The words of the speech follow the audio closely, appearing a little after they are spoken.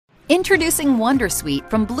Introducing Wondersuite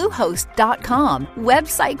from Bluehost.com.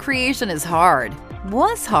 Website creation is hard.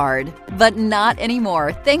 Was hard, but not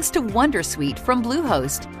anymore thanks to Wondersuite from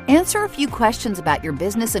Bluehost. Answer a few questions about your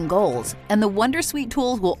business and goals, and the Wondersuite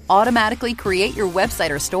tools will automatically create your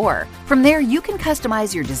website or store. From there, you can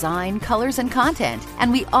customize your design, colors, and content,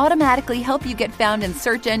 and we automatically help you get found in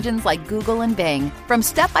search engines like Google and Bing. From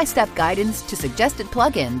step-by-step guidance to suggested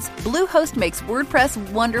plugins, Bluehost makes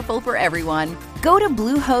WordPress wonderful for everyone. Go to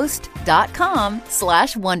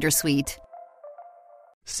bluehost.com/Wondersuite.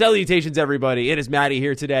 Salutations, everybody. It is Maddie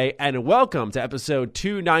here today, and welcome to episode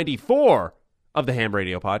 294 of the Ham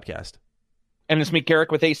Radio Podcast. And it's me,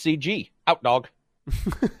 Carrick, with ACG. Out, dog.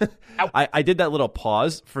 Out. I did that little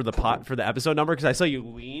pause for the episode number because I saw you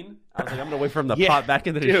lean. I was like, I'm going to wait for him to pop back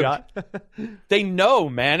into the shot. They know,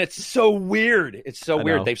 man. It's so weird. It's so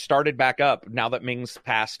weird. They've started back up. Now that Ming's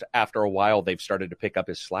passed after a while, they've started to pick up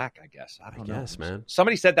his slack, I guess. I don't know. Man.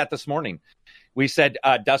 Somebody said that this morning. We said,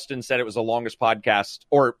 Dustin said it was the longest podcast,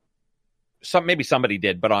 or maybe somebody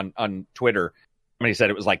did, but on Twitter, somebody said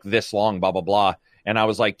it was like this long, blah, blah, blah. And I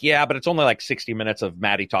was like, yeah, but it's only like 60 minutes of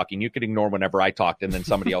Maddie talking. You could ignore whenever I talked. And then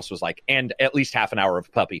somebody else was like, and at least half an hour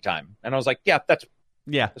of puppy time. And I was like, yeah, that's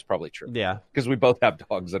probably true. Yeah. Because we both have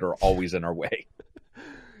dogs that are always in our way.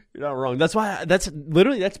 You're not wrong. That's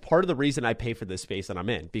part of the reason I pay for this space that I'm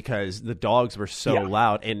in, because the dogs were so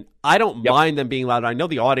loud, and I don't mind them being loud. I know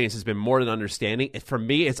the audience has been more than understanding. For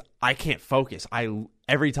me, I can't focus.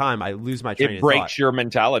 Every time I lose my train of thought. It breaks your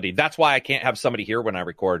mentality. That's why I can't have somebody here when I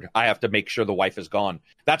record. I have to make sure the wife is gone.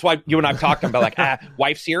 That's why you and I've talked about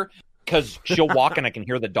wife's here. Because she'll walk and I can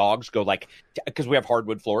hear the dogs go because we have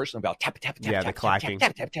hardwood floors, and they'll tap, tap, tap, tap, the clacking.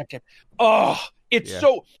 Tap, tap, tap, tap. Oh, it's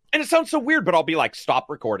so, and it sounds so weird, but I'll be like, stop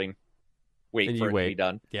recording. Wait for it to be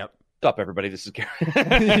done. Yep. What's up, everybody? This is Gary.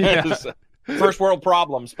 First world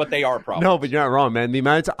problems, but they are problems. No, but you're not wrong, man. The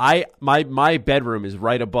amount of my bedroom is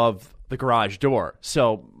right above the garage door.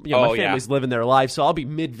 So, my family's living their life. So I'll be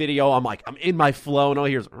mid-video. I'm in my flow, and all I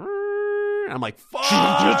hear is, I'm like,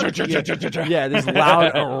 fuck. This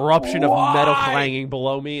loud eruption of metal clanging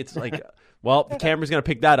below me. It's like, well, the camera's going to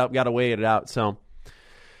pick that up. Got to wait it out. So,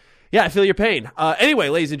 yeah, I feel your pain. Anyway,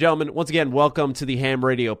 ladies and gentlemen, once again, welcome to the Ham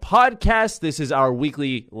Radio Podcast. This is our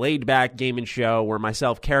weekly laid-back gaming show where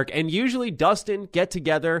myself, Carrick, and usually Dustin get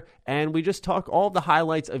together and we just talk all the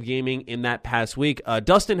highlights of gaming in that past week.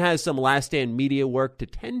 Dustin has some Last Stand media work to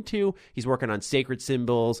tend to. He's working on Sacred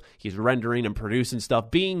Symbols. He's rendering and producing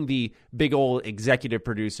stuff, being the big old executive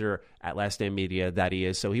producer at Last Stand Media that he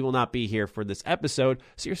is. So he will not be here for this episode.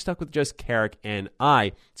 So you're stuck with just Carrick and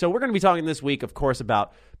I. So we're going to be talking this week, of course,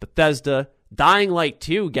 about Bethesda, Dying Light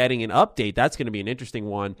 2 getting an update. That's going to be an interesting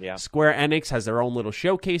one. Yeah. Square Enix has their own little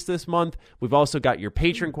showcase this month. We've also got your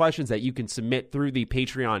Patreon questions that you can submit through the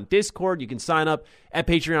Patreon Discord. You can sign up at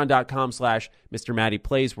patreon.com/Mr. Matty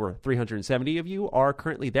Plays, where 370 of you are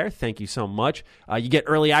currently there. Thank you so much. You get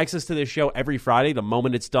early access to this show every Friday the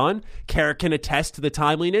moment it's done. Carrick can attest to the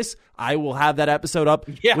timeliness. I will have that episode up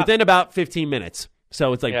within about 15 minutes.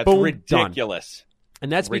 So it's like, boom, ridiculous. Done.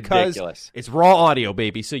 And that's because it's raw audio,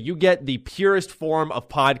 baby. So you get the purest form of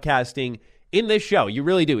podcasting in this show. You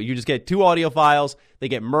really do. You just get two audio files. They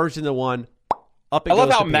get merged into one. I love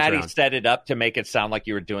how Maddie set it up to make it sound like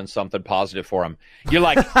you were doing something positive for him. You're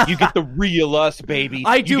like, you get the real us, baby.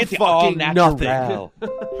 I do fucking nothing.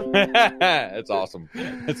 It's awesome.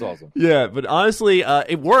 It's awesome. Yeah, but honestly,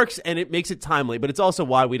 it works and it makes it timely. But it's also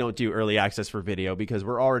why we don't do early access for video, because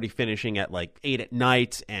we're already finishing at like 8 at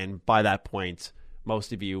night. And by that point,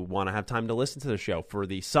 most of you want to have time to listen to the show for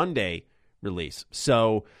the Sunday release.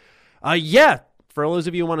 So, for those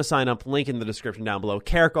of you who want to sign up, link in the description down below.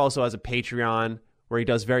 Carrick also has a Patreon where he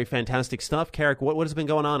does very fantastic stuff. Carrick, what has been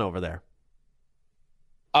going on over there?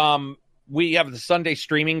 We have the Sunday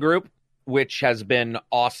streaming group, which has been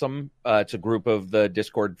awesome. It's a group of the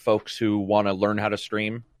Discord folks who want to learn how to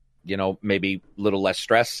stream, maybe a little less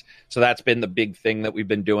stress. So that's been the big thing that we've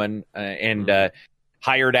been doing.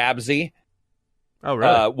 Hired Absy. Oh,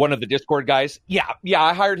 really? One of the Discord guys. Yeah.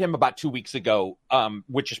 I hired him about 2 weeks ago,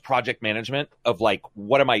 which is project management of like,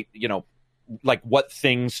 what am I, what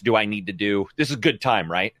things do I need to do? This is a good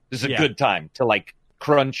time, right? This is a good time to like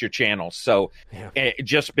crunch your channel. So it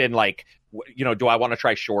just been like, do I want to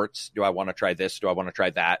try shorts? Do I want to try this? Do I want to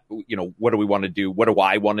try that? What do we want to do? What do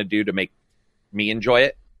I want to do to make me enjoy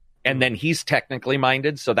it? And then he's technically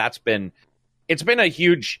minded. So it's been a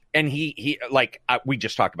huge, and he we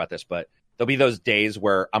just talked about this, but there'll be those days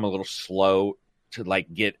where I'm a little slow to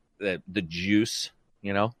like get the juice,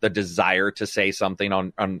 the desire to say something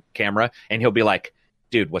on camera. And he'll be like,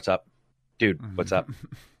 dude, what's up? Dude, what's up?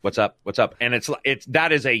 What's up? What's up? And it's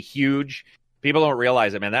that is a huge People don't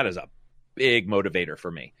realize it, man. That is a big motivator for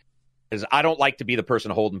me, because I don't like to be the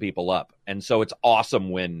person holding people up, and so it's awesome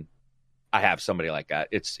when I have somebody like that.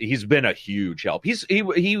 He's been a huge help.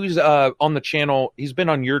 He was on the channel. He's been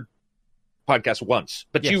on your podcast once,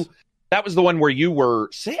 but yes. That was the one where you were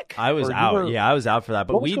sick. I was out. Yeah, I was out for that.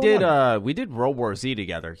 But we did World War Z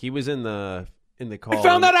together. He was in the call. I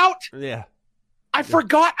found that out. Yeah. I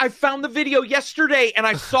forgot. I found the video yesterday and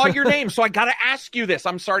I saw your name, so I got to ask you this.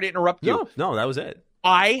 I'm sorry to interrupt you. No, that was it.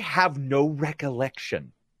 I have no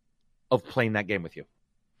recollection of playing that game with you.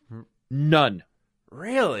 None.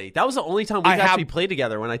 Really? That was the only time we've actually played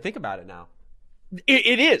together when I think about it now.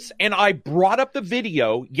 It is. And I brought up the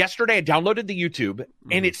video yesterday. I downloaded the YouTube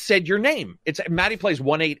and it said your name. It's Matty Plays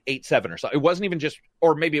 1887 or something. It wasn't even just,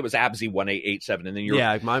 or maybe it was Absy 1887. And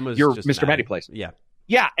then mine was your just Mr. Matty Plays. Yeah.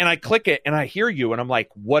 Yeah. And I click it and I hear you and I'm like,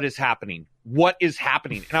 what is happening? What is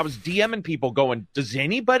happening? And I was DMing people going,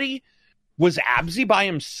 was Absy by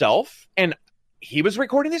himself? And he was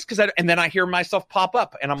recording this? And then I hear myself pop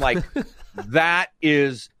up and I'm like,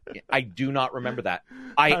 I do not remember that.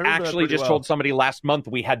 I actually just told somebody last month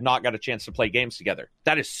we had not got a chance to play games together.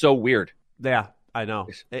 That is so weird. Yeah, I know.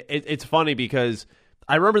 It's funny because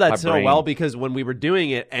I remember that so well because when we were doing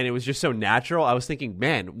it and it was just so natural, I was thinking,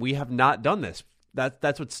 man, we have not done this.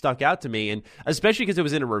 That's what stuck out to me. And especially because it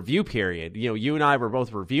was in a review period. You know, you and I were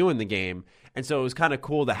both reviewing the game. And so it was kind of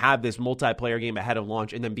cool to have this multiplayer game ahead of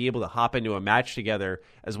launch and then be able to hop into a match together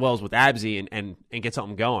as well as with Absy and get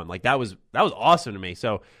something going. Like that was awesome to me.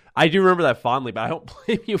 So I do remember that fondly, but I don't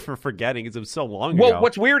blame you for forgetting because it was so long ago. Well,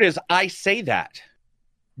 what's weird is I say that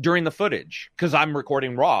during the footage because I'm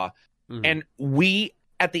recording Raw and we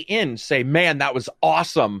at the end say, man, that was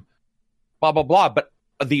awesome, blah, blah, blah. But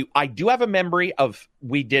I do have a memory of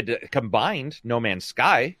we did combined No Man's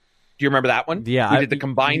Sky. Do you remember that one? Yeah, we did the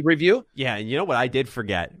combined review. Yeah, and you know what I did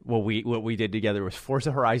forget? What we did together was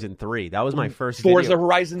Forza Horizon 3. That was my first Forza video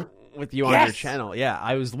Horizon with you on your channel. Yeah,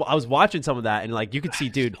 I was watching some of that and like you could see,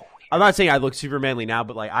 dude. I'm not saying I look super manly now,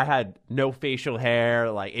 but like I had no facial hair.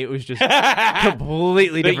 Like it was just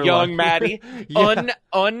completely different. The young Matty,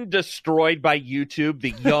 undestroyed by YouTube.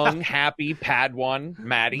 The young, happy Padawan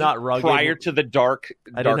Matty, not rugged. Prior to the dark.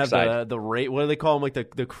 I didn't have side. the rate. What do they call them?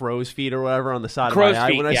 Like the crow's feet or whatever on the side crow's of my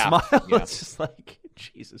eye when I smile. Yeah. It's just like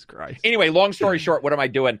Jesus Christ. Anyway, long story short, what am I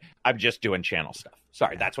doing? I'm just doing channel stuff.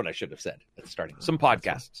 Sorry, that's what I should have said at the starting. Some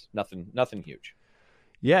podcasts, nothing huge.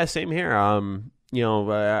 Yeah, same here. You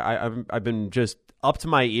know, I've been just up to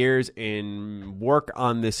my ears in work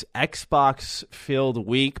on this Xbox-filled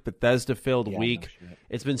week, Bethesda-filled week. No,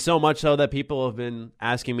 it's been so much so that people have been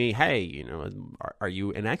asking me, hey, you know, are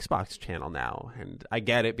you an Xbox channel now? And I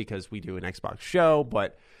get it because we do an Xbox show,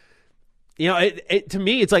 but, you know, to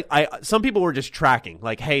me, it's like some people were just tracking,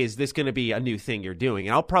 like, hey, is this going to be a new thing you're doing?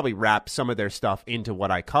 And I'll probably wrap some of their stuff into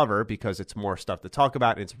what I cover because it's more stuff to talk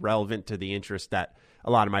about and it's relevant to the interest that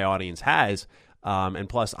a lot of my audience has. And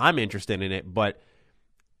plus, I'm interested in it, but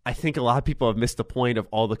I think a lot of people have missed the point of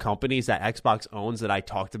all the companies that Xbox owns that I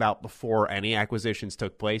talked about before any acquisitions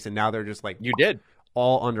took place, and now they're just like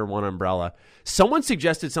all under one umbrella. Someone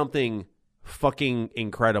suggested something fucking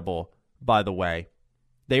incredible, by the way.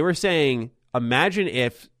 They were saying, imagine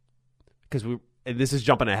if, because this is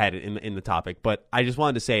jumping ahead in the topic, but I just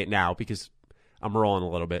wanted to say it now because I'm rolling a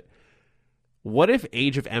little bit. What if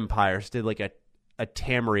Age of Empires did like a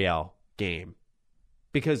Tamriel game?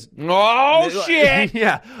 Because shit,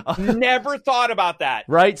 yeah, never thought about that.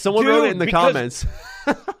 Right? Someone wrote it in the comments.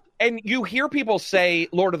 And you hear people say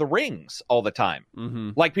Lord of the Rings all the time,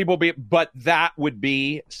 like but that would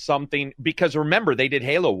be something because remember they did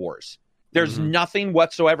Halo Wars. There's nothing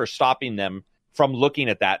whatsoever stopping them from looking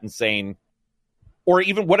at that and saying, or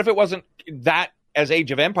even what if it wasn't that as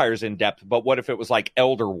Age of Empires in depth, but what if it was like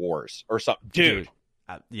Elder Wars or something, dude?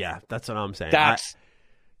 Yeah, that's what I'm saying.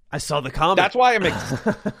 I saw the comment. That's why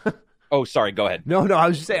I'm oh, sorry. Go ahead. No, I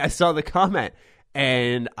was just saying I saw the comment,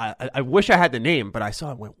 and I wish I had the name, but I saw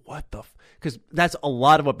it and went, what the because that's a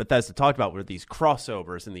lot of what Bethesda talked about were these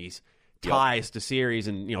crossovers and these ties to series,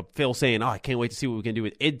 and you know Phil saying, oh, I can't wait to see what we can do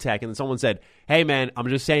with id Tech, and then someone said, hey, man, I'm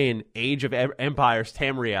just saying Age of Empires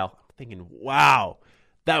Tamriel. I'm thinking, wow,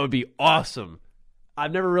 that would be awesome.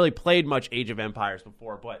 I've never really played much Age of Empires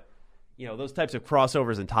before, but you know, those types of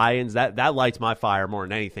crossovers and tie-ins, that lights my fire more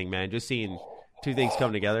than anything, man. Just seeing two things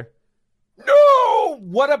come together. No!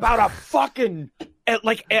 What about a fucking,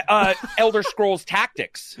 Elder Scrolls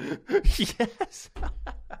Tactics? Yes.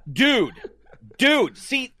 Dude.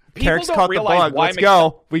 See, people Carrick's don't caught realize the bug. why Let's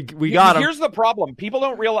go. We got him. Here's the problem. People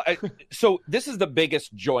don't realize. So this is the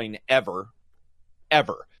biggest join ever.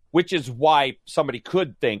 which is why somebody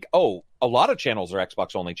could think, oh, a lot of channels are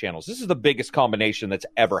Xbox only channels. This is the biggest combination that's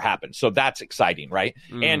ever happened. So that's exciting, right?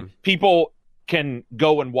 And people can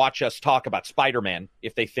go and watch us talk about Spider-Man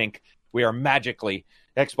if they think we are magically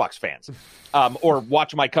Xbox fans, or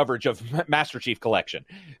watch my coverage of Master Chief Collection.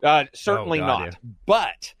 Certainly not. Yeah.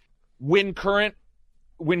 But when current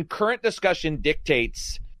discussion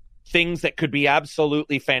dictates things that could be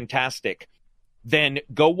absolutely fantastic, then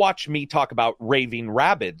go watch me talk about Raving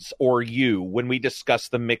Rabbids, or you, when we discuss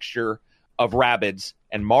the mixture of Rabbids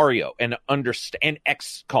and Mario and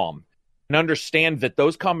XCOM, and understand that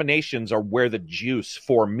those combinations are where the juice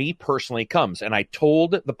for me personally comes. And I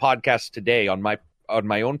told the podcast today on my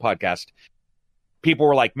own podcast, people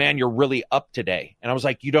were like, man, you're really up today. And I was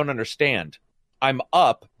like, you don't understand. I'm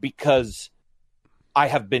up because I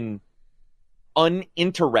have been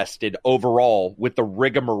uninterested overall with the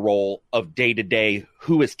rigmarole of day-to-day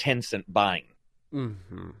who is Tencent buying.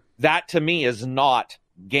 That to me is not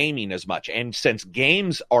gaming as much. And since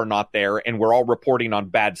games are not there and we're all reporting on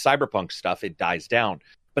bad Cyberpunk stuff, it dies down.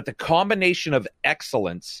 But the combination of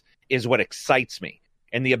excellence is what excites me.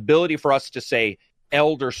 And the ability for us to say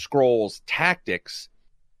Elder Scrolls Tactics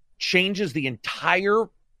changes the entire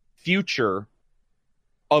future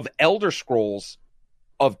of Elder Scrolls,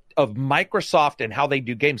 of Microsoft and how they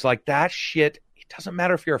do games. Like that shit, it doesn't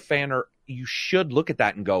matter if you're a fan, or you should look at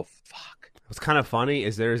that and go, fuck. What's kind of funny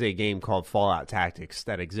is there's a game called Fallout Tactics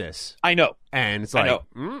that exists. I know. And it's like,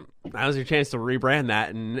 now's your chance to rebrand that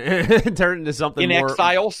and turn it into something more...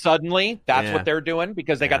 Exile, suddenly, that's what they're doing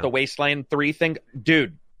because they got the Wasteland 3 thing.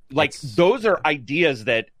 Dude, like, those are ideas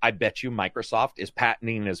that I bet you Microsoft is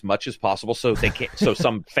patenting as much as possible so they can't, so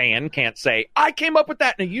some fan can't say, I came up with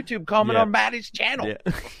that in a YouTube comment on Maddie's channel.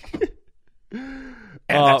 Yeah. And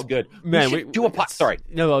that's good. Man, we do a sorry.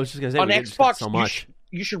 No, I was just going to say, on Xbox, so much.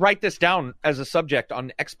 You should write this down as a subject.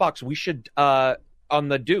 On Xbox, we should, on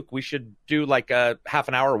the Duke, we should do like a half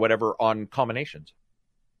an hour or whatever on combinations.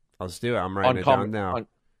 Let's do it. I'm writing it down now.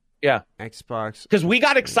 Xbox. Because we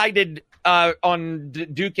got excited on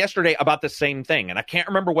Duke yesterday about the same thing. And I can't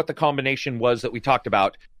remember what the combination was that we talked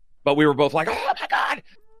about, but we were both like, oh my God.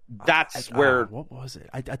 That's where. What was it?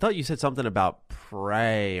 I thought you said something about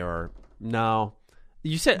Prey, or no.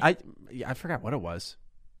 You said, I forgot what it was.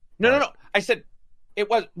 No. I said, it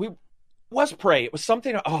was Prey. It was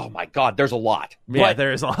something. Oh my God, there's a lot. Yeah, but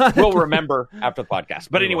there is a lot. We'll remember after the podcast.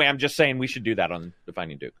 But anyway, I'm just saying we should do that on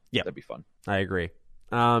Defining Duke. Yeah, that'd be fun. I agree.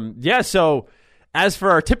 So as for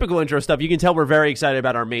our typical intro stuff, you can tell we're very excited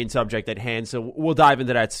about our main subject at hand. So we'll dive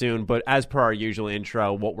into that soon. But as per our usual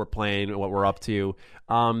intro, what we're playing, what we're up to.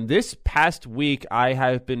 This past week, I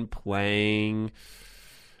have been playing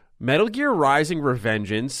Metal Gear Rising: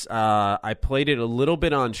 Revengeance. I played it a little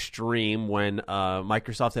bit on stream when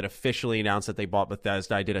Microsoft had officially announced that they bought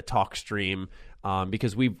Bethesda. I did a talk stream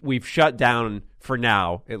because we've shut down, for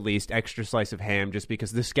now at least, Extra Slice of Ham, just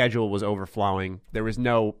because the schedule was overflowing. There was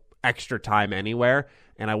no extra time anywhere,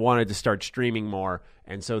 and I wanted to start streaming more,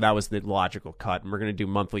 and so that was the logical cut. And we're going to do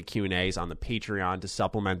monthly Q&As on the Patreon to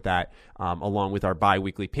supplement that, along with our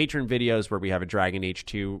bi-weekly Patreon videos where we have a Dragon Age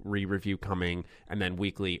 2 re-review coming, and then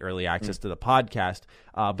weekly early access to the podcast.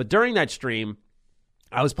 But during that stream,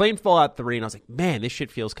 I was playing Fallout 3, and I was like, man, this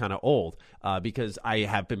shit feels kind of old, because I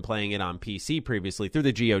have been playing it on PC previously through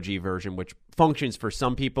the GOG version, which functions for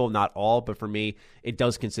some people, not all, but for me, it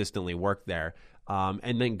does consistently work there.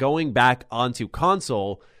 And then going back onto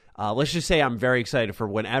console, let's just say I'm very excited for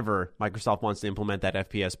whenever Microsoft wants to implement that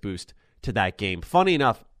FPS boost to that game. Funny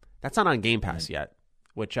enough, that's not on Game Pass yet,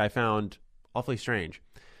 which I found awfully strange.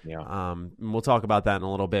 Yeah. We'll talk about that in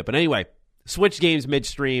a little bit. But anyway, switch games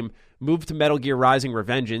midstream, moved to Metal Gear Rising: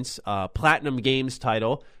 Revengeance, Platinum Games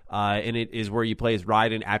title, and it is where you play as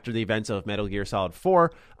Raiden after the events of Metal Gear Solid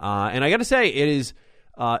 4. And I got to say, it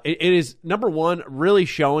is number one, really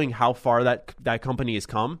showing how far that company has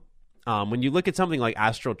come. When you look at something like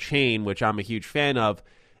Astral Chain, which I'm a huge fan of,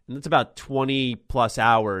 and it's about 20 plus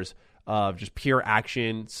hours of just pure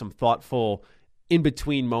action, some thoughtful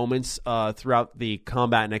in-between moments throughout the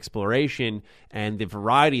combat and exploration, and the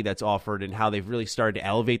variety that's offered and how they've really started to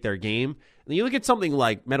elevate their game. And then you look at something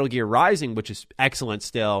like Metal Gear Rising, which is excellent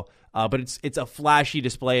still, but it's a flashy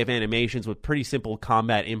display of animations with pretty simple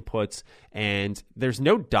combat inputs, and there's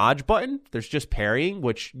no dodge button. There's just parrying,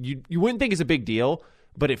 which you wouldn't think is a big deal,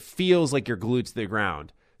 but it feels like you're glued to the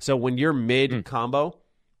ground. So when you're mid-combo,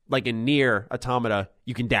 like in Nier Automata,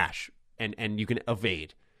 you can dash and you can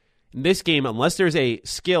evade. In this game, unless there's a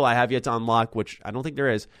skill I have yet to unlock, which I don't think there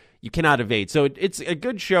is, you cannot evade. So it's a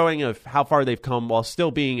good showing of how far they've come while still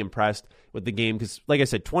being impressed with the game because, like I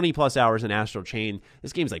said, 20 plus hours in Astral Chain.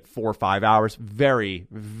 This game's like 4 or 5 hours. Very,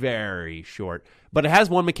 very short. But it has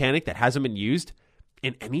one mechanic that hasn't been used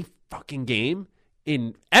in any fucking game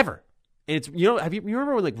in ever. And it's, you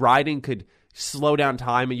remember when like riding could slow down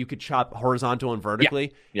time and you could chop horizontal and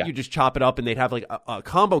vertically? Yeah. You just chop it up and they'd have like a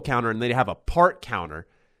combo counter and they'd have a part counter.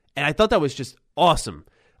 And I thought that was just awesome.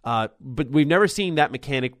 But we've never seen that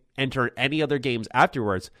mechanic enter any other games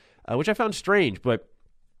afterwards, which I found strange. But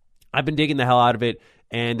I've been digging the hell out of it.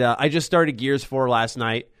 And I just started Gears 4 last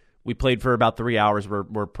night. We played for about 3 hours.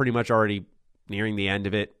 We're pretty much already nearing the end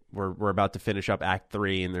of it. We're about to finish up Act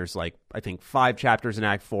 3, and there's like, I think, 5 chapters in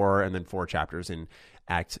Act 4 and then 4 chapters in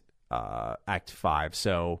Act 5.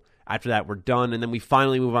 So after that, we're done, and then we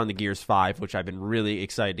finally move on to Gears 5, which I've been really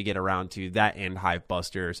excited to get around to, that and Hive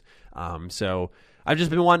Busters. So I've just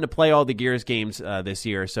been wanting to play all the Gears games this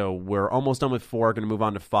year, so we're almost done with 4, going to move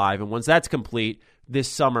on to 5, and once that's complete, this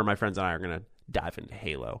summer, my friends and I are going to dive into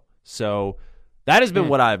Halo. So that has been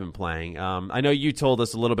what I've been playing. I know you told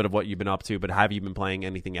us a little bit of what you've been up to, but have you been playing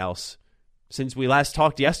anything else since we last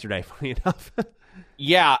talked yesterday, funny enough?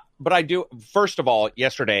 Yeah, but I do. First of all,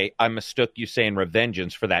 yesterday, I mistook you saying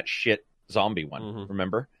Revengeance for that shit zombie one. Mm-hmm.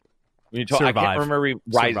 Remember? When you I can't remember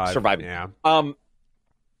Surviving. Yeah.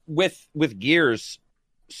 With Gears,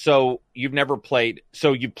 so you've never played.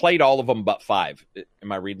 So you played all of them but 5.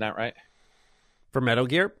 Am I reading that right? For Metal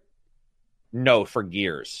Gear? No, for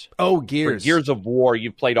Gears. Oh, Gears. For Gears of War,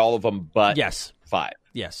 you've played all of them but 5.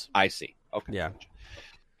 Yes. I see. Okay. Yeah.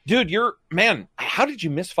 Dude, how did you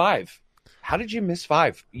miss 5? How did you miss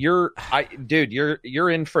 5? You're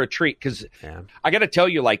in for a treat because I got to tell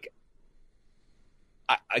you, like,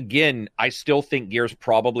 I still think Gears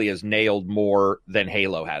probably has nailed more than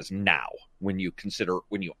Halo has now when you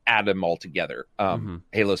add them all together.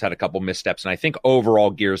 Halo's had a couple missteps, and I think overall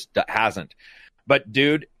Gears hasn't. But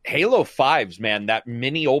dude, Halo 5's, man, that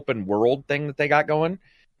mini open world thing that they got going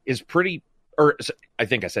is pretty. Or I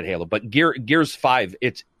think I said Halo, but Gears 5,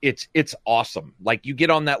 it's awesome. Like you get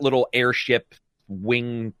on that little airship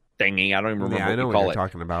wing thingy. I don't even remember what you call it.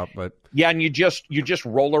 Talking about, but yeah, and you just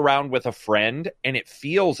roll around with a friend, and it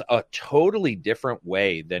feels a totally different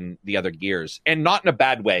way than the other Gears, and not in a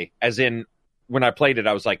bad way. As in, when I played it,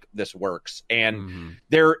 I was like, this works. And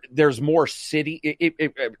there's more city.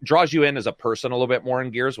 It draws you in as a person a little bit more in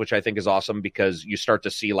Gears, which I think is awesome because you start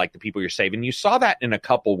to see like the people you're saving. You saw that in a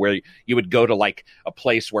couple where you would go to like a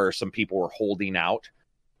place where some people were holding out.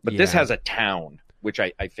 But this has a town, which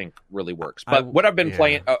I think really works. But what I've been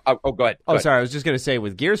playing... go ahead. Sorry. I was just going to say,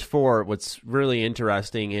 with Gears 4, what's really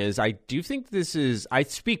interesting is I do think this is... I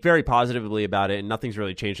speak very positively about it, and nothing's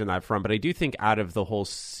really changed on that front, but I do think out of the whole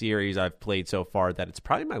series I've played so far that it's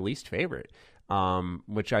probably my least favorite,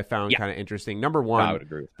 which I found kind of interesting. Number one, I would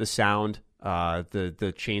agree. The sound,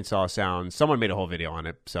 the chainsaw sound. Someone made a whole video on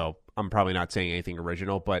it, so I'm probably not saying anything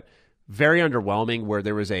original, but very underwhelming where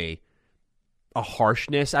there was a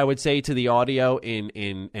harshness, I would say, to the audio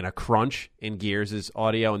in a crunch in Gears'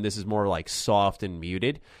 audio, and this is more like soft and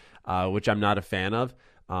muted, which I'm not a fan of.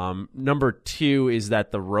 Number 2 is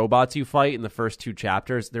that the robots you fight in the first 2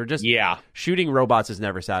 chapters, they're just... Shooting robots is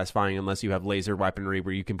never satisfying unless you have laser weaponry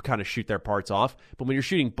where you can kind of shoot their parts off. But when you're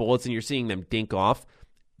shooting bullets and you're seeing them dink off,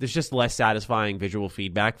 there's just less satisfying visual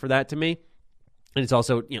feedback for that to me. And it's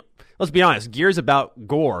also, let's be honest, Gears about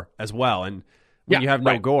gore as well. And when you have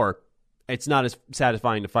no gore, it's not as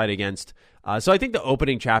satisfying to fight against. So I think the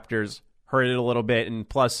opening chapters hurt it a little bit. And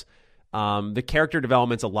plus, the character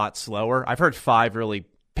development's a lot slower. I've heard 5 really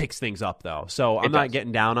picks things up, though. So I'm not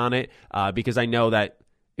getting down on it because I know that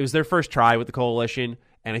it was their first try with the Coalition,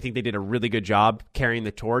 and I think they did a really good job carrying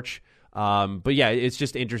the torch. But yeah, it's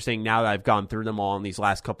just interesting now that I've gone through them all in these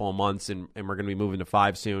last couple of months, and we're going to be moving to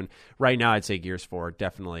 5 soon. Right now, I'd say Gears 4,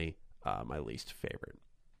 definitely my least favorite.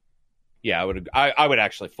 Yeah, I would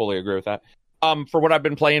actually fully agree with that. For what I've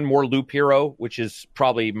been playing, more Loop Hero, which is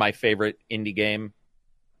probably my favorite indie game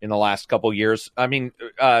in the last couple years. I mean,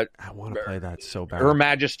 I want to play that so bad. Her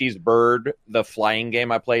Majesty's Bird, the flying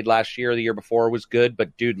game I played last year, the year before, was good.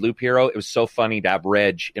 But dude, Loop Hero, it was so funny to have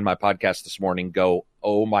Reg in my podcast this morning go,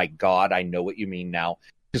 "Oh my God, I know what you mean now."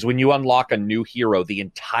 Because when you unlock a new hero, the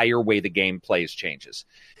entire way the game plays changes.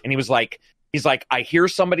 And he's like, I hear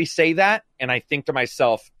somebody say that, and I think to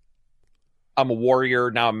myself, I'm a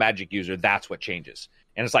warrior, now a magic user. That's what changes.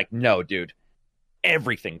 And it's like, no, dude,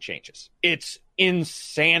 everything changes. It's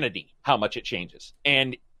insanity how much it changes.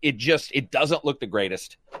 And it doesn't look the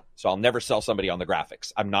greatest. So I'll never sell somebody on the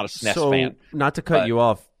graphics. I'm not a SNES fan. Not to cut you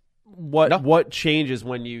off, what changes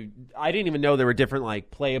when you... I didn't even know there were different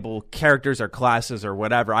like playable characters or classes or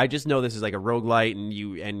whatever. I just know this is like a roguelite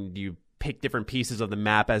and you pick different pieces of the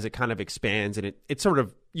map as it kind of expands, and it sort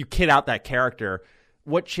of, you kit out that character.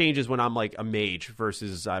 What changes when I'm like a mage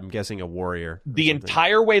versus, I'm guessing, a warrior? The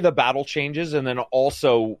entire way the battle changes, and then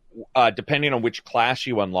also depending on which class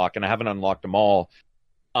you unlock, and I haven't unlocked them all,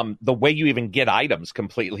 the way you even get items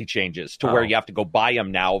completely changes to where you have to go buy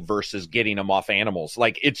them now versus getting them off animals.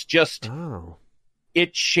 Like, it's just,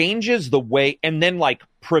 it changes the way, and then like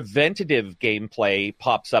preventative gameplay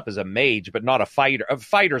pops up as a mage, but not a fighter. A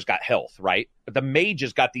fighter's got health, right? But the mage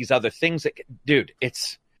has got these other things that, dude,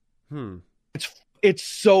 it's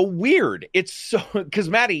so weird. It's so, because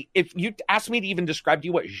Maddie, if you asked me to even describe to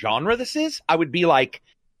you what genre this is, I would be like,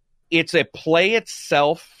 it's a play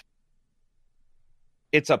itself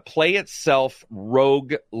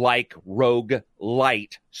rogue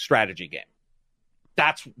light strategy game.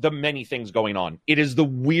 That's the many things going on. It is the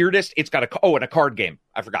weirdest. It's got and a card game.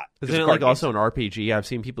 I forgot. Isn't it like also an RPG? I've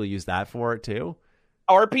seen people use that for it too.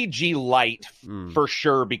 RPG light for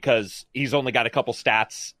sure, because he's only got a couple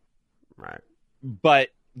stats. Right. But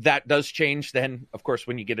that does change then, of course,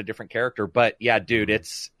 when you get a different character. But yeah, dude,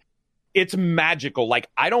 it's magical. Like,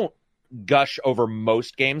 I don't gush over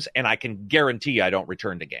most games, and I can guarantee I don't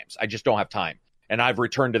return to games. I just don't have time. And I've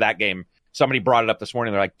returned to that game. Somebody brought it up this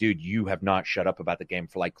morning. They're like, dude, you have not shut up about the game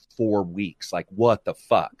for like 4 weeks. Like, what the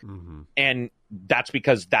fuck? And that's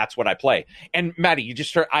because that's what I play. And Maddie, you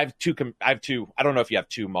just I have two. I don't know if you have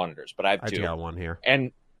two monitors, but I have two. I got one here.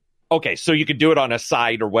 And okay, so you could do it on a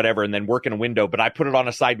side or whatever and then work in a window, but I put it on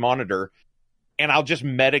a side monitor and I'll just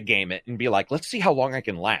metagame it and be like, let's see how long I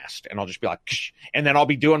can last. And I'll just be like, ksh, and then I'll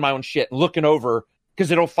be doing my own shit, looking over, because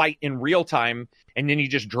it'll fight in real time. And then you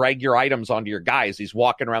just drag your items onto your guys. He's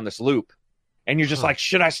walking around this loop. And you're just like,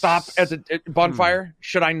 should I stop at the bonfire?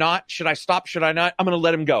 Should I not? Should I stop? Should I not? I'm going to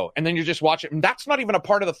let him go. And then you just watch it. And that's not even a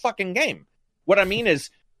part of the fucking game. What I mean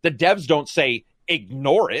is the devs don't say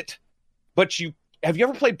ignore it, but have you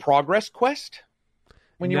ever played Progress Quest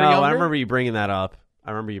when you were younger? No, I remember you bringing that up.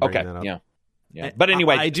 That up. Yeah. But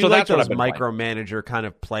anyway, I do so like that's those micromanager kind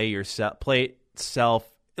of play itself.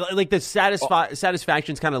 Like the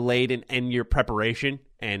satisfaction's kind of laid in your preparation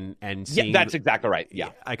and seeing. Yeah, that's exactly right.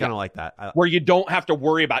 Yeah, I kind of like that. Where you don't have to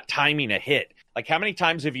worry about timing a hit. Like, how many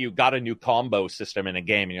times have you got a new combo system in a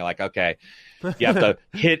game and you're like, okay, you have to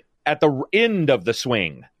hit at the end of the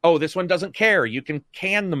swing. Oh, this one doesn't care. You can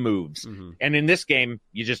the moves. And in this game,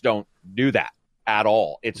 you just don't do that at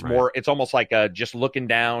all. It's more, it's almost like just looking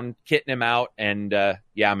down, kitting him out. And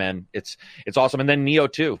yeah, man, it's awesome. And then Neo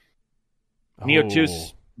 2. Neo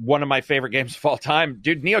 2's one of my favorite games of all time.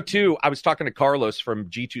 Dude, Neo 2, I was talking to Carlos from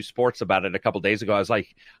G2 Sports about it a couple days ago. I was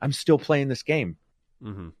like, I'm still playing this game.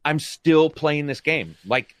 I'm still playing this game.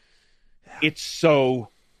 Like, it's so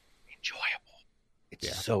enjoyable.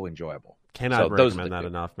 It's so enjoyable. Cannot recommend that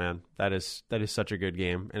enough, man. That is such a good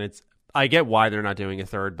game. And I get why they're not doing a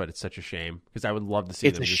third, but it's such a shame, because I would love to see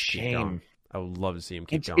them just keep going. I would love to see them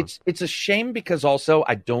keep going. It's a shame, because also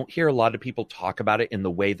I don't hear a lot of people talk about it in the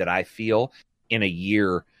way that I feel. In a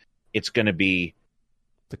year, it's going to be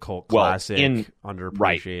the cult classic,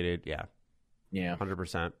 underappreciated. Right. Yeah,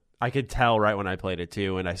 100%. I could tell right when I played it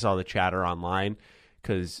too, and I saw the chatter online,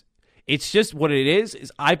 because it's just what it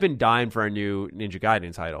is I've been dying for a new Ninja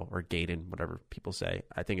Gaiden title, or Gaiden, whatever people say.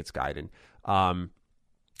 I think it's Gaiden. I've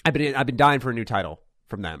been dying for a new title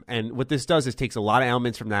from them, and what this does is takes a lot of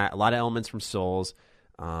elements from that, a lot of elements from Souls.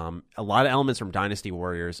 A lot of elements from Dynasty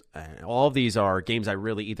Warriors. All of these are games I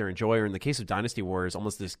really either enjoy, or in the case of Dynasty Warriors,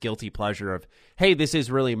 almost this guilty pleasure of, hey, this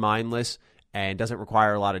is really mindless and doesn't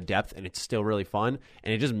require a lot of depth, and it's still really fun.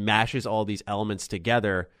 And it just mashes all these elements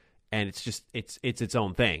together, and it's its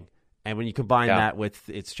own thing. And when you combine that with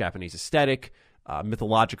its Japanese aesthetic,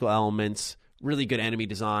 mythological elements, really good enemy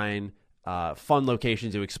design, fun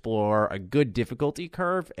locations to explore, a good difficulty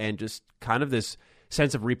curve, and just kind of this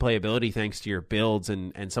sense of replayability thanks to your builds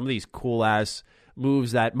and some of these cool ass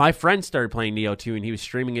moves that my friend started playing Neo 2, and he was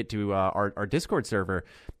streaming it to our Discord server,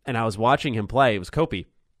 and I was watching him play. It was Kopi,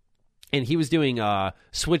 and he was doing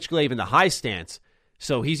Switchglaive in the high stance,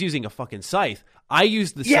 so he's using a fucking scythe. I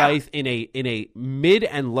used the scythe in a mid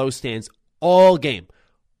and low stance all game.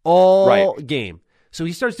 So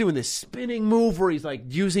he starts doing this spinning move where he's like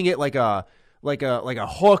using it like a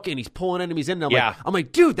hook, and he's pulling enemies in. And I'm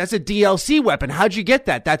like, dude, that's a DLC weapon. How'd you get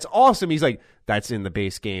that? That's awesome. He's like, that's in the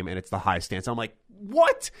base game, and it's the high stance. I'm like,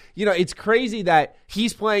 what? You know, it's crazy that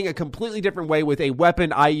he's playing a completely different way with a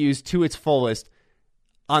weapon I use to its fullest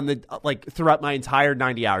on the throughout my entire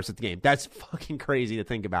 90 hours of the game. That's fucking crazy to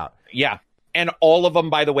think about. Yeah, and all of them,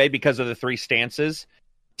 by the way, because of the 3 stances,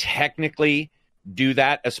 technically do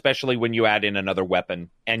that, especially when you add in another weapon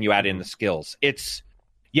and you add in the skills.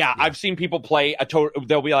 Yeah, I've seen people play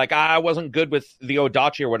they'll be like, I wasn't good with the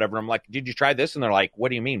Odachi or whatever. I'm like, did you try this? And they're like, what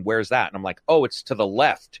do you mean? Where's that? And I'm like, oh, it's to the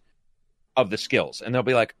left of the skills. And they'll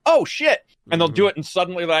be like, oh shit. And they'll do it. And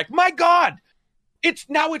suddenly they're like, my God, it's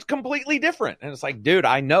completely different. And it's like, dude,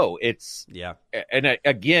 I know it's, And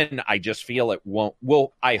again, I just feel it won't,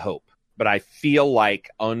 I hope, but I feel like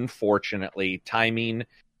unfortunately timing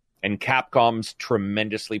and Capcom's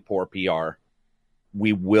tremendously poor PR,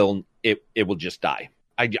 it will just die.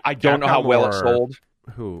 I don't know how well it sold.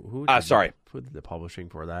 Who did the publishing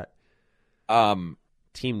for that?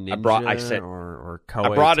 Team Ninja or Koei?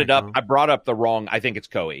 I brought up the wrong. I think it's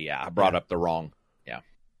Koei. Yeah, I brought up the wrong. Yeah.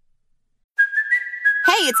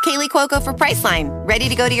 Hey, it's Kaylee Cuoco for Priceline. Ready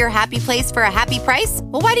to go to your happy place for a happy price?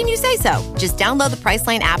 Well, why didn't you say so? Just download the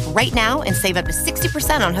Priceline app right now and save up to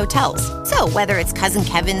 60% on hotels. So whether it's Cousin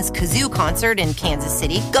Kevin's Kazoo Concert in Kansas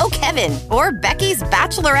City, go Kevin, or Becky's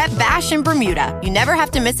Bachelorette Bash in Bermuda, you never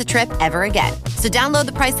have to miss a trip ever again. So download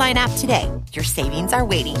the Priceline app today. Your savings are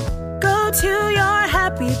waiting. Go to your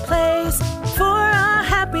happy place for a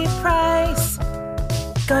happy price.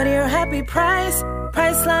 Go to your happy price,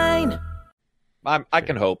 Priceline. I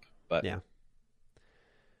can hope, but yeah,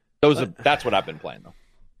 that's what I've been playing though.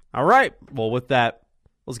 All right. Well, with that,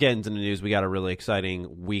 let's get into the news. We got a really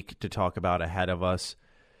exciting week to talk about ahead of us.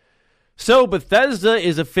 So Bethesda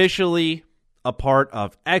is officially a part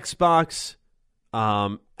of Xbox.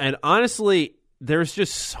 And honestly, there's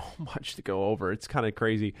just so much to go over. It's kind of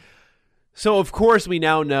crazy. So, of course, we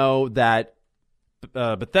now know that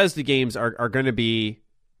Bethesda games are going to be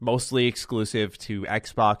mostly exclusive to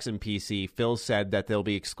Xbox and PC. Phil said that they'll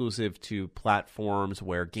be exclusive to platforms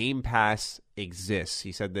where Game Pass exists.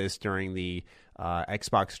 He said this during the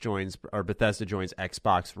Bethesda joins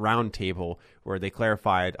Xbox roundtable, where they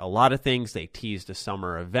clarified a lot of things. They teased a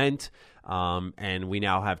summer event, and we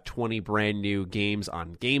now have 20 brand new games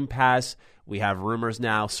on Game Pass. We have rumors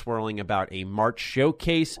now swirling about a March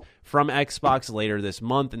showcase from Xbox later this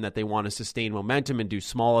month, and that they want to sustain momentum and do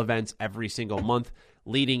small events every single month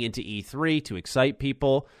leading into E3 to excite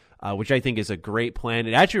people, which I think is a great plan.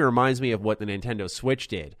 It actually reminds me of what the Nintendo Switch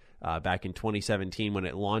did back in 2017 when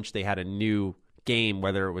it launched. They had a new game,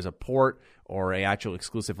 whether it was a port or an actual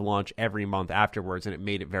exclusive launch every month afterwards, and it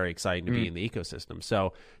made it very exciting to be in the ecosystem.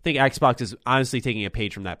 So I think Xbox is honestly taking a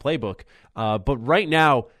page from that playbook. But right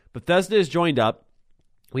now, Bethesda is joined up.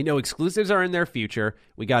 We know exclusives are in their future.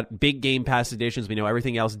 We got big Game Pass editions. We know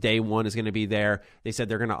everything else day one is going to be there. They said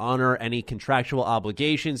they're going to honor any contractual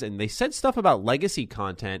obligations, and they said stuff about legacy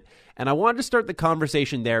content. And I wanted to start the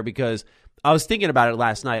conversation there because I was thinking about it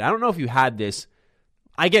last night. I don't know if you had this.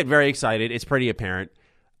 I get very excited. It's pretty apparent.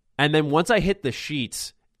 And then once I hit the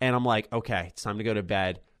sheets and I'm like, okay, it's time to go to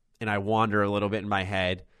bed, and I wander a little bit in my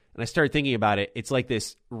head, and I started thinking about it, it's like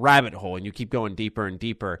this rabbit hole, and you keep going deeper and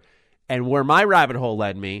deeper. And where my rabbit hole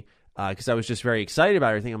led me, because I was just very excited about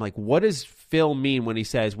everything, I'm like, what does Phil mean when he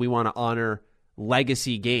says we want to honor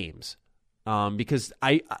legacy games? Because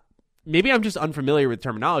maybe I'm just unfamiliar with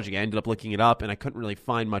terminology. I ended up looking it up, and I couldn't really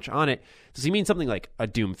find much on it. Does he mean something like a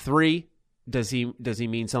Doom 3? Does he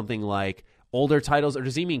mean something like older titles, or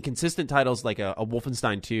does he mean consistent titles like a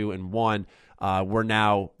Wolfenstein 2 and 1, where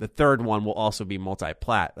now the third one will also be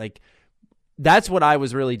multi-plat? Like, that's what I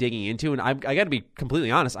was really digging into, and I got to be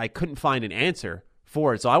completely honest, I couldn't find an answer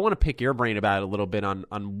for it. So I want to pick your brain about it a little bit on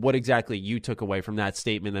what exactly you took away from that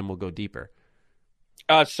statement, then we'll go deeper.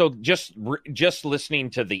 So just listening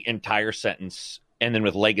to the entire sentence, and then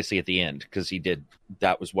with legacy at the end, because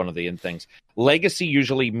that was one of the end things. Legacy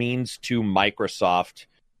usually means to Microsoft.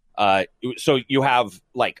 So you have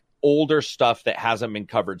like older stuff that hasn't been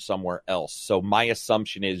covered somewhere else. So my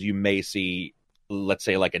assumption is you may see, let's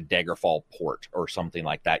say, like a Daggerfall port or something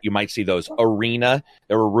like that. You might see those. Arena.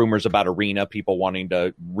 There were rumors about Arena, people wanting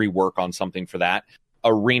to rework on something for that.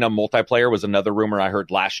 Arena multiplayer was another rumor I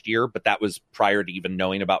heard last year, but that was prior to even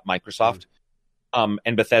knowing about Microsoft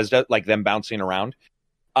and Bethesda, like them bouncing around.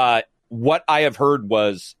 What I have heard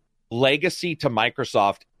was legacy to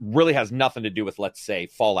Microsoft really has nothing to do with, let's say,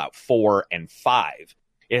 Fallout 4 and 5.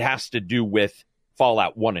 It has to do with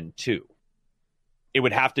Fallout 1 and 2. It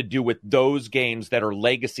would have to do with those games that are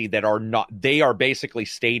legacy that are not. They are basically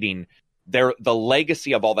stating the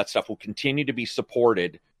legacy of all that stuff will continue to be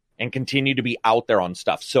supported and continue to be out there on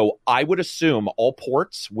stuff. So I would assume all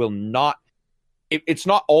ports will not. It's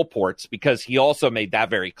not all ports, because he also made that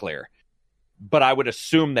very clear. But I would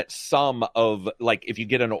assume that some of, like, if you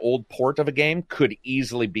get an old port of a game, could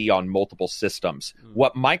easily be on multiple systems.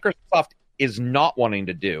 What Microsoft is not wanting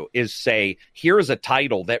to do is say, here's a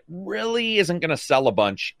title that really isn't going to sell a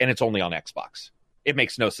bunch and it's only on Xbox. It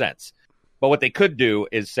makes no sense. But what they could do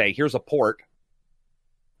is say, here's a port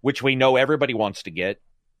which we know everybody wants to get,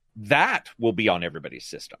 that will be on everybody's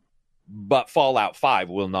system. But Fallout 5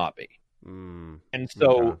 will not be. And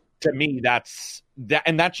so to me, that's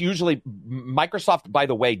usually Microsoft, by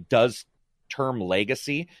the way, does term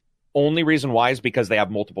legacy. Only reason why is because they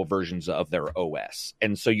have multiple versions of their OS.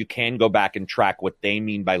 And so you can go back and track what they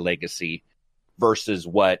mean by legacy versus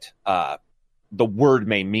what the word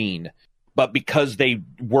may mean. But because they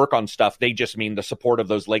work on stuff, they just mean the support of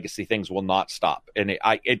those legacy things will not stop. And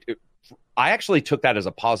I actually took that as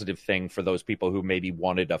a positive thing for those people who maybe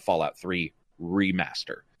wanted a Fallout 3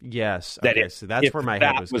 remaster. Yes. Okay, so that's where my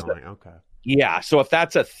head was going. Okay. Yeah. So if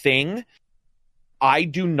that's a thing, I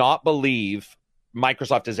do not believe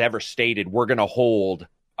Microsoft has ever stated we're going to hold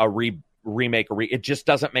a remake. It just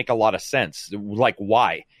doesn't make a lot of sense. Like,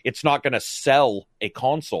 why? It's not going to sell a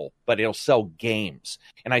console, but it'll sell games.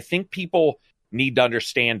 And I think people need to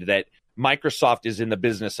understand that Microsoft is in the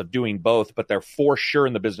business of doing both, but they're for sure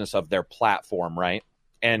in the business of their platform, right?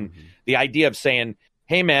 And the idea of saying,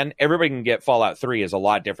 hey, man, everybody can get Fallout 3 is a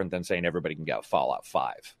lot different than saying everybody can get Fallout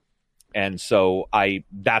 5. And so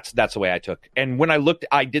that's the way I took. And when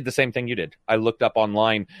I did the same thing you did. I looked up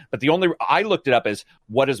online, but I looked it up as,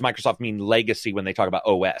 what does Microsoft mean legacy when they talk about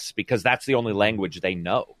OS? Because that's the only language they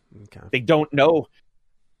know. Okay. They don't know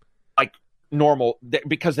like normal,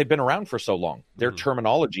 because they've been around for so long. Their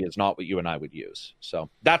terminology is not what you and I would use. So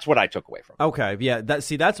that's what I took away from it. Okay. Yeah.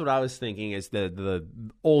 That's what I was thinking is the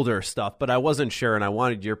older stuff, but I wasn't sure. And I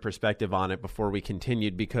wanted your perspective on it before we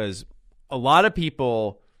continued, because a lot of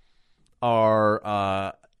people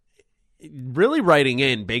are really writing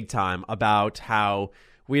in big time about how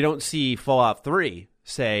we don't see Fallout 3,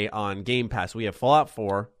 say, on Game Pass. We have Fallout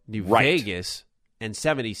 4, New Vegas, and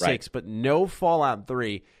 76, but no Fallout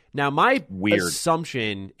 3. Now, my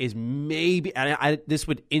assumption is maybe, and this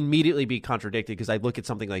would immediately be contradicted because I look at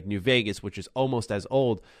something like New Vegas, which is almost as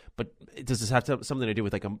old, but does this have something to do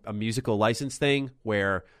with like a musical license thing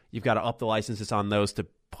where you've got to up the licenses on those to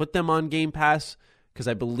put them on Game Pass? Because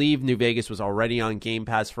I believe New Vegas was already on Game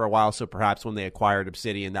Pass for a while, so perhaps when they acquired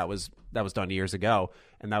Obsidian, that was done years ago,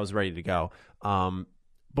 and that was ready to go.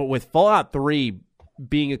 But with Fallout 3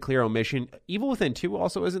 being a clear omission, Evil Within 2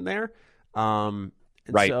 also isn't there.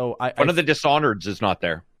 Right. So one of the Dishonored's is not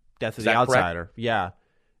there. Death of the Outsider. Correct? Yeah.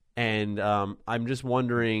 And I'm just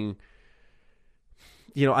wondering,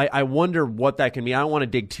 I wonder what that can mean. I don't want to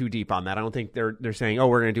dig too deep on that. I don't think they're saying, oh,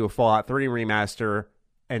 we're going to do a Fallout 3 remaster,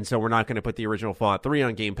 and so we're not going to put the original Fallout 3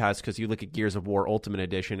 on Game Pass, because you look at Gears of War Ultimate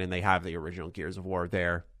Edition, and they have the original Gears of War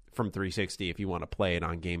there from 360 if you want to play it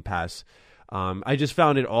on Game Pass. I just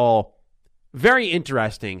found it all very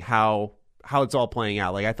interesting how it's all playing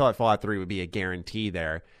out. Like, I thought Fallout 3 would be a guarantee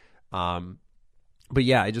there. But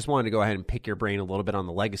yeah, I just wanted to go ahead and pick your brain a little bit on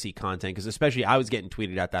the legacy content, because especially I was getting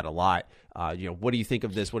tweeted at that a lot. What do you think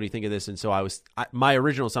of this? What do you think of this? And so my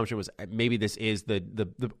original assumption was maybe this is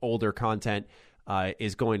the older content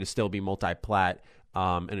is going to still be multi-plat.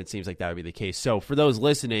 And it seems like that would be the case. So for those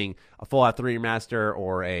listening, a Fallout 3 remaster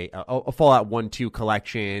or a Fallout 1-2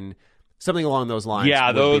 collection, something along those lines,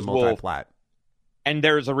 would those be multi-plat. And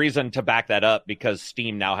there's a reason to back that up, because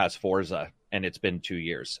Steam now has Forza, and it's been 2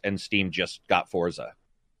 years, and Steam just got Forza.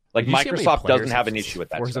 Like, Microsoft doesn't have an issue with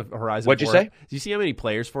that. Forza Horizon What'd 4. You say? Do you see how many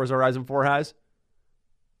players Forza Horizon 4 has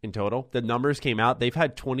in total? The numbers came out. They've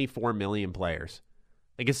had 24 million players.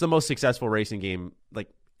 Like, it's the most successful racing game, like,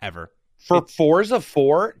 ever. For Forza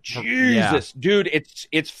 4? Jesus. Yeah. Dude,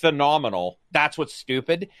 it's phenomenal. That's what's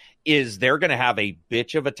stupid, is they're going to have a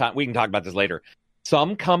bitch of a time. We can talk about this later.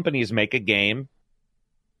 Some companies make a game,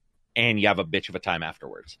 and you have a bitch of a time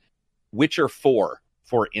afterwards. Witcher 4,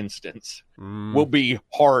 for instance, will be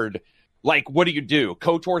hard. Like, what do you do?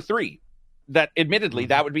 KOTOR 3. That, admittedly,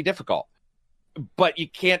 that would be difficult. But you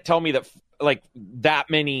can't tell me that, like, that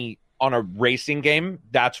many on a racing game,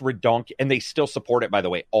 that's redundant. And they still support it, by the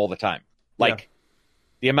way, all the time. Like,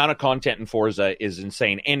 the amount of content in Forza is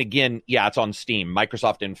insane. And again, yeah, it's on Steam.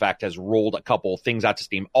 Microsoft, in fact, has rolled a couple things out to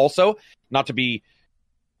Steam. Also, not to be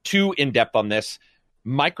too in-depth on this,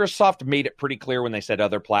 Microsoft made it pretty clear when they said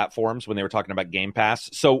other platforms, when they were talking about Game Pass.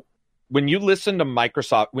 So when you listen to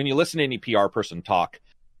Microsoft, when you listen to any PR person talk,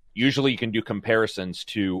 usually you can do comparisons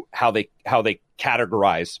to how they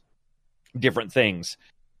categorize different things.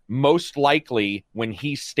 Most likely, when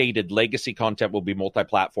he stated legacy content will be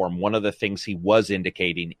multi-platform, one of the things he was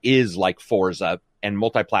indicating is like Forza, and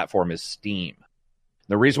multi-platform is Steam.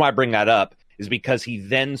 The reason why I bring that up is because he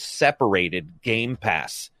then separated Game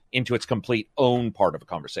Pass into its complete own part of a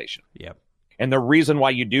conversation. Yep. And the reason why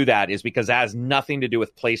you do that is because it has nothing to do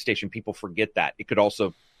with PlayStation. People forget that. It could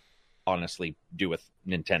also honestly do with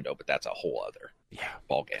Nintendo, but that's a whole other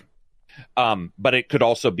ball game. But it could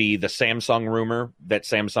also be the Samsung rumor that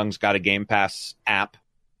Samsung's got a Game Pass app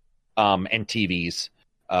and TVs.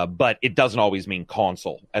 But it doesn't always mean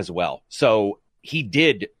console as well. So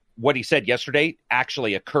what he said yesterday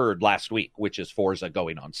actually occurred last week, which is Forza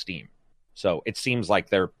going on Steam. So it seems like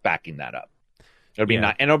they're backing that up. It'll be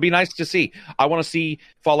nice, and it'll be nice to see. I want to see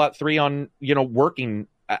Fallout 3 on, working.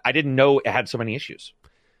 I didn't know it had so many issues.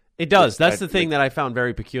 It does. That's the thing that I found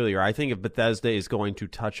very peculiar. I think if Bethesda is going to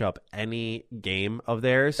touch up any game of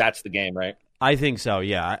theirs, that's the game, right? I think so,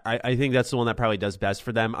 yeah. I think that's the one that probably does best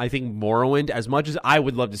for them. I think Morrowind, as much as I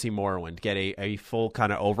would love to see Morrowind get a full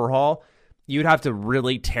kind of overhaul, you'd have to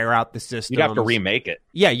really tear out the system. You'd have to remake it.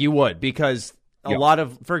 Yeah, you would, because a lot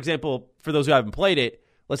of, for example, for those who haven't played it,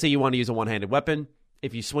 let's say you want to use a one-handed weapon.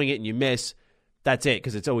 If you swing it and you miss, that's it,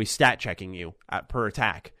 because it's always stat checking you per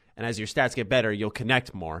attack. And as your stats get better, you'll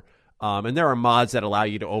connect more. And there are mods that allow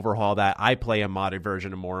you to overhaul that. I play a modded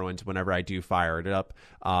version of Morrowind whenever I do fire it up.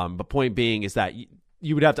 But point being is that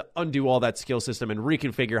you would have to undo all that skill system and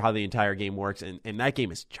reconfigure how the entire game works. And that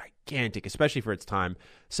game is gigantic, especially for its time.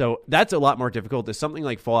 So that's a lot more difficult. There's something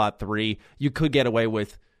like Fallout 3. You could get away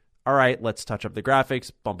with, all right, let's touch up the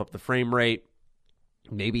graphics, bump up the frame rate,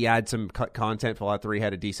 maybe add some cut content. Fallout 3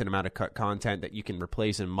 had a decent amount of cut content that you can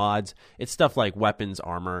replace in mods. It's stuff like weapons,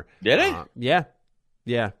 armor. Did it?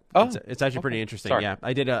 Yeah. Oh, it's actually pretty interesting. Sorry. Yeah,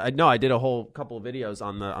 I did a whole couple of videos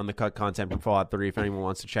on the cut content from Fallout 3. If anyone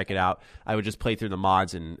wants to check it out, I would just play through the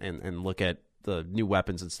mods and look at the new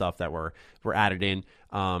weapons and stuff that were added in.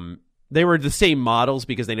 They were the same models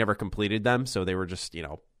because they never completed them, so they were just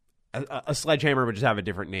a sledgehammer would just have a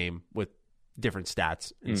different name with different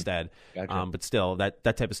stats instead. Gotcha. But still, that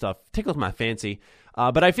type of stuff tickles my fancy.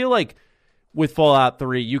 But I feel like with Fallout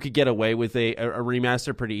 3, you could get away with a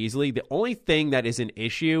remaster pretty easily. The only thing that is an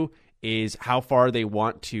issue is how far they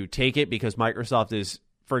want to take it, because Microsoft is,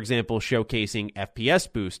 for example, showcasing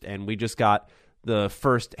FPS boost, and we just got the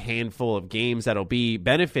first handful of games that'll be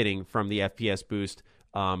benefiting from the FPS boost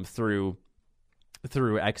through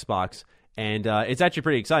Xbox, and it's actually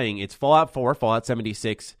pretty exciting. It's Fallout 4, Fallout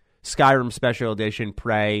 76, Skyrim Special Edition,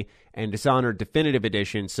 Prey, and Dishonored Definitive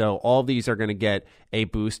Edition. So all of these are going to get a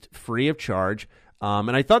boost free of charge.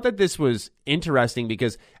 And I thought that this was interesting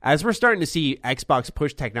because as we're starting to see Xbox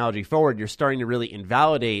push technology forward, you're starting to really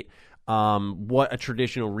invalidate what a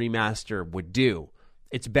traditional remaster would do.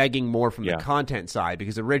 It's begging more from the content side,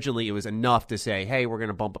 because originally it was enough to say, hey, we're going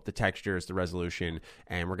to bump up the textures, the resolution,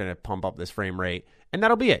 and we're going to pump up this frame rate, and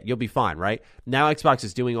that'll be it. You'll be fine, right? Now Xbox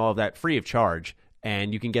is doing all of that free of charge,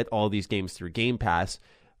 and you can get all these games through Game Pass.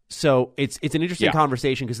 So it's an interesting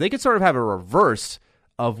conversation, because they could sort of have a reverse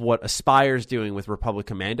of what Aspire's doing with Republic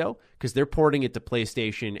Commando, because they're porting it to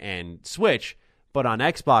PlayStation and Switch, but on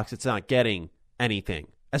Xbox it's not getting anything.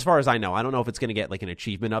 As far as I know, I don't know if it's going to get like an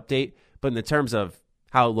achievement update, but in the terms of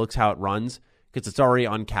how it looks, how it runs, because it's already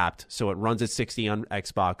uncapped, so it runs at 60 on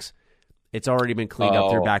Xbox. It's already been cleaned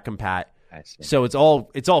up through back compat, so it's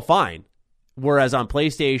all fine. Whereas on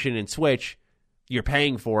PlayStation and Switch, you're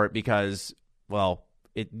paying for it because, well,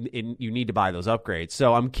 you need to buy those upgrades.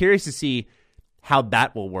 So I'm curious to see how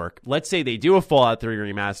that will work. Let's say they do a Fallout 3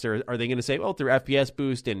 remaster. Are they going to say, well, through FPS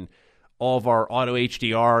boost and all of our auto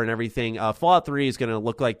HDR and everything, Fallout 3 is going to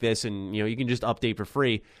look like this, and you can just update for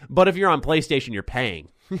free. But if you're on PlayStation, you're paying.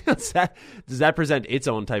 Does that present its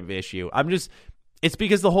own type of issue? It's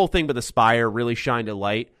because the whole thing with Aspire really shined a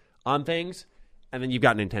light on things, and then you've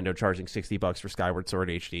got Nintendo charging $60 for Skyward Sword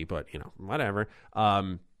HD, but whatever.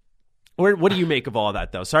 What do you make of all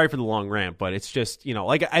that, though? Sorry for the long rant, but it's just,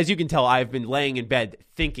 like, as you can tell, I've been laying in bed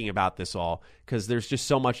thinking about this all, because there's just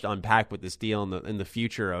so much to unpack with this deal in the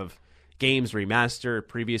future of games, remaster,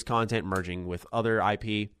 previous content merging with other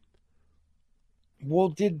IP.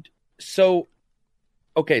 Well, so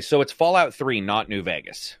it's Fallout 3, not New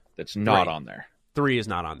Vegas. That's not on there. 3 is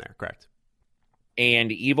not on there, correct.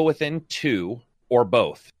 And Evil Within 2, or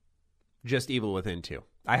both? Just Evil Within 2.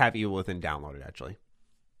 I have Evil Within downloaded, actually.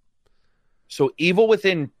 So Evil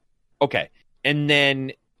Within, okay. And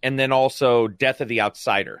then also Death of the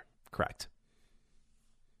Outsider. Correct.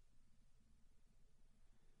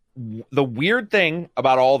 The weird thing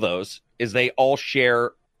about all those is they all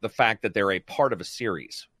share the fact that they're a part of a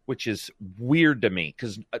series, which is weird to me.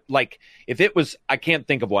 Because, like, if it was, I can't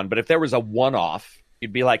think of one, but if there was a one-off,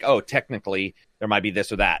 you'd be like, oh, technically, there might be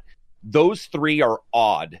this or that. Those three are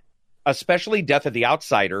odd, especially Death of the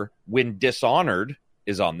Outsider, when Dishonored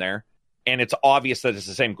is on there. And it's obvious that it's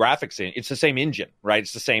the same graphics. It's the same engine, right?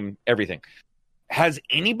 It's the same everything. Has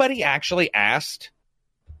anybody actually asked?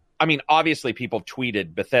 I mean, obviously people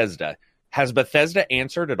tweeted Bethesda. Has Bethesda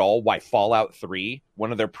answered at all why Fallout 3,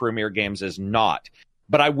 one of their premier games, is not?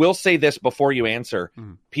 But I will say this before you answer.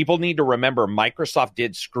 People need to remember Microsoft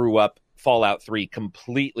did screw up Fallout 3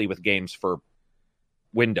 completely with games for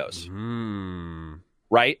Windows.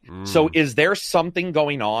 Right? So is there something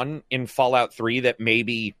going on in Fallout 3 that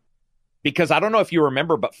maybe... Because I don't know if you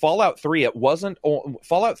remember, but Fallout 3,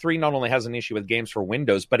 Fallout 3 not only has an issue with games for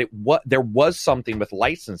Windows, but there was something with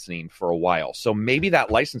licensing for a while. So maybe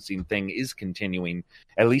that licensing thing is continuing,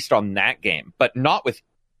 at least on that game, but not with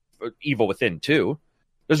Evil Within 2.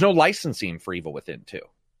 There's no licensing for Evil Within 2.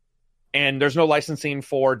 And there's no licensing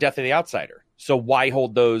for Death of the Outsider. So why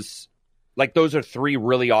hold those? Like, those are 3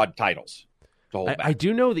 really odd titles to hold back. I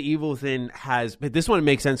do know the Evil Within has, but this one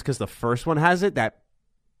makes sense because the first one has it,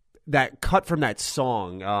 that cut from that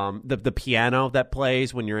song, the piano that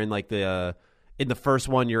plays when you're in like in the first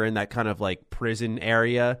one, you're in that kind of like prison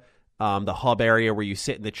area, the hub area where you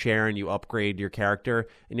sit in the chair and you upgrade your character,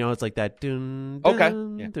 and it's like that. Dun, dun,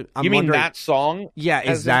 okay, dun. You mean that song? Yeah,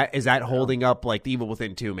 is that holding up like the Evil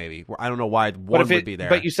Within 2? Maybe I don't know why one would be there,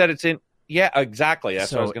 but you said it's in. Yeah, exactly.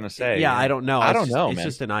 That's what I was going to say. Yeah, I don't know. It's man.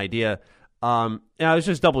 Just an idea. And I was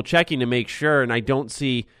just double checking to make sure, and I don't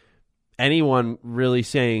see anyone really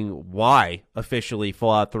saying why officially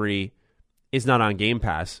Fallout 3 is not on Game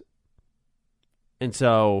Pass. And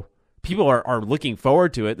so people are looking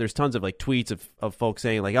forward to it. There's tons of like tweets of folks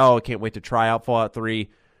saying like, oh, I can't wait to try out Fallout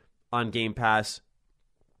 3 on Game Pass.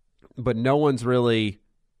 But no one's really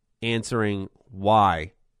answering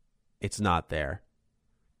why it's not there.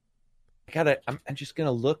 I'm just going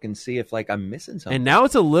to look and see if like I'm missing something. And now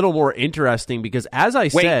it's a little more interesting because as I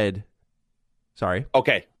said, sorry.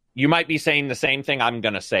 Okay. You might be saying the same thing I'm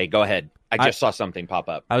going to say. Go ahead. I just saw something pop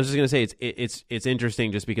up. I was just going to say it's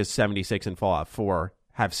interesting just because 76 and Fallout 4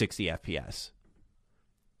 have 60 FPS,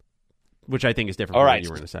 which I think is different from what you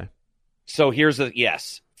were going to say. So here's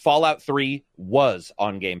yes. Fallout 3 was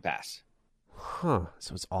on Game Pass. Huh.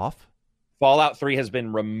 So it's off? Fallout 3 has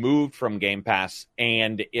been removed from Game Pass,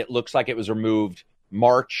 and it looks like it was removed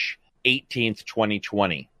March 18th,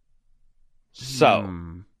 2020.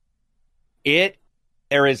 So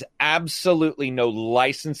there is absolutely no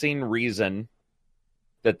licensing reason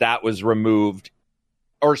that was removed.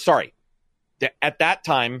 Or, sorry, at that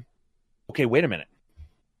time, okay, wait a minute.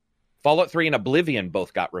 Fallout 3 and Oblivion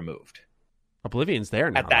both got removed. Oblivion's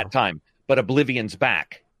there now. At that time, but Oblivion's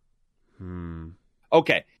back.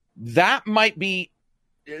 Okay, that might be...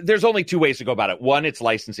 There's only 2 ways to go about it. 1, it's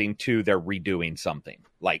licensing. 2, they're redoing something.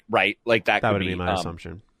 Like, right? Like that could would be my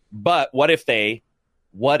assumption. But what if they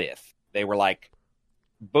were like,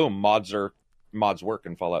 boom, mods work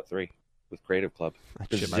in Fallout 3 with Creative Club.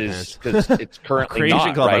 Because it's currently Creation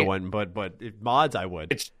not, Club right? I wouldn't, but mods I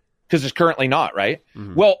would. It's because it's currently not, right?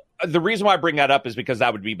 Well, the reason why I bring that up is because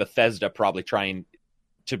that would be Bethesda probably trying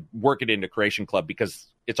to work it into Creation Club because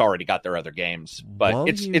it's already got their other games. But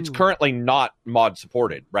it's currently not mod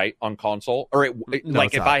supported, right, on console? Or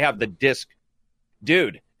if I have the disc,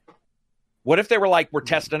 dude. What if they were like, we're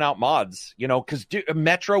testing out mods, because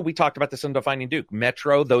Metro, we talked about this in Defining Duke.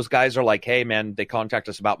 Metro, those guys are like, hey, man, they contact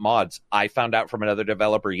us about mods. I found out from another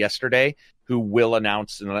developer yesterday who will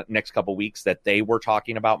announce in the next couple weeks that they were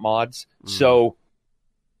talking about mods. So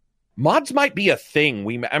mods might be a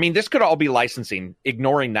thing. This could all be licensing.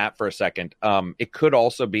 Ignoring that for a second. It could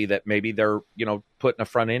also be that maybe they're, putting a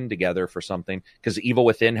front end together for something because Evil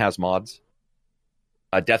Within has mods.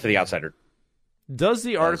 Death of the Outsider. Does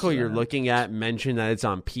the article you're looking at mention that it's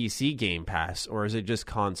on PC Game Pass, or is it just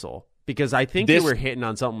console? Because I think you were hitting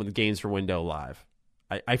on something with Games for Windows Live.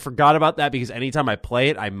 I forgot about that because anytime I play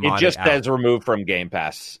it, I mod it just out. says removed from Game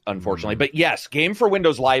Pass, unfortunately. But yes, Game for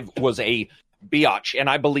Windows Live was a biatch, and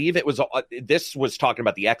I believe it was. This was talking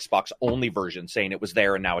about the Xbox only version, saying it was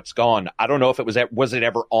there and now it's gone. I don't know if it was it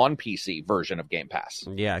ever on PC version of Game Pass.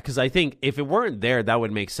 Yeah, because I think if it weren't there, that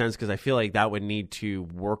would make sense. Because I feel like that would need to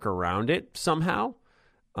work around it somehow.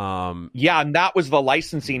 Yeah, and that was the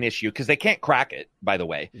licensing issue because they can't crack it. By the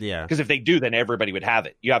way, yeah, because if they do, then everybody would have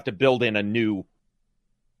it. You have to build in a new.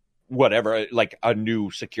 Whatever, like a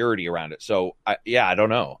new security around it. So, I don't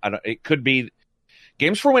know. It could be.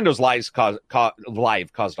 Games for Windows Live caused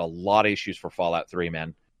a lot of issues for Fallout 3,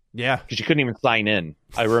 man. Yeah. Because you couldn't even sign in.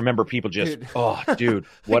 I remember people just, dude,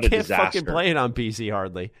 what a disaster. I can't fucking play it on PC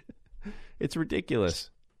hardly. It's ridiculous.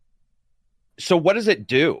 So what does it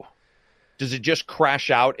do? Does it just crash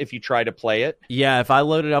out if you try to play it? Yeah, if I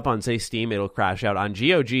load it up on, say, Steam, it'll crash out. On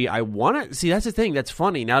GOG, I want to... See, that's the thing. That's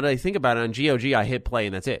funny. Now that I think about it, on GOG, I hit play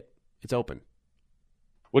and that's it. It's open.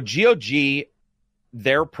 Well, GOG...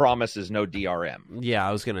 Their promise is no DRM. Yeah,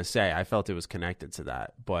 I was going to say, I felt it was connected to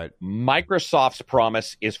that, but... Microsoft's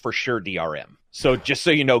promise is for sure DRM. So just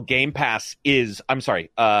so you know, Game Pass is,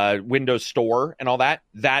 Windows Store and all that,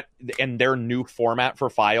 and their new format for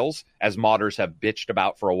files, as modders have bitched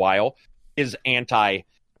about for a while, is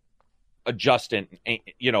anti-adjustant,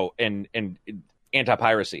 and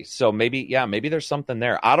anti-piracy. So maybe there's something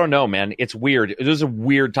there. I don't know, man. It's weird. Those are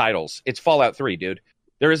weird titles. It's Fallout 3, dude.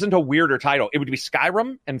 There isn't a weirder title. It would be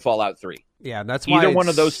Skyrim and Fallout 3. Yeah, that's why either one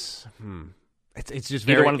of those. It's just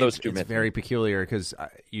either very, one of those it's very peculiar because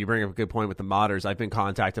you bring up a good point with the modders. I've been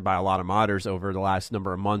contacted by a lot of modders over the last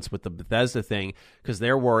number of months with the Bethesda thing because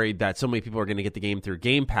they're worried that so many people are going to get the game through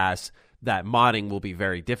Game Pass that modding will be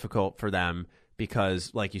very difficult for them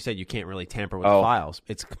because, like you said, you can't really tamper with the files.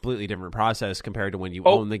 It's a completely different process compared to when you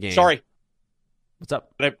own the game. Sorry. What's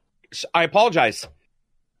up? I apologize.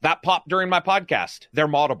 That popped during my podcast. They're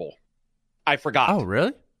moddable. I forgot. Oh,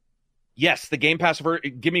 really? Yes, the Game Pass.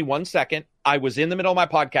 Give me 1 second. I was in the middle of my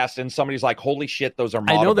podcast, and somebody's like, "Holy shit, those are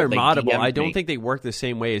moddable." I know they're moddable. I don't think they work the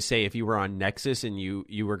same way as, say, if you were on Nexus and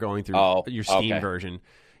you were going through your Steam version.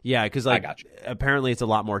 Yeah, because apparently it's a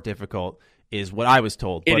lot more difficult, is what I was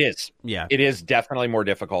told. It is. Yeah, it is definitely more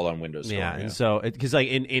difficult on Windows Store. Yeah, and so because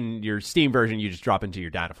in your Steam version, you just drop into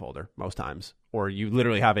your data folder most times, or you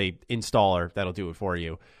literally have a installer that'll do it for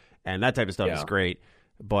you, and that type of stuff is great.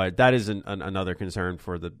 But that is another concern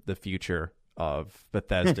for the future of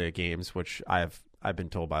Bethesda games, which I've been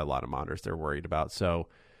told by a lot of modders they're worried about. So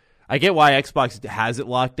I get why Xbox has it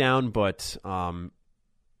locked down, but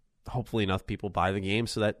hopefully enough people buy the game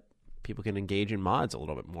so that people can engage in mods a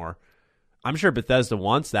little bit more. I'm sure Bethesda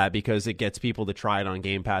wants that because it gets people to try it on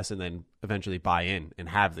Game Pass and then eventually buy in and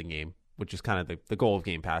have the game, which is kind of the goal of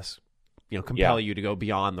Game Pass. Compel you to go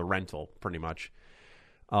beyond the rental, pretty much.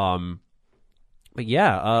 But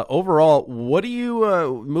yeah, overall, what do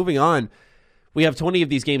you, moving on, we have 20 of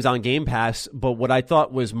these games on Game Pass, but what I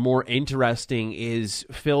thought was more interesting is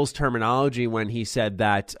Phil's terminology when he said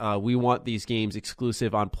that we want these games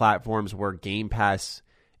exclusive on platforms where Game Pass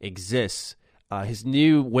exists. His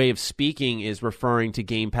new way of speaking is referring to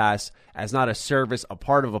Game Pass as not a service, a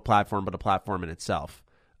part of a platform, but a platform in itself.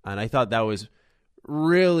 And I thought that was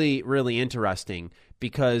really, really interesting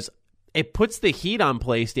because it puts the heat on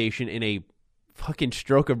PlayStation in a fucking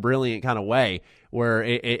stroke of brilliant kind of way where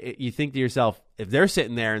you think to yourself, if they're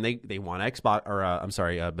sitting there and they want Xbox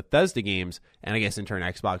or Bethesda games, and I guess in turn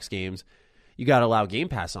Xbox games, you got to allow Game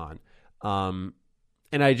Pass on.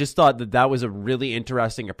 And I just thought that was a really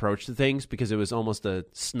interesting approach to things because it was almost a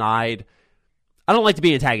snide. I don't like to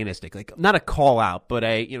be antagonistic, like not a call out, but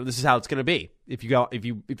this is how it's going to be. If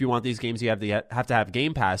you want these games, you have to have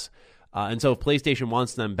Game Pass, and so if PlayStation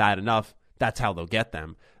wants them bad enough, that's how they'll get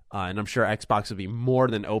them. And I'm sure Xbox would be more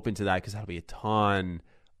than open to that because that'll be a ton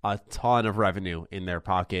of revenue in their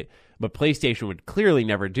pocket. But PlayStation would clearly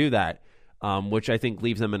never do that, which I think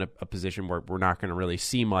leaves them in a position where we're not going to really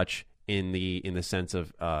see much in the sense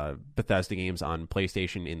of Bethesda games on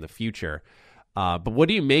PlayStation in the future. But what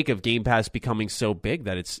do you make of Game Pass becoming so big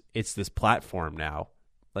that it's this platform now?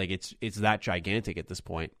 Like it's that gigantic at this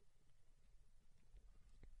point.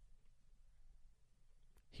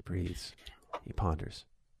 He breathes. He ponders.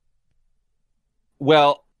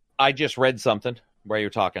 Well, I just read something where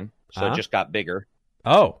you're talking, so it just got bigger.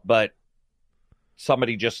 Oh. But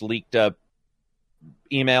somebody just leaked a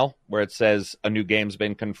email where it says a new game's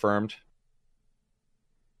been confirmed.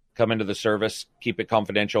 Come into the service. Keep it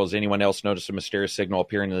confidential. Has anyone else noticed a mysterious signal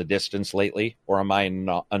appearing in the distance lately? Or am I an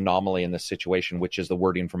anomaly in this situation, which is the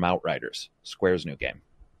wording from Outriders, Square's new game?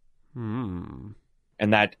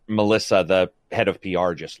 And that Melissa, the head of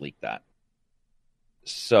PR, just leaked that.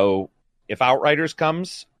 So if Outriders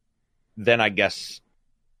comes, then I guess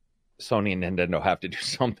Sony and Nintendo have to do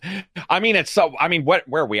something.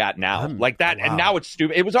 Where are we at now? Like that, wow. And now it's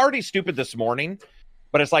stupid. It was already stupid this morning,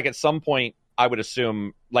 but it's like at some point, I would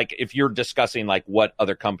assume, like if you're discussing like what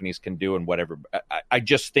other companies can do and whatever, I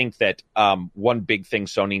just think that one big thing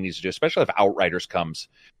Sony needs to do, especially if Outriders comes,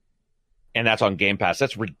 and that's on Game Pass,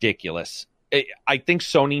 that's ridiculous. I think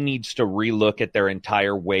Sony needs to relook at their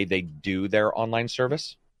entire way they do their online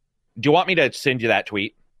service. Do you want me to send you that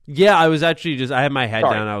tweet? Yeah, I was actually I had my head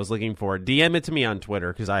down. I was looking for it. DM it to me on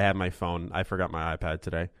Twitter because I have my phone. I forgot my iPad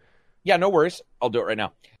today. Yeah, no worries. I'll do it right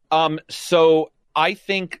now. So I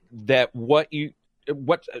think that what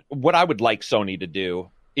I would like Sony to do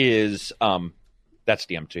is that's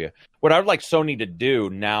DM to you. What I would like Sony to do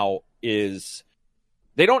now is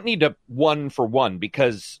they don't need to one for one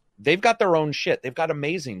because they've got their own shit. They've got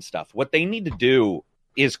amazing stuff. What they need to do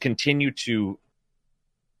is continue to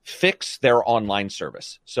fix their online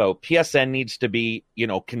service. So PSN needs to be,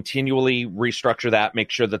 continually restructure that, make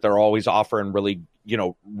sure that they're always offering really,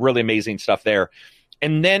 really amazing stuff there.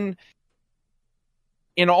 And then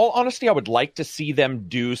in all honesty, I would like to see them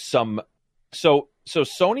do some. So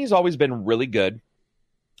Sony's always been really good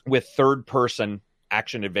with third-person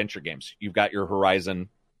action-adventure games. You've got your Horizon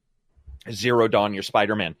Zero Dawn, your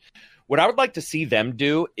Spider-Man. What I would like to see them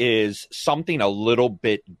do is something a little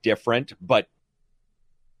bit different, but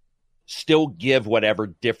still give whatever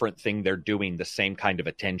different thing they're doing the same kind of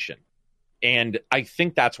attention. And I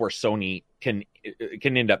think that's where Sony can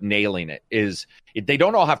end up nailing it. Is they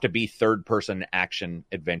don't all have to be third-person action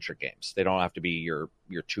adventure games. They don't have to be your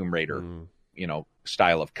Tomb Raider,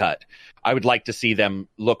 style of cut. I would like to see them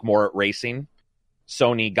look more at racing.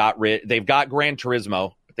 Sony they've got Gran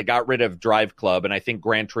Turismo. They got rid of Drive Club, and I think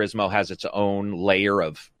Gran Turismo has its own layer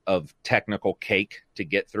of technical cake to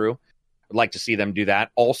get through. I'd like to see them do that.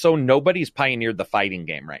 Also, nobody's pioneered the fighting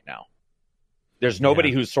game right now. There's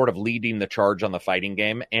nobody who's sort of leading the charge on the fighting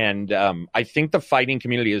game. And I think the fighting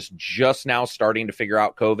community is just now starting to figure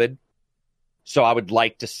out COVID. So I would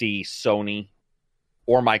like to see Sony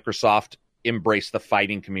or Microsoft embrace the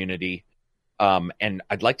fighting community. And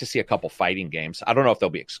I'd like to see a couple fighting games. I don't know if they'll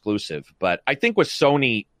be exclusive, but I think with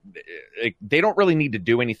Sony, they don't really need to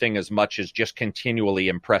do anything as much as just continually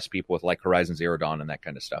impress people with like Horizon Zero Dawn and that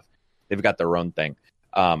kind of stuff. They've got their own thing.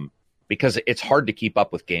 Because it's hard to keep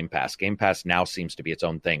up with Game Pass. Game Pass now seems to be its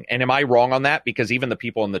own thing. And am I wrong on that? Because even the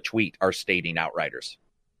people in the tweet are stating Outriders.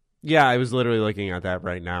 Yeah, I was literally looking at that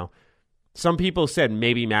right now. Some people said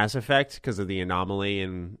maybe Mass Effect because of the anomaly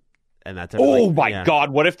and that type of thing. Oh my God,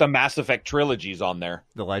 what if the Mass Effect trilogy's on there?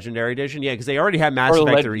 The Legendary Edition? Yeah, because they already have Mass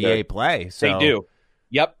Effect or EA Play. So. They do.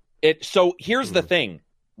 Yep. So here's the thing.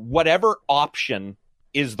 Whatever option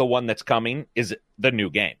is the one that's coming is the new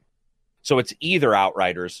game. So it's either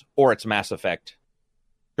Outriders or it's Mass Effect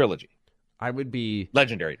trilogy. I would be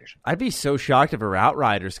Legendary Edition. I'd be so shocked if it were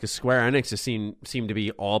Outriders because Square Enix has seemed to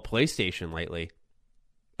be all PlayStation lately.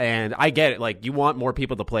 And I get it. Like, you want more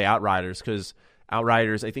people to play Outriders because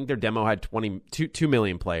Outriders, I think their demo had 2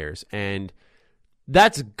 million players. And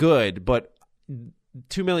that's good, but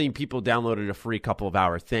 2 million people downloaded a free couple of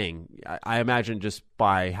hour thing. I imagine just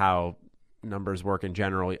by how numbers work in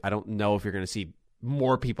general, I don't know if you're going to see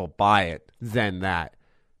more people buy it than that.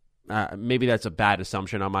 Maybe that's a bad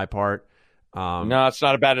assumption on my part. No, it's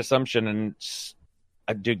not a bad assumption. And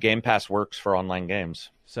Game Pass works for online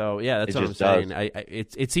games. So yeah, that's what I'm saying.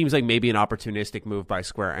 It seems like maybe an opportunistic move by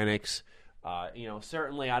Square Enix.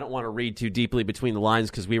 Certainly I don't want to read too deeply between the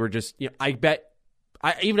lines because we were just.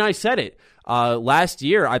 I said it last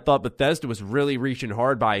year. I thought Bethesda was really reaching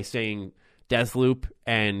hard by saying Deathloop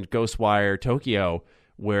and Ghostwire Tokyo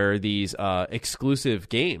were these exclusive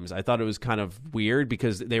games. I thought it was kind of weird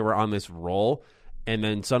because they were on this roll, and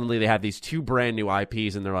then suddenly they have these two brand new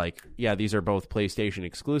IPs, and they're like, yeah, these are both PlayStation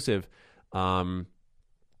exclusive,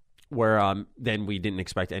 where then we didn't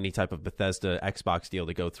expect any type of Bethesda Xbox deal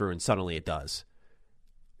to go through, and suddenly it does.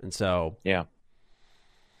 And so... Yeah,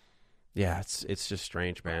 it's just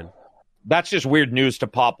strange, man. That's just weird news to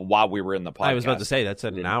pop while we were in the podcast. I was about to say, that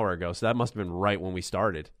said an hour ago, so that must have been right when we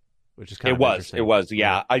started. Which is kind of interesting. It was,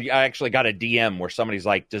 yeah. I actually got a DM where somebody's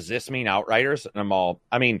like, does this mean Outriders? And I'm all,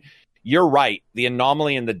 you're right. The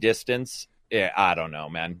anomaly in the distance, I don't know,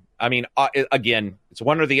 man. Again, it's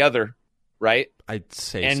one or the other, right? I'd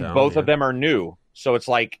say and so. And both of them are new. So it's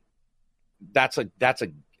like, that's a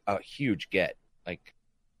huge get. Like,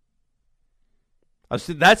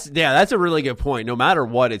 that's a really good point. No matter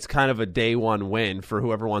what, it's kind of a day one win for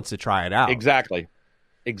whoever wants to try it out. Exactly.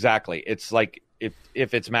 It's like,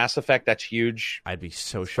 if it's Mass Effect, that's huge. I'd be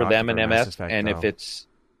so shocked for them and Mass MF. Effect, and though. If it's,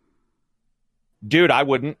 dude, I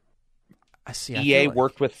wouldn't. EA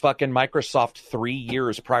worked with fucking Microsoft 3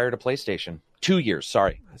 years prior to PlayStation. 2 years,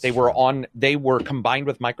 sorry. They were combined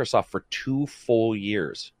with Microsoft for 2 full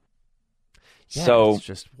years. Yeah, so it's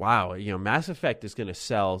just wow. Mass Effect is going to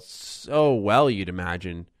sell so well. You'd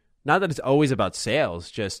imagine. Not that it's always about sales.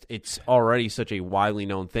 Just it's already such a widely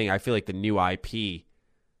known thing. I feel like the new IP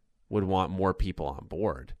would want more people on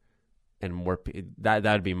board, and more that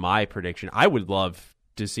would be my prediction. I would love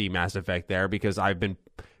to see Mass Effect there because I've been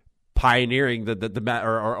pioneering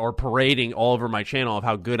or parading all over my channel of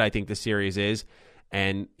how good I think the series is,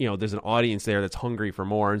 and there's an audience there that's hungry for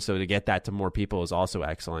more, and so to get that to more people is also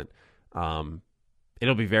excellent.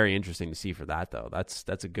 It'll be very interesting to see for that though.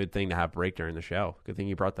 That's a good thing to have break during the show. Good thing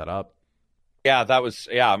you brought that up. Yeah,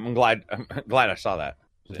 I'm glad I saw that.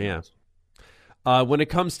 Yeah. When it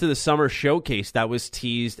comes to the summer showcase, that was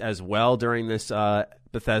teased as well during this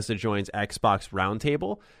Bethesda Joins Xbox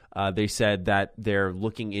roundtable. They said that they're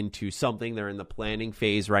looking into something. They're in the planning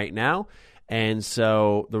phase right now. And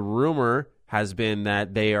so the rumor has been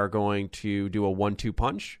that they are going to do a 1-2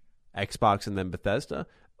 punch, Xbox and then Bethesda,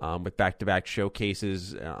 with back-to-back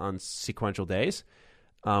showcases on sequential days.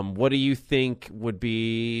 What do you think would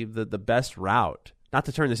be the best route? Not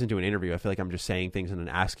to turn this into an interview. I feel like I'm just saying things and then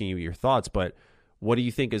asking you your thoughts, but what do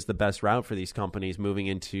you think is the best route for these companies moving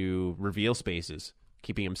into reveal spaces?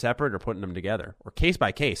 Keeping them separate or putting them together? Or case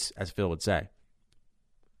by case, as Phil would say?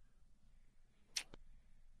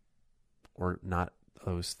 Or not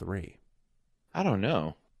those three? I don't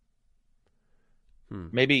know.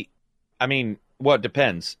 Maybe, I mean, well, it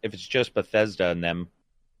depends. If it's just Bethesda and them,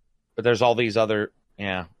 but there's all these other,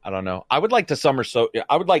 I don't know. I would like to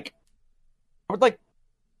I would like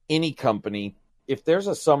any company, if there's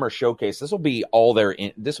a summer showcase, this will be other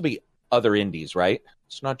indies, right?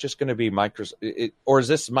 It's not just going to be Microsoft, or is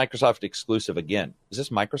this Microsoft exclusive again? Is this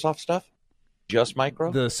Microsoft stuff? Just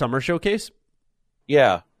Micro? The summer showcase?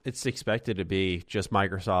 Yeah. It's expected to be just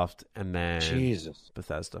Microsoft and then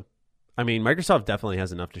Bethesda. I mean, Microsoft definitely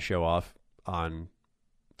has enough to show off on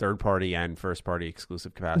third-party and first-party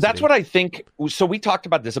exclusive capacity. That's what I think. So we talked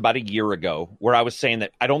about this about a year ago, where I was saying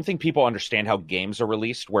that I don't think people understand how games are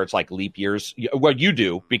released, where it's like leap years. Well, you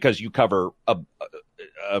do, because you cover a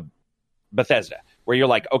Bethesda, where you're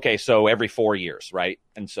like, okay, so every 4 years, right?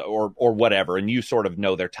 And so, or whatever, and you sort of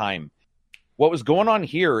know their time. What was going on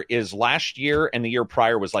here is last year and the year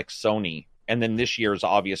prior was like Sony, and then this year's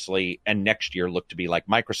obviously, and next year looked to be like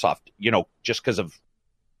Microsoft, just because of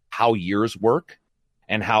how years work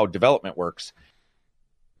and how development works.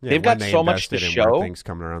 Yeah, they've got so much to show. Things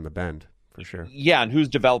coming around the bend, for sure. Yeah, and who's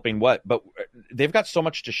developing what, but they've got so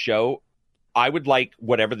much to show. I would like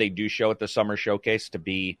whatever they do show at the summer showcase to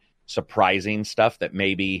be surprising stuff that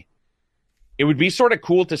maybe it would be sort of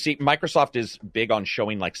cool to see. Microsoft is big on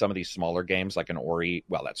showing like some of these smaller games, like an Ori.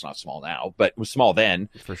 Well, that's not small now, but it was small then.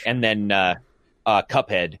 For sure. And then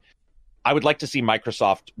Cuphead. I would like to see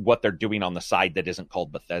Microsoft, what they're doing on the side that isn't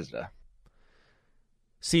called Bethesda.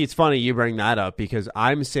 See, it's funny you bring that up, because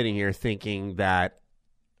I'm sitting here thinking that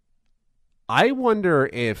I wonder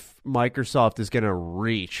if Microsoft is going to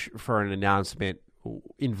reach for an announcement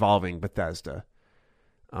involving Bethesda.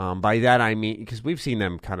 By that I mean, because we've seen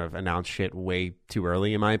them kind of announce shit way too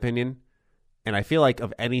early, in my opinion. And I feel like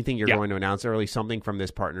of anything you're going to announce early, something from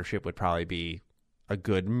this partnership would probably be a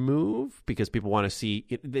good move, because people want to see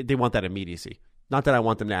it, they want that immediacy. Not that I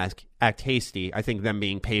want them to act hasty. I think them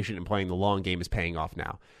being patient and playing the long game is paying off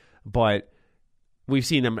now. But we've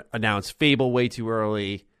seen them announce Fable way too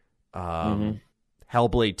early,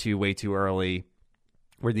 Hellblade 2 way too early,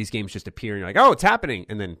 where these games just appear and you're like, oh, it's happening,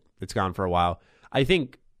 and then it's gone for a while. I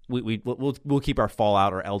think we'll keep our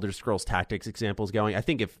Fallout or Elder Scrolls Tactics examples going. I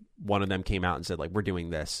think if one of them came out and said, like, we're doing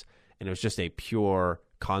this, and it was just a pure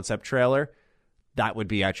concept trailer, that would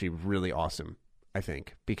be actually really awesome, I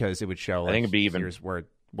think, because it would show, like, I think it'd be here's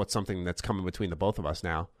what's something that's coming between the both of us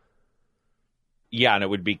now. Yeah, and it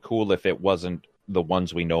would be cool if it wasn't the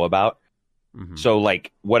ones we know about. Mm-hmm. So,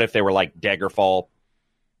 like, what if they were like Daggerfall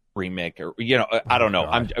remake, or I don't know.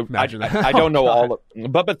 I don't know all of,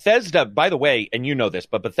 but Bethesda, by the way, and you know this,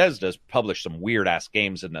 but Bethesda's published some weird ass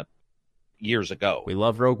games in the years ago. We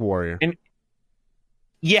love Rogue Warrior. And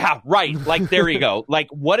yeah, right. Like, there you go. Like,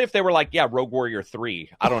 what if they were like, yeah, Rogue Warrior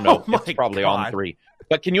 3? I don't know. It's probably on 3.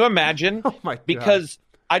 But can you imagine? Oh my God. Because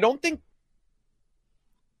I don't think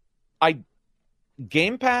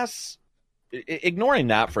Game Pass, ignoring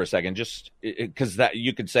that for a second, just because that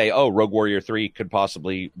you could say, oh, Rogue Warrior 3 could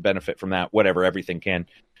possibly benefit from that, whatever, everything can.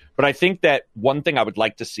 But I think that one thing I would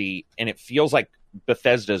like to see, and it feels like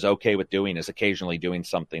Bethesda is okay with doing, is occasionally doing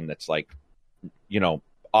something that's like,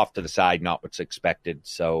 off to the side, not what's expected.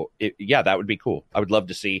 So that would be cool. I would love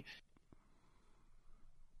to see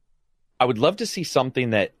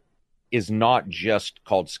something that is not just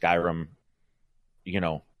called Skyrim,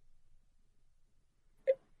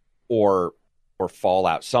 or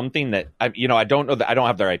Fallout, something that I don't know, that I don't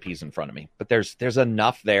have their IPs in front of me, but there's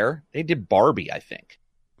enough there. They did Barbie, I think.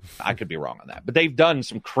 I could be wrong on that, but they've done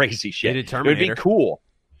some crazy shit. They did Terminator. It would be cool.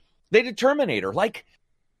 They did Terminator. Like,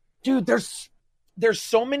 dude, there's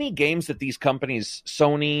so many games that these companies,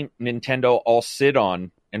 Sony, Nintendo, all sit on,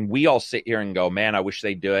 and we all sit here and go, man, I wish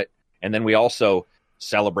they'd do it. And then we also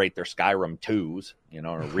celebrate their Skyrim 2s,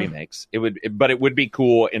 or remakes. But it would be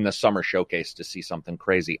cool in the summer showcase to see something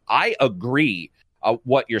crazy. I agree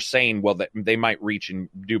what you're saying. Well, that they might reach and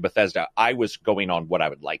do Bethesda. I was going on what I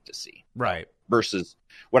would like to see, right, versus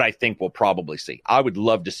what I think we'll probably see. I would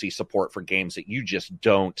love to see support for games that you just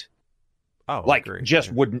don't like. Agree.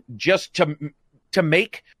 Wouldn't just to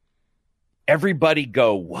make everybody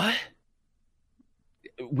go, what?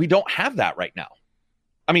 We don't have that right now.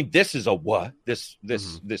 I mean, this is a what? This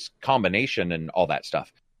combination and all that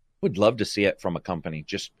stuff. Would love to see it from a company.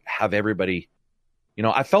 Just have everybody, You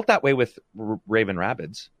know, I felt that way with Raven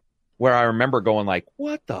Rabbids, where I remember going like,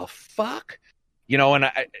 what the fuck? You know,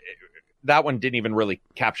 and that one didn't even really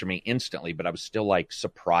capture me instantly, but I was still like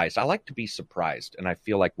surprised. I like to be surprised, and I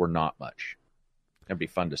feel like we're not much. It'd be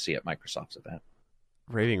fun to see at Microsoft's event.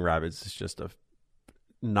 Raving Rabbids is just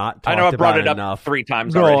not talked I know I brought it up enough. 3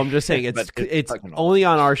 times No, already. I'm just saying it's only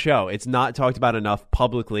on our show. It's not talked about enough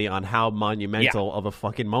publicly on how monumental of a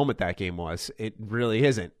fucking moment that game was. It really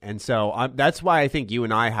isn't. And so that's why I think you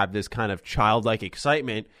and I have this kind of childlike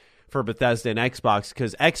excitement for Bethesda and Xbox,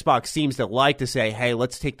 because Xbox seems to like to say, hey,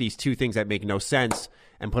 let's take these two things that make no sense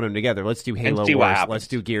and put them together. Let's do Halo Wars. Let's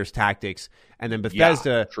do Gears Tactics. And then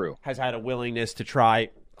Bethesda has had a willingness to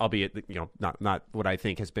try, albeit, you know, not what I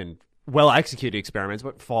think has been well-executed experiments,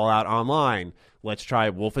 but Fallout Online. Let's try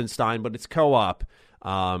Wolfenstein, but it's co-op.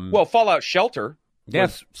 Well, Fallout Shelter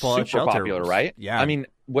was Fallout super popular, right? Yeah. I mean,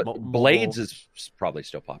 Blades is probably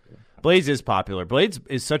still popular. Blades is popular. Blades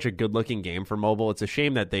is such a good-looking game for mobile. It's a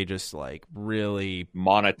shame that they just, like, really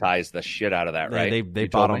monetize the shit out of that, right? They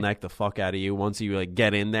bottleneck the fuck out of you. Once you, like,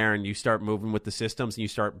 get in there and you start moving with the systems and you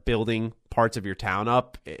start building parts of your town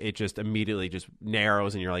up, it just immediately just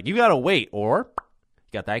narrows, and you're like, you gotta wait, or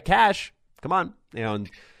you got that cash. Come on. You know,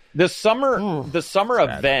 and the summer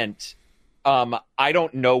event, I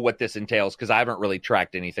don't know what this entails because I haven't really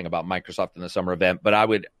tracked anything about Microsoft in the summer event, but I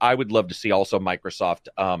would love to see also Microsoft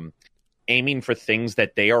aiming for things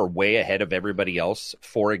that they are way ahead of everybody else.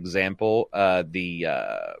 For example, the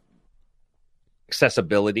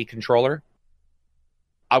accessibility controller.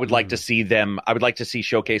 I would like to see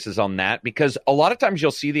showcases on that, because a lot of times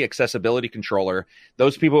you'll see the accessibility controller.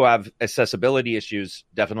 Those people who have accessibility issues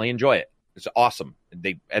definitely enjoy it. It's awesome.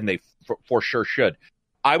 They for sure should.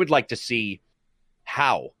 I would like to see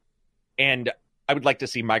how, and I would like to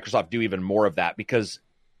see Microsoft do even more of that, because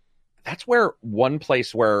that's where one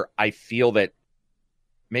place where I feel that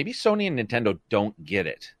maybe Sony and Nintendo don't get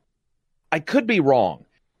it. I could be wrong,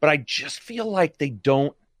 but I just feel like they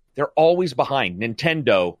don't. They're always behind.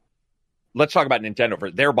 Nintendo, let's talk about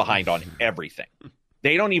Nintendo. They're behind on everything.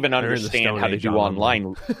 They don't even understand how to do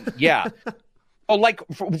online. Yeah. Oh, like,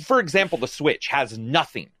 for example, the Switch has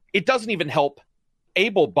nothing. It doesn't even help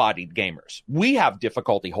able-bodied gamers. We have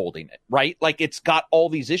difficulty holding it, right? Like, it's got all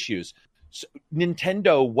these issues. So,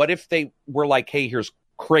 Nintendo, what if they were like, hey, here's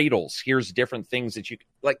cradles, here's different things that you,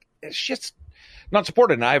 like, it's just not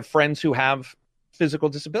supported. And I have friends who have physical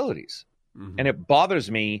disabilities. Mm-hmm. And it bothers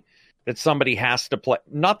me that somebody has to play,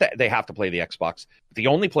 not that they have to play the Xbox, but the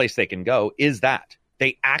only place they can go is that.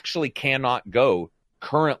 They actually cannot go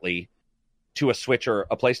currently to a Switch or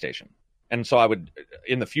a PlayStation. And so I would,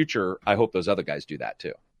 in the future, I hope those other guys do that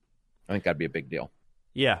too. I think that'd be a big deal.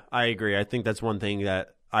 Yeah, I agree. I think that's one thing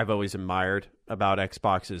that I've always admired about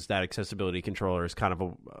Xbox is that accessibility controller is kind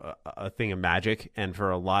of a thing of magic. And for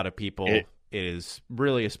a lot of people, it is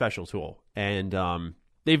really a special tool. And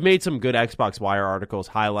they've made some good Xbox Wire articles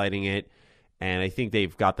highlighting it, and I think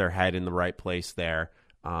they've got their head in the right place there.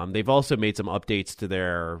 They've also made some updates to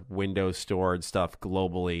their Windows Store and stuff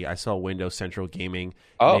globally. I saw Windows Central Gaming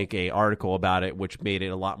make an article about it, which made it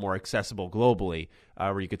a lot more accessible globally,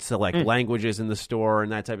 where you could select languages in the store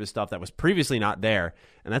and that type of stuff that was previously not there.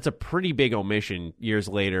 And that's a pretty big omission years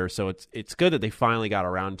later, so it's good that they finally got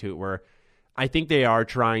around to it, where I think they are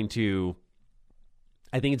trying to...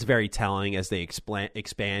 I think it's very telling as they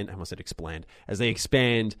expand. I almost said expand. As they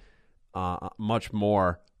expand much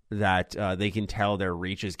more, that they can tell their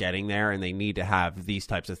reach is getting there, and they need to have these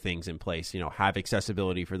types of things in place. You know, have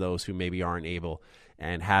accessibility for those who maybe aren't able,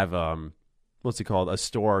 and have what's it called? A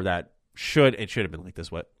store that should have been like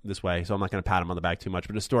this way. So I'm not going to pat them on the back too much,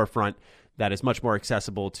 but a storefront that is much more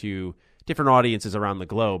accessible to different audiences around the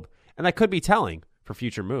globe, and that could be telling for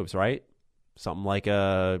future moves, right? Something like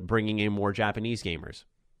bringing in more Japanese gamers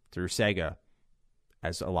through Sega,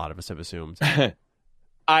 as a lot of us have assumed.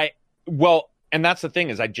 And that's the thing,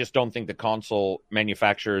 is I just don't think the console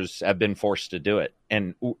manufacturers have been forced to do it.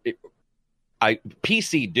 And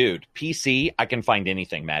PC, I can find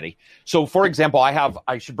anything, Maddie. So, for example,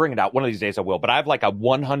 I should bring it out. One of these days I will, but I have like a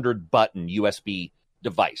 100-button USB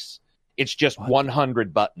device. It's just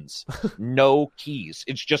 100 buttons, no keys.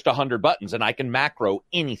 It's just 100 buttons, and I can macro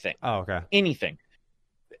anything. Oh, okay. Anything.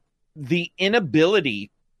 The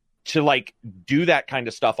inability to like do that kind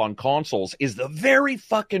of stuff on consoles is the very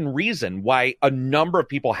fucking reason why a number of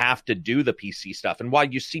people have to do the PC stuff, and why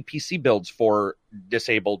you see PC builds for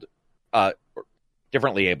disabled,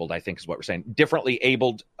 differently abled, I think is what we're saying, differently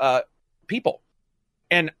abled people.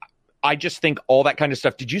 And I just think all that kind of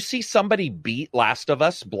stuff. Did you see somebody beat Last of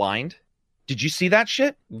Us blind? Did you see that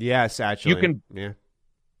shit? Yes, actually.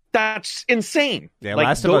 That's insane. Yeah,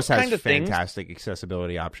 Last of Us has fantastic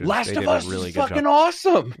accessibility options. Last of Us is fucking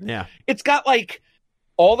awesome. Yeah. It's got like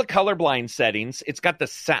all the colorblind settings. It's got the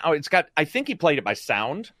sound. I think he played it by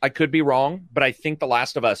sound. I could be wrong, but I think The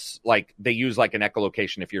Last of Us, like, they use like an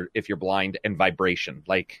echolocation if you're blind, and vibration.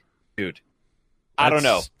 Like, dude, I don't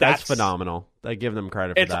know. That's phenomenal. I give them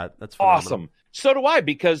credit for that. That's phenomenal. Awesome. So do I,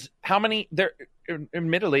 because how many there?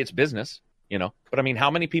 Admittedly, it's business, but I mean,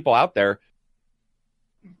 how many people out there,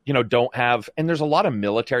 don't have? And there's a lot of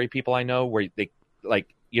military people I know where they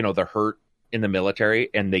like, they're hurt in the military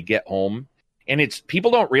and they get home, and it's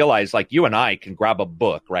people don't realize, like, you and I can grab a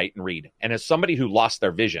book, right, and read. And as somebody who lost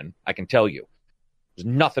their vision, I can tell you, there's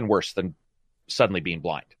nothing worse than suddenly being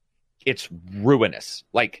blind. It's ruinous.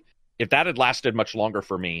 Like, if that had lasted much longer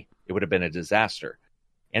for me, it would have been a disaster.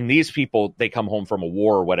 And these people, they come home from a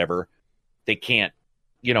war or whatever, they can't,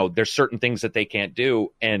 there's certain things that they can't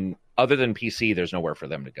do. And other than PC, there's nowhere for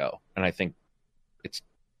them to go. And I think it's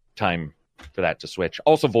time for that to switch.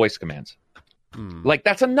 Also, voice commands. Like,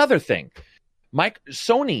 that's another thing.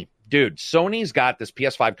 Sony's got this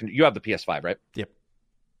PS5. You have the PS5, right? Yep.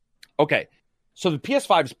 Okay. So the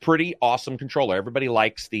PS5 is pretty awesome controller. Everybody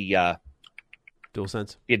likes the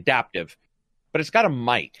DualSense, the adaptive, but it's got a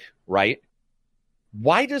mic, right?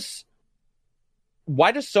 Why does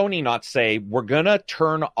Sony not say, we're going to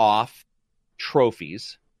turn off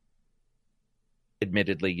trophies?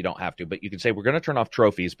 Admittedly, you don't have to, but you can say, we're going to turn off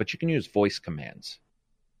trophies, but you can use voice commands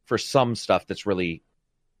for some stuff that's really,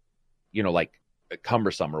 like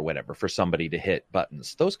cumbersome or whatever, for somebody to hit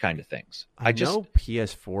buttons, those kind of things. I know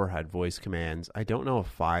PS4 had voice commands. I don't know if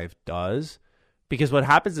 5 does, because what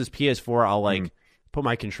happens is PS4, I'll put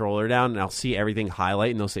my controller down and I'll see everything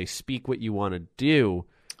highlight and they'll say, speak what you want to do.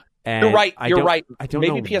 And you're right. I don't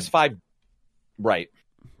Maybe know. PS5. Right.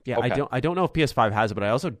 Yeah. Okay. I don't know if PS5 has it, but I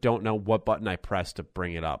also don't know what button I press to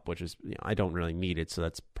bring it up, which is, I don't really need it. So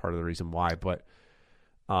that's part of the reason why, but,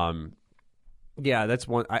 yeah, that's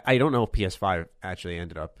one. I don't know if PS5 actually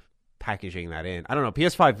ended up packaging that in. I don't know.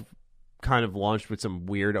 PS5 kind of launched with some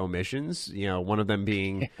weird omissions, one of them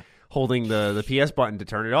being holding the PS button to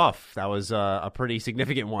turn it off. That was a pretty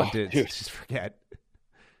significant one to just forget.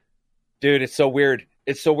 Dude, it's so weird.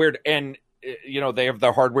 It's so weird. And, they have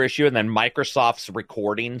the hardware issue, and then Microsoft's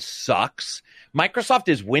recording sucks. Microsoft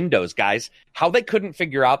is Windows, guys. How they couldn't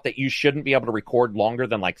figure out that you shouldn't be able to record longer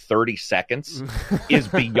than like 30 seconds is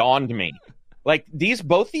beyond me. Like,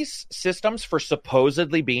 both these systems, for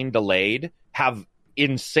supposedly being delayed, have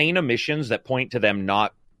insane omissions that point to them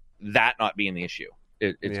not being the issue.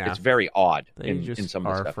 It's very odd in some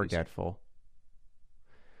of the stuff. Forgetful.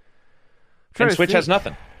 And Switch has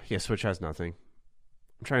nothing. Yeah, Switch has nothing.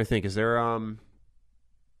 I'm trying to think. Is there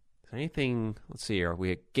anything? Let's see here. We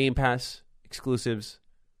had Game Pass exclusives,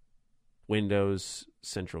 Windows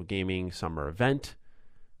Central Gaming Summer Event.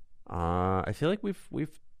 I feel like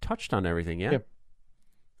we've touched on everything. Yeah.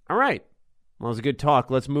 All right. Well, it was a good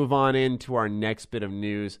talk. Let's move on into our next bit of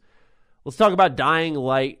news. Let's talk about Dying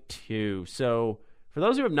Light 2. So, for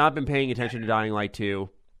those who have not been paying attention to Dying Light 2,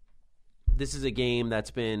 this is a game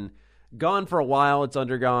that's been gone for a while. It's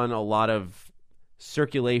undergone a lot of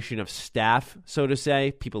circulation of staff, so to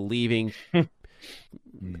say, people leaving in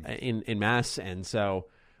mass, and so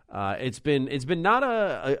it's been not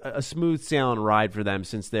a smooth sailing ride for them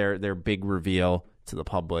since their big reveal to the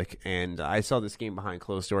public. And I saw this game behind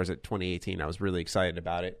closed doors at 2018. I was really excited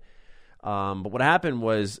about it. But what happened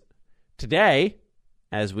was today,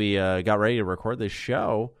 as we got ready to record this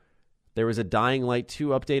show, there was a Dying Light 2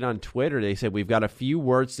 update on Twitter. They said, we've got a few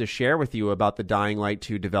words to share with you about the Dying Light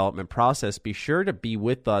 2 development process. Be sure to be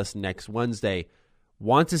with us next Wednesday.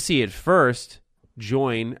 Want to see it first?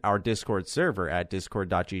 Join our Discord server at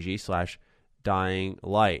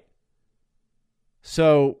discord.gg/dyinglight.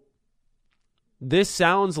 So this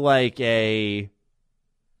sounds like a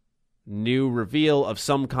new reveal of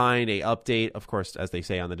some kind, a update, of course, as they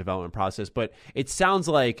say on the development process, but it sounds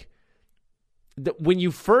like when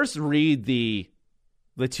you first read the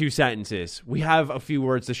two sentences, we have a few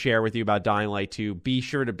words to share with you about Dying Light 2. Be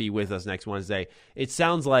sure to be with us next Wednesday. It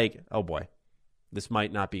sounds like, oh boy, this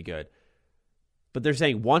might not be good. But they're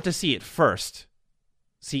saying, want to see it first.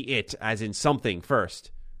 See it, as in something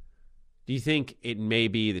first. Do you think it may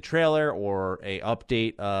be the trailer or a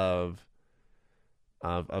update of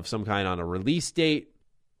some kind on a release date?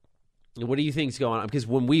 What do you think is going on? Because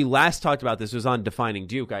when we last talked about this, it was on Defining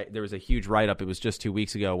Duke. There was a huge write-up. It was just 2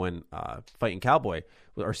 weeks ago when Fighting Cowboy,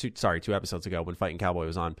 2 episodes ago when Fighting Cowboy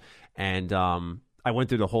was on. And I went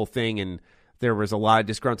through the whole thing, and there was a lot of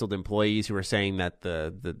disgruntled employees who were saying that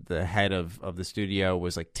the head of the studio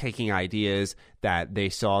was like taking ideas that they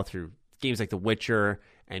saw through games like The Witcher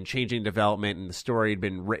and changing development, and the story had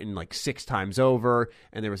been written like 6 times over,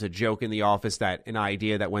 and there was a joke in the office that an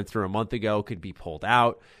idea that went through a month ago could be pulled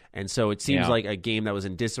out. And so it seems like a game that was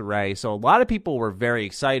in disarray. So a lot of people were very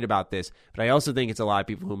excited about this, but I also think it's a lot of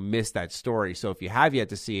people who missed that story. So if you have yet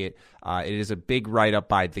to see it, it is a big write-up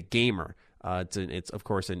by The Gamer. It's of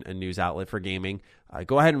course, a news outlet for gaming.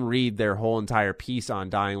 Go ahead and read their whole entire piece on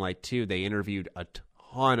Dying Light 2. They interviewed a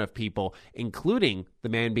ton of people, including the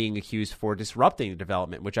man being accused for disrupting the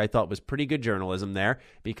development, which I thought was pretty good journalism there,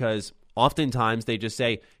 because oftentimes they just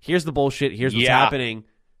say, here's the bullshit, here's what's happening,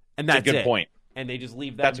 and that's a good point. And they just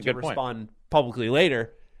leave them to respond publicly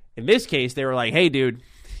later. In this case, they were like, hey, dude,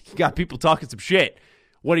 you got people talking some shit.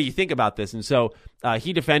 What do you think about this? And so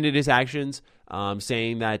he defended his actions,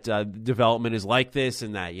 saying that development is like this,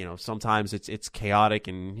 and that, sometimes it's chaotic,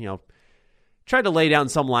 and, tried to lay down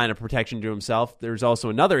some line of protection to himself. There's also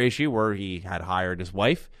another issue where he had hired his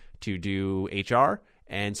wife to do HR,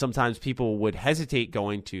 and sometimes people would hesitate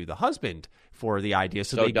going to the husband for the idea,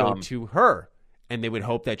 so they go to her, and they would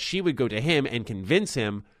hope that she would go to him and convince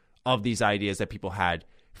him of these ideas that people had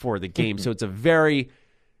for the game. So it's a very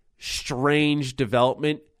strange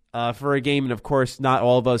development for a game, and of course, not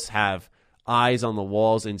all of us have eyes on the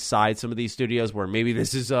walls inside some of these studios where maybe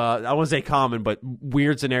this is, I won't say common, but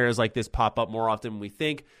weird scenarios like this pop up more often than we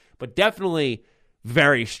think, but definitely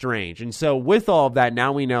very strange. And so with all of that,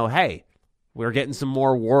 now we know, hey, we're getting some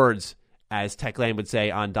more words, as Techland would say,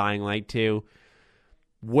 on Dying Light 2.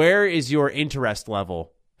 Where is your interest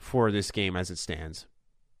level for this game as it stands?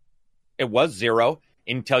 It was 0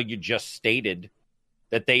 until you just stated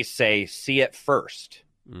that they say, see it first.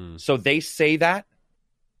 So they say that?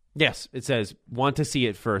 Yes, it says, want to see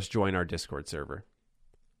it first, join our Discord server.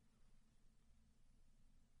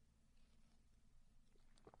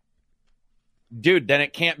 Dude, then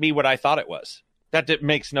it can't be what I thought it was. That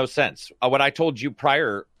makes no sense. What I told you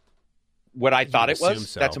prior, what I thought it was,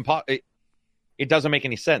 so. That's impossible. It doesn't make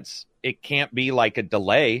any sense. It can't be like a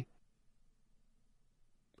delay.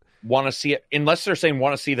 Want to see it, unless they're saying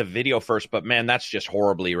want to see the video first, but man, that's just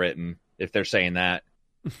horribly written if they're saying that.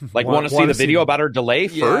 Like, want to see the video about our delay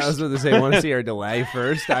first? I was going to say, want to see our delay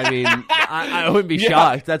first? I mean, I wouldn't be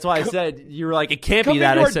shocked. That's why I said, you were like, it can't be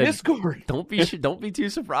that. I said, Discord. Don't be too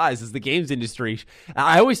surprised. It's the games industry.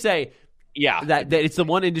 I always say, that it's the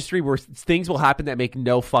one industry where things will happen that make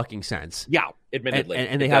no fucking sense. Yeah, admittedly.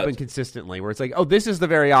 And they happen consistently, where it's like, oh, this is the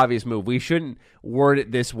very obvious move. We shouldn't word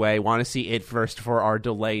it this way. Want to see it first for our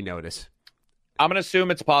delay notice. I'm going to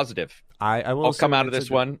assume it's positive. I'll come out of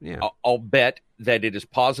this one. Yeah. I'll bet that it is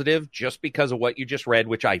positive just because of what you just read,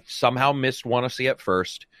 which I somehow missed want to see it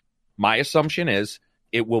first. My assumption is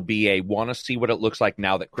it will be a want to see what it looks like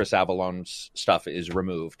now that Chris Avalone's stuff is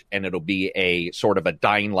removed, and it'll be a sort of a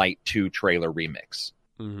Dying Light 2 trailer remix.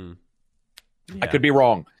 Mm-hmm. Yeah. I could be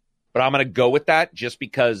wrong, but I'm going to go with that just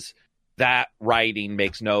because that writing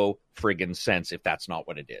makes no friggin' sense if that's not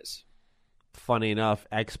what it is. Funny enough,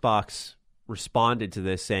 Xbox responded to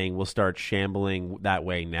this saying we'll start shambling that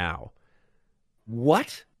way now.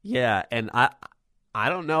 What? Yeah, and I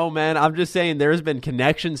don't know, man. I'm just saying there's been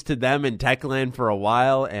connections to them in Techland for a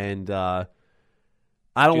while, and I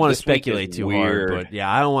don't want to speculate too hard. But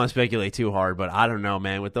yeah, I don't want to speculate too hard, but I don't know,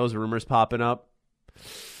 man. With those rumors popping up,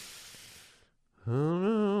 I don't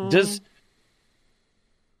know.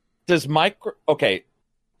 Does Micro... Okay,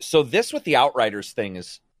 so this with the Outriders thing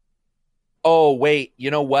is... Oh, wait,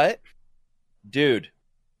 you know what? Dude,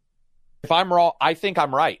 if I'm wrong, I think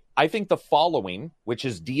I'm right. I think the following, which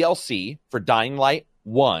is DLC for Dying Light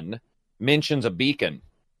 1, mentions a beacon.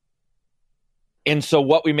 And so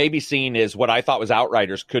what we may be seeing is what I thought was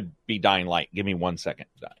Outriders could be Dying Light. Give me 1 second.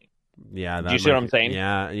 Yeah. Do you see what I'm saying?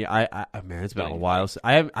 Yeah. I man, it's been a while.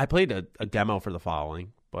 I played a demo for the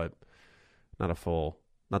following, but not the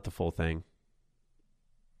full thing.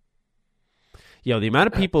 Yo, the amount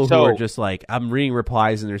of people who are just like, I'm reading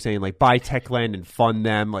replies and they're saying like, buy Techland and fund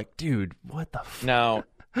them. Like, dude, what the fuck? No.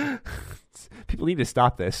 People need to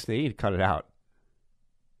stop this. They need to cut it out.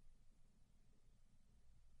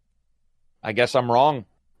 I guess I'm wrong.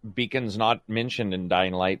 Beacon's not mentioned in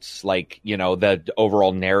Dying Light's, like, you know, the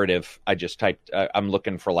overall narrative. I just typed, I'm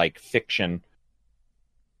looking for like fiction.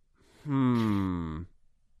 And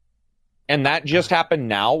that just happened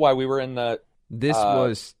now while we were in the... This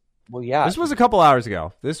was... Well, yeah. This was a couple hours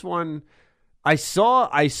ago. This one, I saw,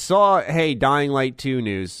 hey, Dying Light 2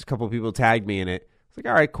 news. A couple of people tagged me in it. It's like,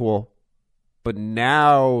 all right, cool. But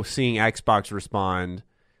now seeing Xbox respond,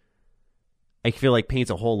 I feel like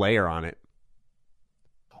paints a whole layer on it.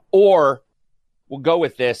 Or, we'll go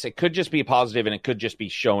with this. It could just be positive and it could just be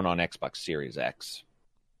shown on Xbox Series X.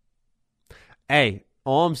 Hey,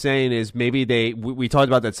 All I'm saying is maybe we talked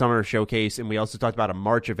about that summer showcase, and we also talked about a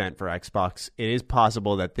March event for Xbox. It is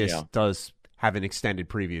possible that this does have an extended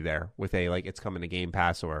preview there with it's coming to Game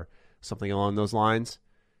Pass or something along those lines.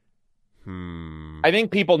 I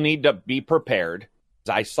think people need to be prepared.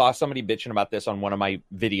 I saw somebody bitching about this on one of my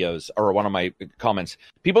videos or one of my comments.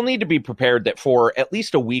 People need to be prepared that for at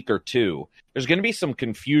least a week or two, there's going to be some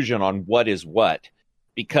confusion on what is what,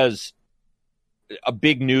 because a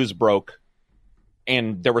big news broke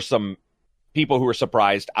and there were some people who were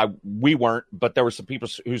surprised. We weren't, but there were some people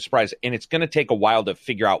who were surprised, and it's going to take a while to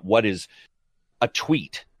figure out what is a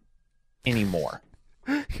tweet anymore.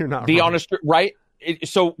 You're not be honest, right?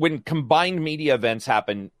 So when combined media events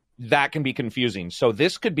happen, that can be confusing. So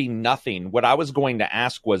this could be nothing. What I was going to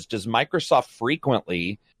ask was, does Microsoft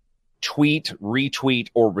frequently tweet, retweet,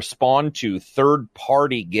 or respond to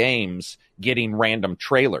third-party games getting random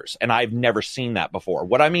trailers? And I've never seen that before.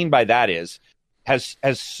 What I mean by that is, has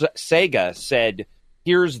Sega said,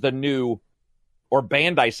 here's the new, or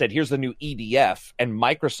Bandai said, here's the new EDF, and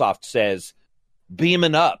Microsoft says,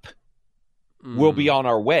 beaming up, we'll be on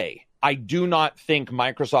our way. I do not think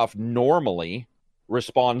Microsoft normally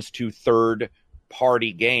responds to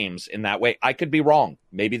third-party games in that way. I could be wrong.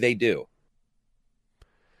 Maybe they do.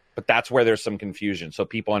 But that's where there's some confusion, so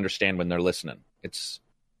people understand when they're listening. It's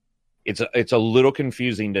a little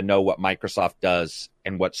confusing to know what Microsoft does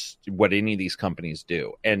and what any of these companies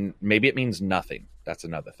do. And maybe it means nothing. That's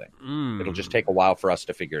another thing. It'll just take a while for us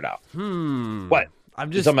to figure it out. What?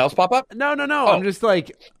 Did something else pop up? No. Oh. I'm just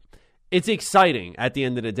it's exciting at the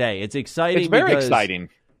end of the day. It's exciting. It's very exciting.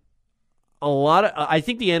 I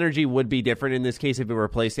think the energy would be different in this case if it were a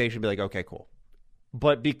PlayStation. Be like, okay, cool.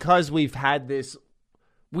 But because we've had this,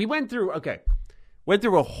 we went through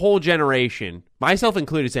a whole generation, myself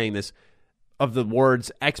included saying this, of the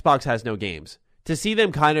words Xbox has no games. To see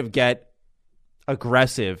them kind of get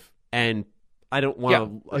aggressive, and I don't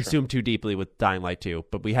want to assume too deeply with Dying Light 2,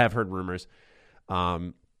 but we have heard rumors.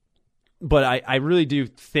 But I really do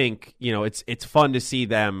think, it's fun to see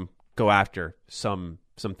them go after some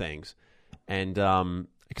things. And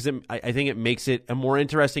because I think it makes it a more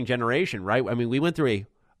interesting generation, right? I mean, we went through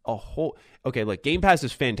a whole... Okay, look, Game Pass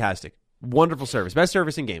is fantastic. Wonderful service. Best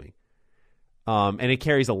service in gaming. And it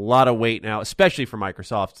carries a lot of weight now, especially for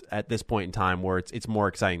Microsoft at this point in time where it's more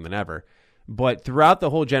exciting than ever. But throughout the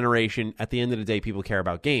whole generation, at the end of the day, people care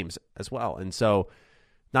about games as well. And so...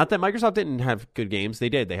 Not that Microsoft didn't have good games. They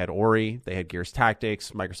did. They had Ori. They had Gears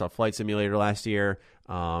Tactics, Microsoft Flight Simulator last year.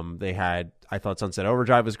 I thought Sunset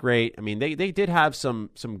Overdrive was great. I mean, they did have some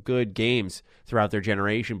good games throughout their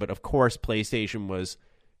generation, but of course, PlayStation was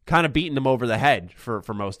kind of beating them over the head for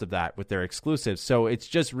most of that with their exclusives. So it's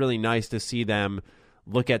just really nice to see them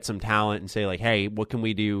look at some talent and say, like, hey, what can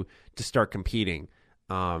we do to start competing?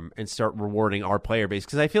 And start rewarding our player base,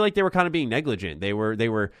 because I feel like they were kind of being negligent. They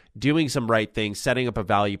were doing some right things, setting up a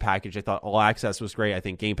value package. I thought All Access was great. I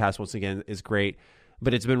think Game Pass, once again, is great.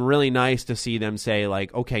 But it's been really nice to see them say,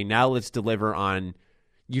 like, okay, now let's deliver on,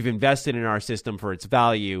 you've invested in our system for its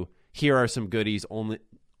value. Here are some goodies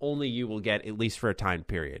only you will get, at least for a time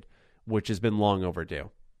period, which has been long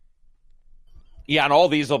overdue. Yeah, and all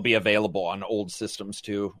these will be available on old systems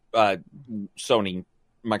too. Sony,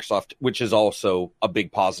 Microsoft, which is also a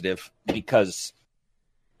big positive, because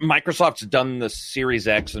Microsoft's done the Series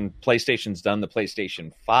X and PlayStation's done the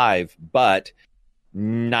PlayStation 5, but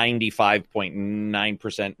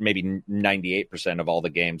 95.9%, maybe 98% of all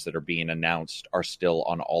the games that are being announced are still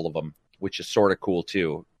on all of them, which is sort of cool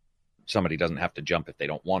too. Somebody doesn't have to jump if they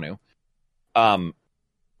don't want to.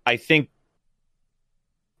 I think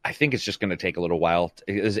it's just going to take a little while.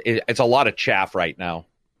 It's a lot of chaff right now,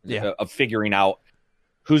 of figuring out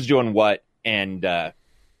who's doing what, and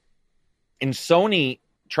in Sony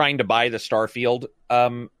trying to buy the Starfield,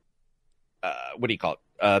 what do you call it?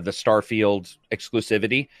 The Starfield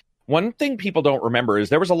exclusivity. One thing people don't remember is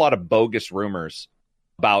there was a lot of bogus rumors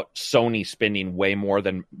about Sony spending way more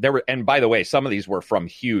than there were. And by the way, some of these were from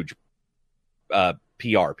huge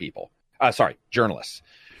PR people, journalists,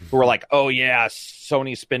 who were like, oh yeah,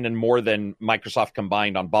 Sony's spending more than Microsoft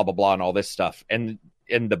combined on blah, blah, blah, and all this stuff. And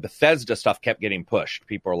the Bethesda stuff kept getting pushed.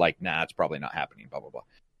 People are like, nah, it's probably not happening, blah, blah, blah.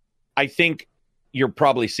 I think you're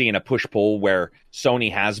probably seeing a push-pull where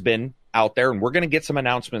Sony has been out there, and we're going to get some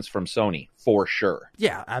announcements from Sony for sure.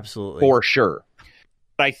 Yeah, absolutely. For sure.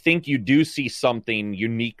 But I think you do see something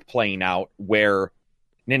unique playing out where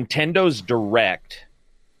Nintendo's Direct,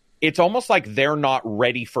 it's almost like they're not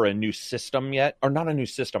ready for a new system yet. Or not a new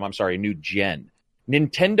system, I'm sorry, a new gen.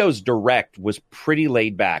 Nintendo's Direct was pretty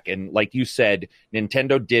laid back. And like you said,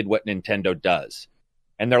 Nintendo did what Nintendo does.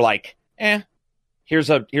 And they're like, here's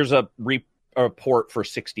a port for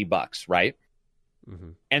 $60, right? Mm-hmm.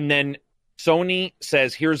 And then Sony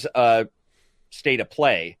says, here's a state of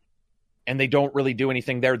play, and they don't really do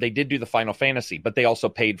anything there. They did do the Final Fantasy, but they also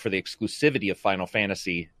paid for the exclusivity of Final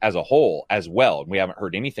Fantasy as a whole as well. And we haven't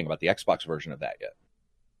heard anything about the Xbox version of that yet.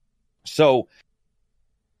 So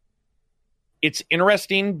it's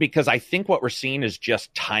interesting because I think what we're seeing is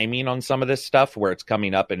just timing on some of this stuff where it's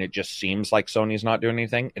coming up and it just seems like Sony's not doing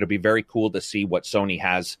anything. It'll be very cool to see what Sony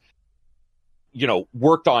has,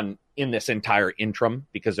 worked on in this entire interim,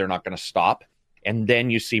 because they're not going to stop. And then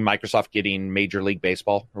you see Microsoft getting Major League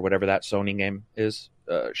Baseball or whatever that Sony game is.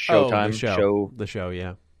 Showtime. The show,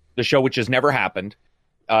 yeah. The show, which has never happened.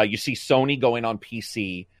 You see Sony going on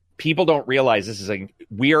PC. People don't realize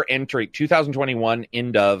we are entering 2021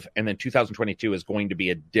 end of, and then 2022 is going to be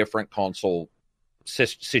a different console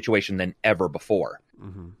situation than ever before.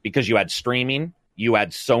 Mm-hmm. Because you had streaming, you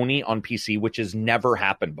had Sony on PC, which has never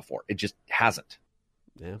happened before. It just hasn't.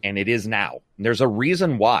 Yeah. And it is now. And there's a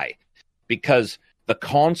reason why. Because the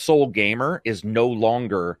console gamer is no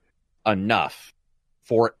longer enough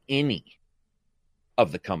for any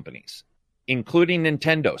of the companies, including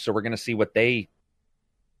Nintendo. So we're going to see what they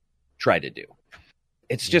try to do.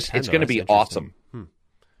 It's going to be awesome.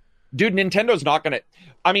 Dude, Nintendo's not going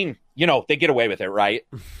to, they get away with it, right?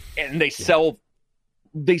 And they sell,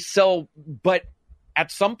 but at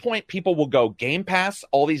some point people will go Game Pass,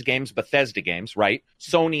 all these games, Bethesda games, right?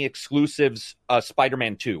 Sony exclusives,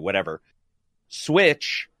 Spider-Man 2, whatever.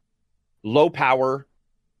 Switch, low power,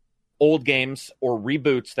 old games or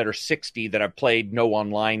reboots that are 60 that I've played, no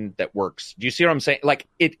online that works. Do you see what I'm saying? Like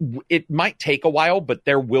it might take a while, but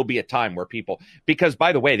there will be a time where people, because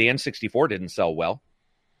by the way, the N64 didn't sell well.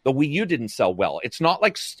 The Wii U didn't sell well. It's not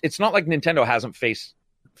like Nintendo hasn't faced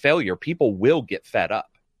failure. People will get fed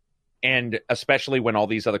up. And especially when all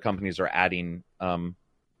these other companies are adding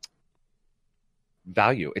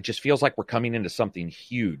value, it just feels like we're coming into something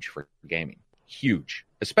huge for gaming. Huge,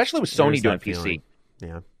 especially with Sony doing PC.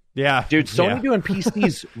 Yeah, dude, Sony doing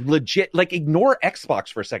PC's legit. Like, ignore Xbox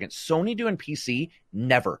for a second. Sony doing PC,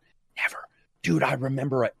 never. Dude, I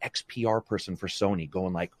remember an XPR person for Sony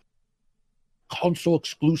going like, console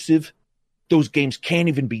exclusive. Those games can't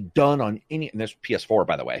even be done on any. And there's PS4,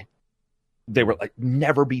 by the way. They were like,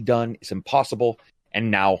 never be done. It's impossible. And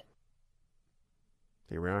now,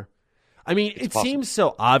 here we are. It seems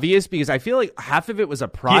so obvious because I feel like half of it was a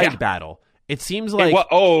pride battle. It seems like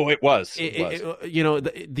it was.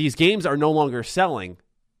 These games are no longer selling,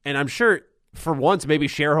 and I'm sure for once maybe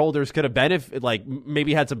shareholders could have benefited, like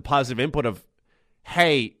maybe had some positive input of,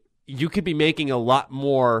 hey, you could be making a lot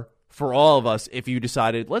more for all of us if you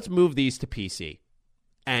decided let's move these to PC,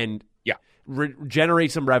 and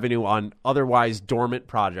generate some revenue on otherwise dormant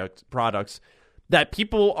products that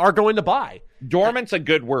people are going to buy. Dormant's a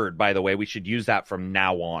good word, by the way. We should use that from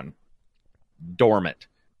now on. Dormant.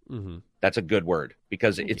 Mm-hmm. That's a good word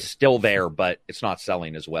because it's still there, but it's not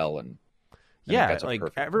selling as well. And like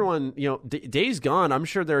everyone, Days Gone, I'm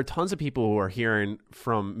sure there are tons of people who are hearing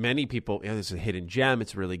from many people, this is a hidden gem.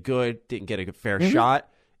 It's really good. Didn't get a fair shot.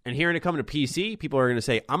 And hearing it come to PC, people are going to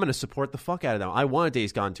say, I'm going to support the fuck out of them. I want a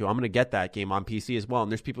Days Gone 2. I'm going to get that game on PC as well.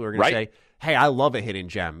 And there's people who are going to say, hey, I love a hidden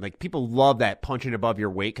gem. Like, people love that punching above your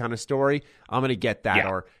weight kind of story. I'm going to get that. Yeah.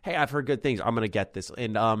 Or, hey, I've heard good things. I'm going to get this.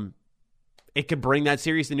 And it could bring that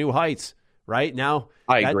series to new heights, right? Now,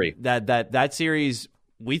 I agree. That series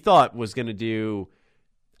we thought was going to do...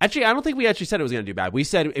 Actually, I don't think we actually said it was going to do bad. We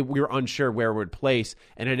said we were unsure where it would place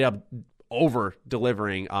and ended up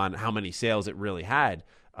over-delivering on how many sales it really had.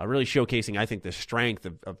 Really showcasing, I think, the strength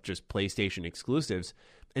of just PlayStation exclusives.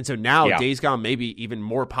 And so now Days Gone may be even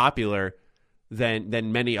more popular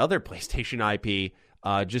than many other PlayStation IP,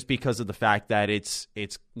 just because of the fact that it's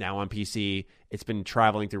now on PC. It's been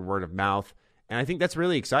traveling through word of mouth. And I think that's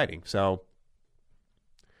really exciting. So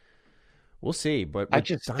we'll see. But I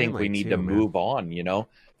just think we need to move on,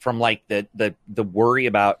 from like the worry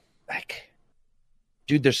about like...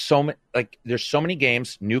 Dude, there's so many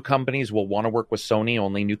games. New companies will want to work with Sony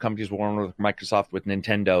only. New companies will want to work with Microsoft, with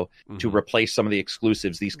Nintendo to replace some of the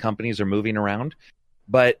exclusives. These companies are moving around,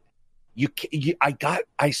 but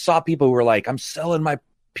I saw people who were like, "I'm selling my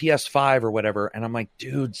PS5 or whatever," and I'm like,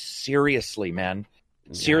 "Dude, seriously, man,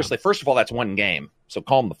 seriously." First of all, that's one game, so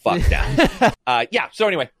calm the fuck down. So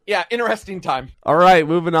anyway, interesting time. All right,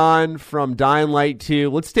 moving on from Dying Light 2,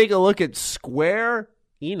 let's take a look at Square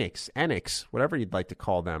Enix, whatever you'd like to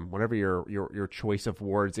call them, whatever your choice of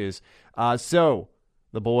words is. So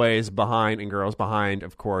the boys behind and girls behind,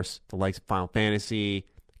 of course, the likes of Final Fantasy,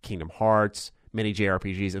 Kingdom Hearts, many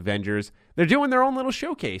JRPGs, Avengers, they're doing their own little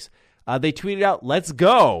showcase. They tweeted out, "Let's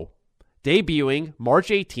go," debuting March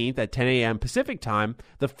 18th at 10 a.m. Pacific time,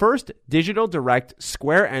 the first digital direct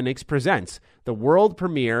Square Enix presents the world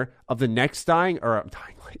premiere of the next the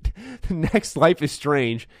next Life is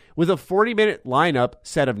Strange, with a 40-minute lineup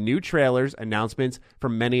set of new trailers, announcements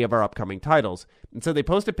from many of our upcoming titles. And so they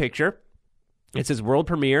post a picture. It says world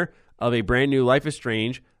premiere of a brand new Life is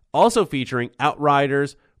Strange, also featuring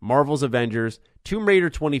Outriders, Marvel's Avengers, Tomb Raider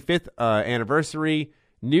 25th anniversary,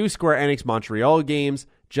 new Square Enix Montreal games,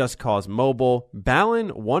 Just Cause Mobile,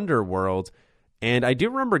 Balan Wonderworld, and I do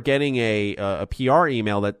remember getting a PR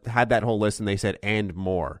email that had that whole list, and they said, and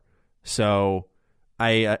more. So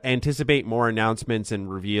I anticipate more announcements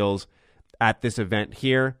and reveals at this event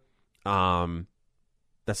here.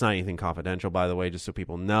 That's not anything confidential, by the way, just so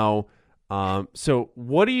people know. So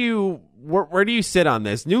what do you, where do you sit on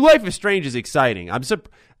this? New Life is Strange is exciting.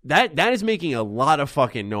 That is making a lot of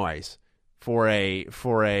fucking noise for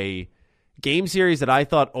a game series that I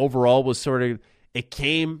thought overall was the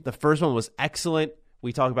first one was excellent.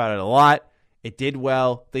 We talk about it a lot. It did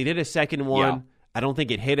well. They did a second one. Yeah. I don't think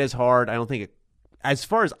it hit as hard. I don't think it, as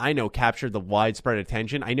far as I know, captured the widespread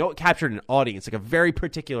attention. I know it captured an audience, like a very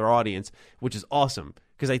particular audience, which is awesome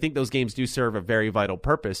because I think those games do serve a very vital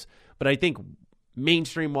purpose. But I think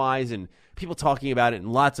mainstream-wise and people talking about it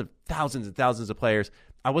and lots of thousands and thousands of players,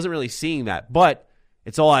 I wasn't really seeing that. But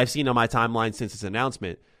it's all I've seen on my timeline since its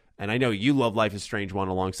announcement. And I know you love Life is Strange 1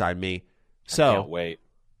 alongside me. So, I can't wait.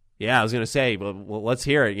 Yeah, I was going to say, well, let's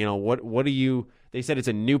hear it. You know, what do you... They said it's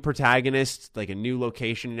a new protagonist, like a new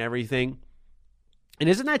location and everything. And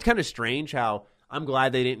isn't that kind of strange how I'm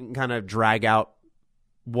glad they didn't kind of drag out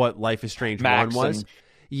what Life is Strange Max 1 was?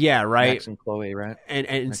 Yeah, right. Max and Chloe, right? And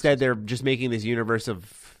instead they're just making this universe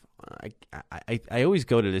of... I always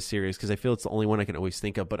go to this series because I feel it's the only one I can always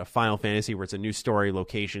think of, but a Final Fantasy where it's a new story,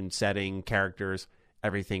 location, setting, characters,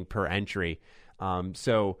 everything per entry.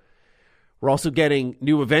 So we're also getting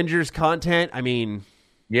new Avengers content. I mean...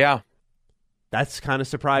 Yeah. That's kind of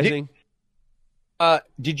surprising.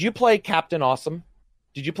 Did you play Captain Awesome?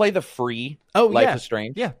 Did you play the free Life is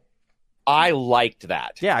Strange? Yeah. I liked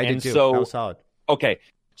that. Yeah, I did too. That was solid. Okay.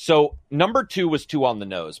 So number 2 was too on the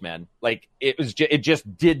nose, man. Like it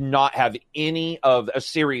just did not have any of a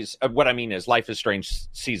series. What I mean is Life is Strange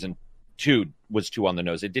season 2 was too on the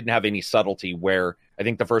nose. It didn't have any subtlety where I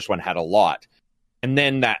think the first one had a lot. And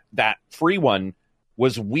then that free one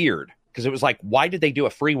was weird because it was like, why did they do a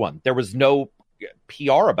free one? There was no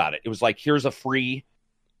PR about it. It was like, here's a free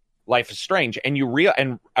Life is Strange, and you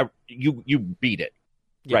beat it,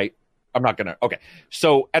 yeah. Right? I'm not gonna. Okay,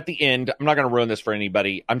 so at the end, I'm not gonna ruin this for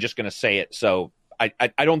anybody. I'm just gonna say it. So I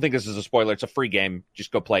don't think this is a spoiler. It's a free game.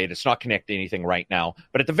 Just go play it. It's not connected to anything right now.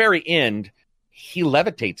 But at the very end, he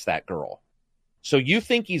levitates that girl. So you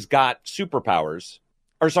think he's got superpowers,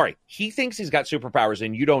 or sorry, he thinks he's got superpowers,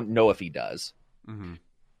 and you don't know if he does. Mm-hmm.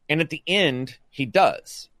 And at the end, he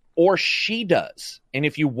does. Or she does. And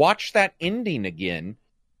if you watch that ending again,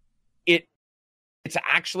 it's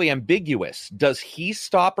actually ambiguous. Does he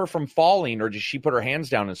stop her from falling, or does she put her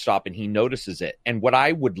hands down and stop and he notices it? And what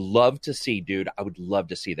I would love to see, dude, I would love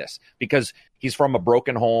to see this because he's from a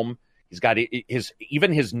broken home. He's got his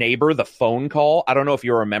neighbor, the phone call. I don't know if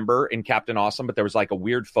you remember in Captain Awesome, but there was like a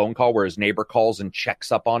weird phone call where his neighbor calls and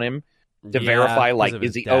checks up on him to verify, like,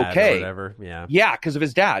 is he okay? Whatever. Yeah, because of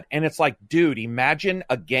his dad. And it's like, dude, imagine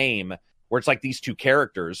a game where it's like these two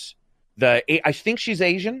characters. I think she's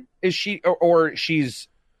Asian. Is she or she's?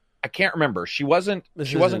 I can't remember. She wasn't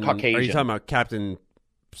Caucasian. Are you talking about Captain?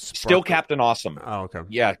 Still Captain Awesome. Oh, okay.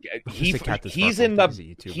 Yeah, he's in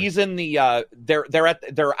the.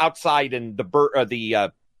 They're outside in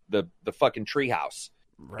the fucking treehouse.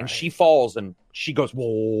 Right. And she falls and she goes,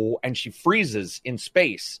 whoa, and she freezes in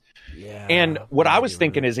space. Yeah. And what I was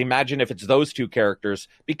thinking is, imagine if it's those two characters,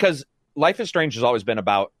 because Life is Strange has always been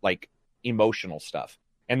about like emotional stuff.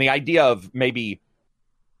 And the idea of maybe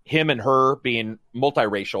him and her being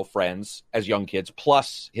multiracial friends as young kids,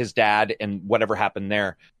 plus his dad and whatever happened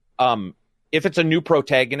there. If it's a new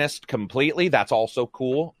protagonist completely, that's also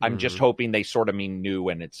cool. I'm just hoping they sort of mean new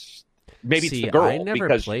and it's... Maybe it's the girl. I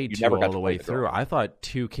never played 2 all the way through. I thought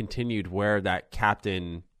 2 continued where that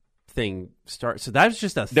captain thing starts. So that's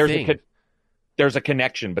just a thing. There's a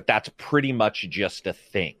connection, but that's pretty much just a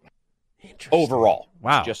thing. Overall,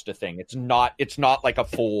 wow, just a thing. It's not like a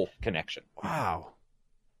full connection. Wow.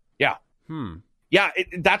 Yeah. Yeah.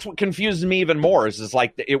 That's what confuses me even more. Is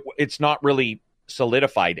like it's not really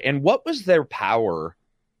solidified. And what was their power?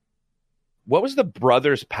 What was the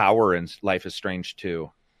brothers' power in Life is Strange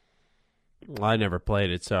 2? Well, I never played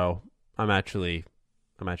it, so I'm actually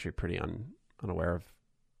pretty unaware of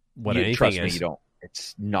what anything trust is. Me, you don't.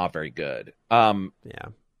 It's not very good. Yeah.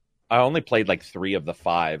 only played like 3 of the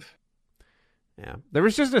 5. Yeah, there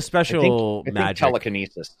was just a special I think magic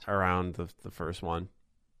telekinesis around the first one.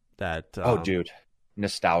 That dude,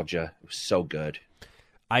 nostalgia. It was so good.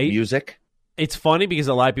 Music. It's funny because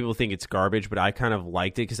a lot of people think it's garbage, but I kind of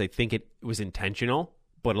liked it because I think it was intentional.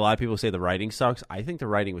 But a lot of people say the writing sucks. I think the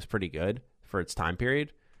writing was pretty good for its time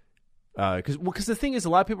period. Because the thing is, a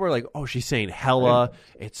lot of people are like, "Oh, she's saying hella,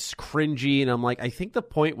 it's cringy," and I'm like, I think the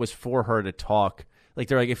point was for her to talk. Like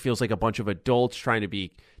they're like, it feels like a bunch of adults trying to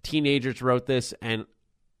be teenagers wrote this, and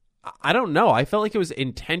I don't know. I felt like it was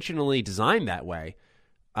intentionally designed that way,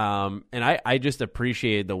 and I just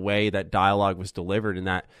appreciated the way that dialogue was delivered in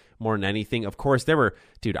that more than anything. Of course,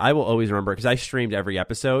 dude. I will always remember because I streamed every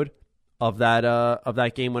episode of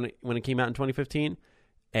that game when it came out in 2015,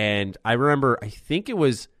 and I remember I think it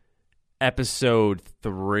was episode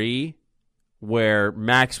 3 where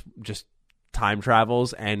Max just time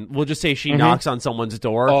travels, and we'll just say she knocks on someone's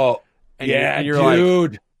door. Oh, and you're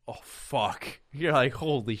dude. Like, oh fuck! You're like,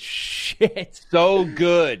 holy shit! So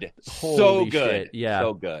good, so good, shit. Yeah,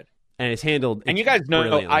 so good. And it's handled. And you guys know,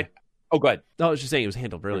 go ahead. No, I was just saying it was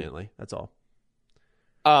handled brilliantly. That's all.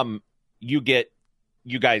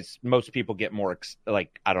 You guys, most people get more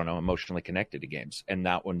emotionally connected to games, and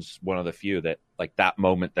that one's one of the few that, like, that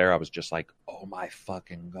moment there, I was just like, oh my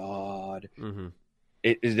fucking god. Mm-hmm.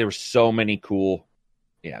 There were so many cool.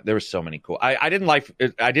 Yeah, there were so many cool. I didn't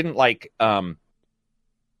like the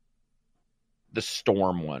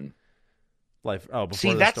Storm one. Before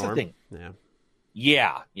See, the that's Storm? The thing.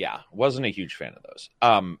 Yeah. Wasn't a huge fan of those.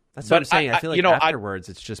 That's what I'm saying. I feel like afterwards,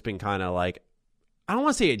 it's just been kind of like, I don't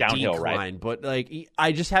want to say a downhill, decline, right? but like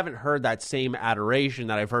I just haven't heard that same adoration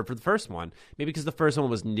that I've heard for the first one. Maybe because the first one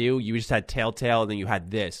was new, you just had Telltale, and then you had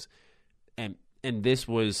this, and this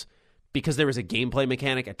was because there was a gameplay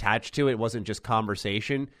mechanic attached to it. It wasn't just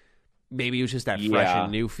conversation. Maybe it was just that fresh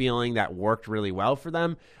and new feeling that worked really well for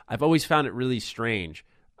them. I've always found it really strange.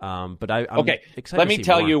 But I'm excited. Let me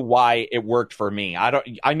tell more. you why it worked for me.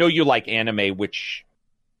 I know you like anime, which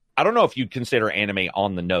I don't know if you'd consider anime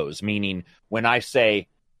on the nose. Meaning, when I say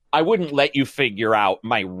I wouldn't let you figure out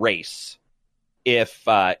my race, if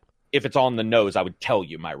it's on the nose, I would tell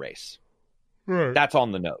you my race. Right. That's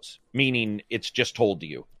on the nose, meaning it's just told to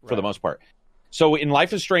you for the most part. So in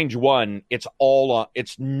Life is Strange 1, it's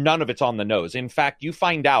none of it's on the nose. In fact, you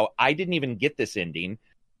find out I didn't even get this ending.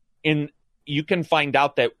 You can find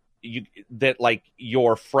out that like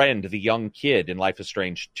your friend, the young kid in Life is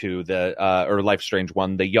Strange 2, or Life is Strange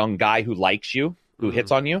 1, the young guy who likes you, who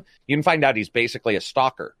hits on you, you can find out he's basically a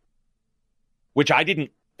stalker, which I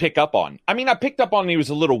didn't pick up on. I mean, I picked up on he was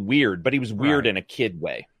a little weird, but he was weird in a kid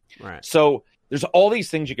way. Right. So there's all these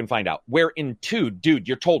things you can find out. Where in 2, dude,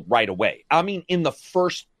 you're told right away. I mean, in the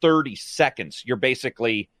first 30 seconds, you're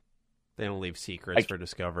basically... They don't leave secrets for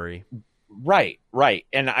discovery. Right.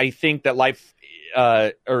 And I think that Life,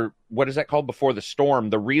 or what is that called? Before the Storm,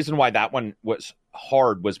 the reason why that one was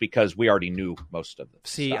hard was because we already knew most of them.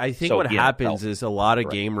 See, I think what happens is a lot of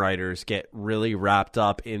game writers get really wrapped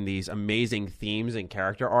up in these amazing themes and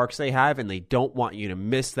character arcs they have, and they don't want you to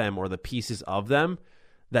miss them or the pieces of them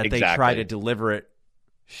that they try to deliver it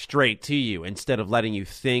straight to you instead of letting you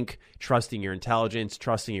think, trusting your intelligence,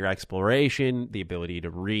 trusting your exploration, the ability to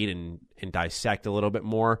read and dissect a little bit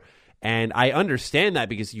more. And I understand that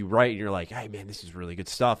because you write and you're like, hey, man, this is really good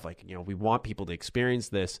stuff. Like, we want people to experience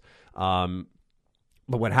this. But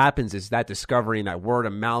what happens is that discovery and that word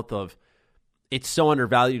of mouth of it's so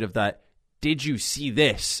undervalued of that, did you see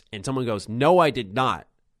this? And someone goes, no, I did not.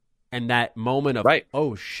 And that moment of,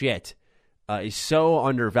 oh, shit, is so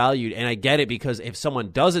undervalued. And I get it because if someone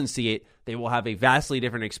doesn't see it, they will have a vastly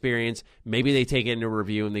different experience. Maybe they take it into a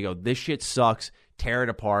review and they go, this shit sucks, tear it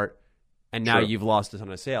apart. And now you've lost a ton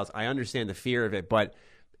of sales. I understand the fear of it, but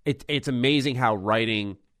it's amazing how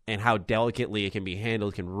writing and how delicately it can be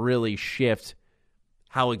handled can really shift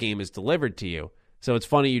how a game is delivered to you. So it's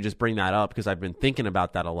funny you just bring that up because I've been thinking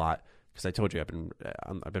about that a lot because I told you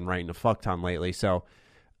I've been writing a fuck ton lately. So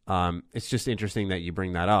it's just interesting that you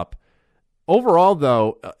bring that up. Overall,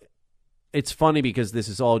 though, it's funny because this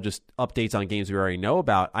is all just updates on games we already know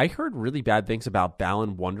about. I heard really bad things about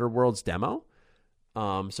Balan Wonderworld's demo.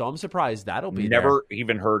 So I'm surprised that'll be Never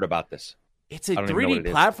even heard about this. It's a 3D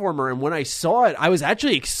platformer, and when I saw it, I was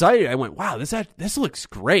actually excited. I went, wow, this looks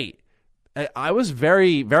great. I was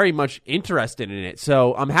very, very much interested in it.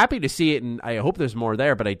 So I'm happy to see it, and I hope there's more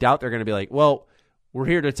there, but I doubt they're going to be like, well, we're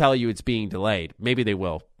here to tell you it's being delayed. Maybe they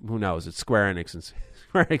will. Who knows? It's Square Enix, and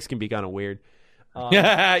Square Enix can be kind of weird.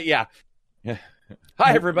 Yeah. Hi,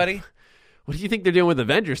 everybody. What do you think they're doing with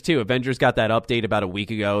Avengers, too? Avengers got that update about a week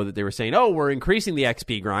ago that they were saying, oh, we're increasing the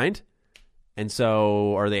XP grind. And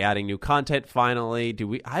so, are they adding new content finally?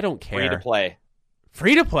 I don't care. Free to play.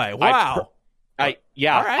 Free to play. Wow.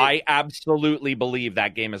 I absolutely believe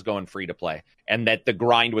that game is going free to play, and that the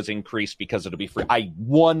grind was increased because it'll be free. I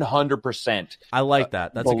 100%. I like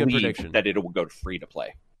that. That's a good prediction. That it will go to free to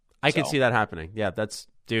play. I can see that happening. Yeah,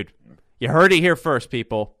 dude. You heard it here first,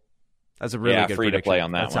 people. That's a really good free prediction. To play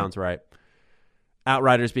on that. That sounds right.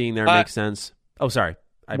 Outriders being there makes sense. Oh, sorry.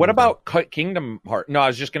 What about Kingdom Hearts? No, I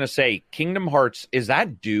was just going to say Kingdom Hearts. Is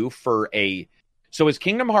that due for a? So is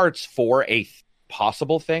Kingdom Hearts 4 a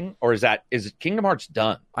possible thing, or is Kingdom Hearts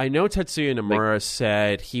done? I know Tetsuya Nomura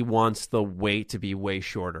said he wants the wait to be way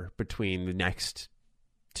shorter between the next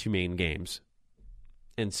two main games.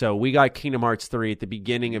 And so we got Kingdom Hearts 3 at the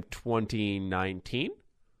beginning of 2019.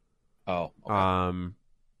 Oh. Okay.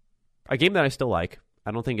 A game that I still like. I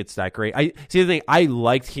don't think it's that great. The thing, I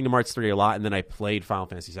liked Kingdom Hearts 3 a lot, and then I played Final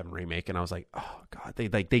Fantasy 7 Remake, and I was like, oh god, they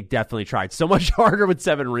definitely tried so much harder with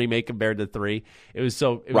 7 Remake compared to 3. It was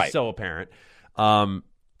so apparent.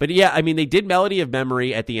 But yeah, I mean, they did Melody of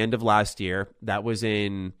Memory at the end of last year. That was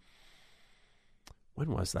when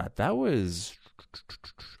was that? That was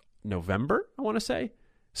November, I want to say.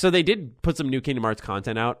 So they did put some new Kingdom Hearts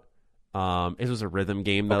content out. It was a rhythm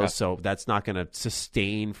game, though, so that's not going to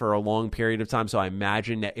sustain for a long period of time. So I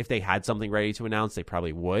imagine that if they had something ready to announce, they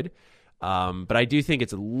probably would. But I do think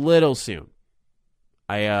it's a little soon.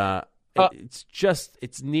 It's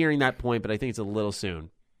nearing that point, but I think it's a little soon.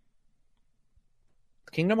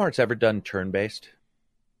 Kingdom Hearts ever done turn-based?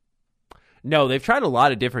 No, they've tried a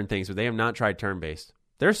lot of different things, but they have not tried turn-based.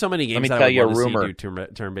 There's so many games that I want to see do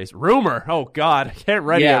turn-based. Rumor! Oh, God. Get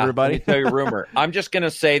ready, everybody. Let me tell you a rumor. I'm just going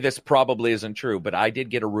to say this probably isn't true, but I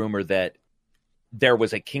did get a rumor that there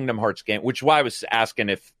was a Kingdom Hearts game, which is why I was asking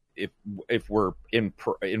if we're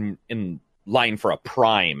in line for a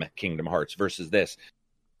prime Kingdom Hearts versus this.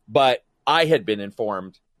 But I had been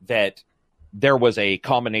informed that there was a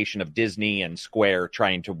combination of Disney and Square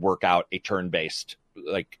trying to work out a turn-based,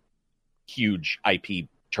 like, huge IP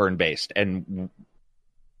turn-based. And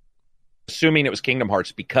assuming it was Kingdom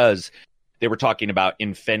Hearts because they were talking about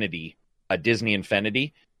Infinity, Disney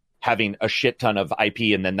Infinity, having a shit ton of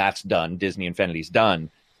IP, and then that's done. Disney Infinity's done.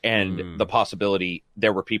 And the possibility,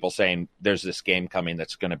 there were people saying there's this game coming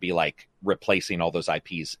that's going to be like replacing all those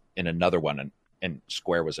IPs in another one, and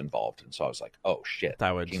Square was involved. And so I was like, oh shit,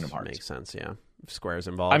 that would Kingdom Hearts. Make sense, yeah. If Square's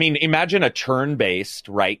involved. I mean, imagine a turn-based,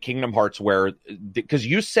 right, Kingdom Hearts where, because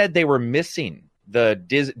you said they were missing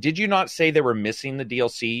did you not say they were missing the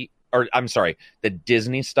DLC? Or I'm sorry, the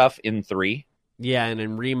Disney stuff in 3? Yeah, and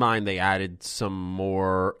in Remind they added some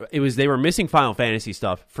more. They were missing Final Fantasy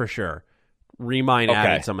stuff for sure. Remind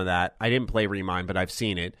added some of that. I didn't play Remind, but I've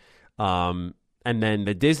seen it. And then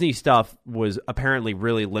the Disney stuff was apparently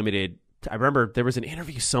really limited. I remember there was an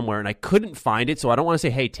interview somewhere, and I couldn't find it, so I don't want to say,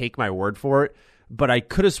 hey, take my word for it, but I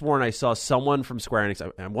could have sworn I saw someone from Square Enix,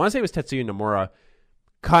 I want to say it was Tetsuya Nomura,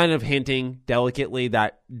 kind of hinting delicately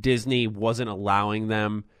that Disney wasn't allowing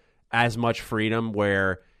them as much freedom,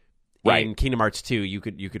 where in Kingdom Hearts 2 you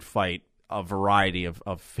could fight a variety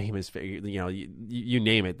of famous, you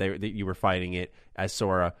name it, you were fighting it as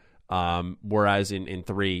Sora, whereas in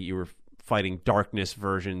 3 you were fighting darkness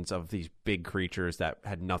versions of these big creatures that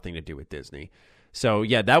had nothing to do with Disney. So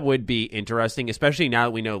yeah, that would be interesting, especially now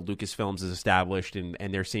that we know Lucasfilms is established and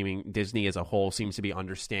Disney as a whole seems to be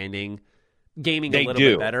understanding gaming a little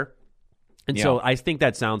bit better. And so I think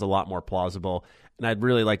that sounds a lot more plausible, and I'd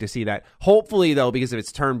really like to see that. Hopefully, though, because if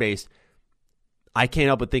it's turn-based, I can't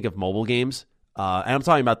help but think of mobile games. And I'm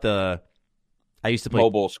talking about I used to play...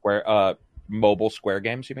 Mobile Square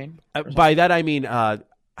games, you mean? By that, I mean,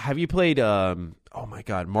 have you played, oh my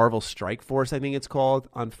God, Marvel Strike Force, I think it's called,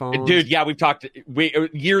 on phones? Dude, yeah,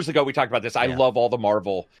 years ago we talked about this. I love all the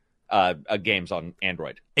Marvel games on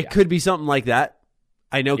Android. It could be something like that.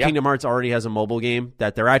 I know Kingdom Hearts already has a mobile game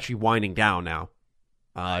that they're actually winding down now.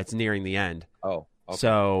 It's nearing the end. Oh, okay.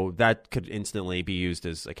 So that could instantly be used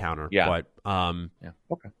as a counter. Yeah. But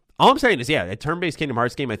okay. All I'm saying is, a turn-based Kingdom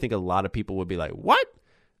Hearts game, I think a lot of people would be like, what?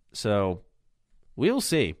 So we'll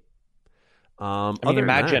see.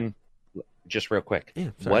 Imagine, just real quick,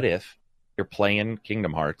 what if you're playing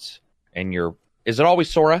Kingdom Hearts and is it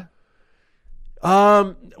always Sora?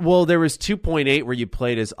 Well, there was 2.8 where you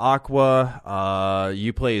played as Aqua.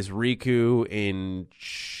 You play as Riku in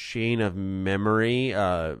Chain of Memory.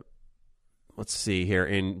 Let's see here.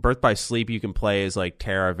 In Birth by Sleep, you can play as like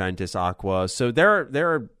Terra, Ventus, Aqua. So there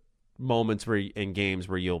are moments in games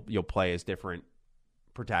where you'll play as different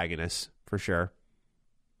protagonists for sure.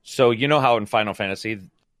 So you know how in Final Fantasy,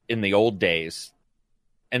 in the old days,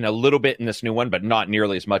 and a little bit in this new one, but not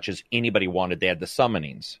nearly as much as anybody wanted, they had the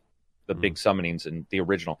summonings. the big summonings in the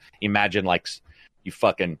original. Imagine like you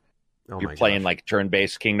fucking you're playing like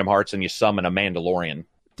turn-based Kingdom Hearts and you summon a Mandalorian,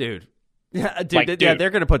 dude. Yeah, dude. Like, yeah, they're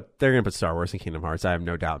gonna put Star Wars in Kingdom Hearts. I have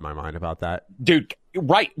no doubt in my mind about that, dude.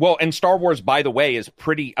 Right. Well, and Star Wars, by the way, is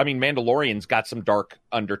pretty. I mean, Mandalorian's got some dark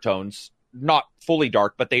undertones, not fully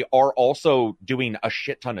dark, but they are also doing a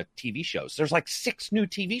shit ton of TV shows. There's like 6 new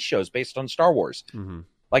TV shows based on Star Wars. Mm-hmm.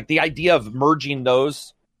 Like the idea of merging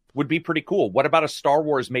those would be pretty cool. What about a Star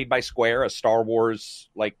Wars made by Square, a Star Wars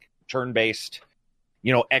like turn-based,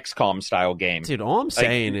 XCOM style game? Dude, all I'm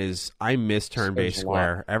saying is I miss turn-based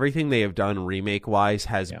Square. Everything they have done remake-wise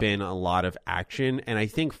has been a lot of action, and I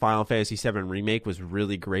think Final Fantasy VII Remake was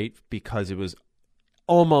really great because it was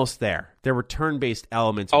almost there. There were turn-based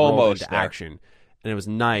elements almost into action, and it was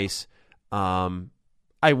nice.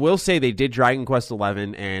 I will say they did Dragon Quest XI,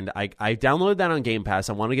 and I downloaded that on Game Pass.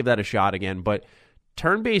 I want to give that a shot again, but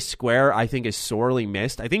turn-based Square, I think, is sorely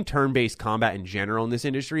missed. I think turn-based combat in general in this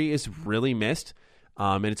industry is really missed,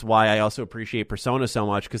 and it's why I also appreciate Persona so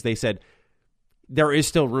much, because they said there is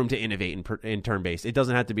still room to innovate in turn-based. It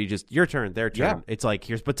doesn't have to be just your turn, their turn. Yeah. It's like,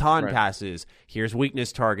 here's baton passes, here's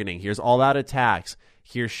weakness targeting, here's all-out attacks,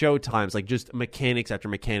 here's show times, like just mechanics after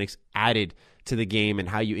mechanics added to the game and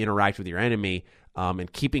how you interact with your enemy,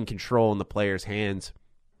 and keeping control in the player's hands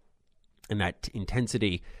and that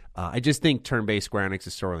intensity. I just think turn-based Square Enix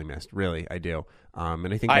is sorely missed. Really, I do.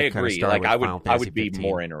 And I think that kind of started with Final Fantasy I would be 15.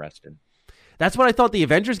 more interested. That's what I thought the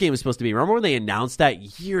Avengers game was supposed to be. Remember when they announced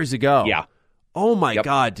that years ago? Yeah. Oh my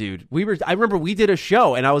God, dude. I remember we did a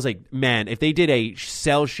show and I was like, man, if they did a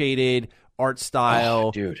cel-shaded art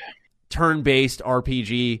style, turn-based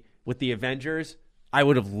RPG with the Avengers, I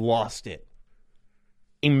would have lost it.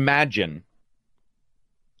 Imagine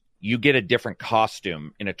you get a different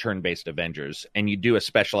costume in a turn-based Avengers and you do a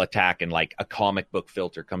special attack and like a comic book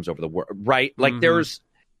filter comes over the world, right? Like there's,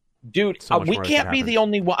 dude, so we can't be the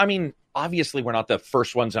only one. I mean, obviously we're not the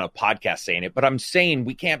first ones on a podcast saying it, but I'm saying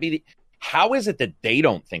we can't be how is it that they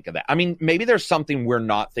don't think of that? I mean, maybe there's something we're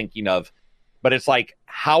not thinking of, but it's like,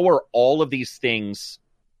 how are all of these things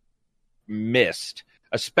missed?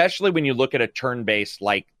 Especially when you look at a turn-based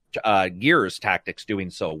like Gears Tactics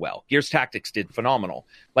doing so well. Gears Tactics did phenomenal.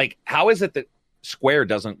 Like, how is it that Square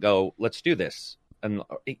doesn't go, let's do this? And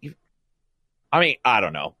I mean, I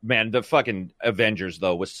don't know, man. The fucking Avengers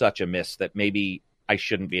though was such a miss that maybe I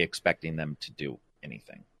shouldn't be expecting them to do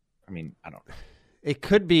anything. I mean, I don't know. It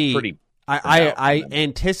could be pretty. I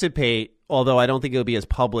anticipate, although I don't think it'll be as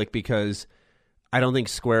public because I don't think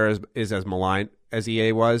Square is as maligned as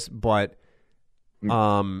EA was, but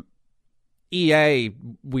EA,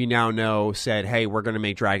 we now know, said, hey, we're going to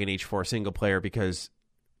make Dragon Age 4 single player because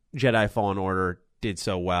Jedi Fallen Order did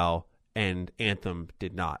so well and Anthem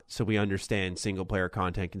did not. So we understand single player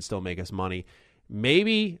content can still make us money.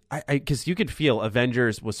 Maybe, because you could feel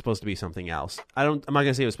Avengers was supposed to be something else. I'm not going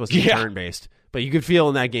to say it was supposed to be turn-based, but you could feel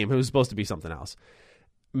in that game it was supposed to be something else.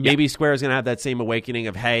 Maybe Square is going to have that same awakening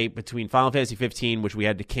of, hey, between Final Fantasy 15, which we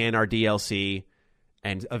had to can our DLC,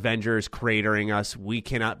 and Avengers cratering us, we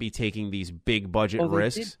cannot be taking these big budget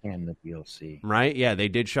risks. They did can the DLC. Right? Yeah, they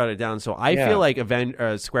did shut it down. So I feel like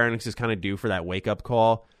Square Enix is kind of due for that wake-up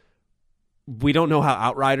call. We don't know how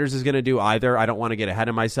Outriders is going to do either. I don't want to get ahead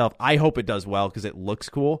of myself. I hope it does well because it looks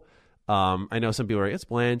cool. I know some people are like, it's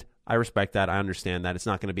bland. I respect that. I understand that. It's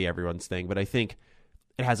not going to be everyone's thing, but I think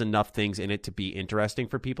it has enough things in it to be interesting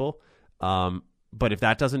for people. But if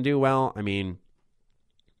that doesn't do well, I mean,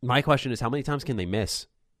 my question is, how many times can they miss?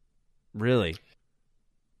 Really?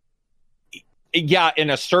 Yeah, in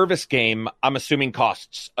a service game, I'm assuming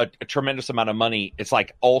costs a tremendous amount of money. It's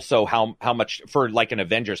like also how much, for like an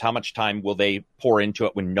Avengers, how much time will they pour into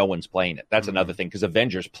it when no one's playing it? That's another thing, because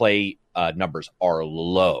Avengers play numbers are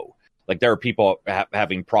low. Like there are people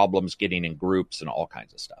having problems getting in groups and all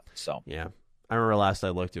kinds of stuff. So yeah, I remember last I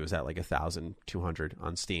looked, it was at like 1,200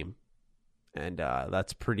 on Steam, and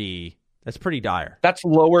that's pretty dire. That's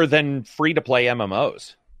lower than free to play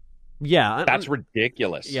MMOs. Yeah, that's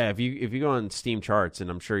ridiculous. Yeah, if you go on Steam charts, and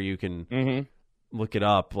I'm sure you can look it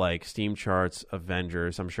up, like Steam charts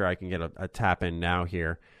Avengers. I'm sure I can get a tap in now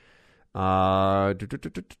here. Last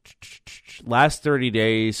 30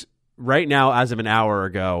 days, right now, as of an hour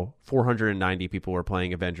ago, 490 people were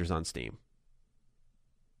playing Avengers on Steam.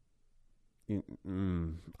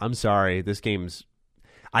 I'm sorry, this game's.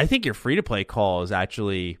 I think your free to play call is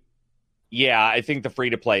actually. Yeah, I think the free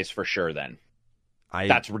to play is for sure. Then.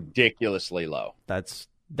 That's ridiculously low.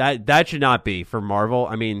 That should not be for Marvel.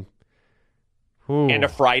 I mean, and a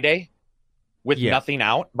Friday with nothing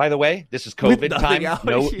out. By the way, this is COVID time. Out.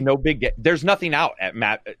 No big. There's nothing out at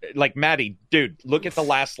Maddie, dude. Look at the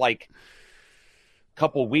last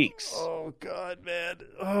couple weeks. Oh God, man!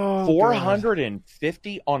 Oh,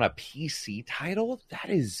 450 on a PC title. That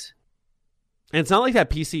is. And it's not like that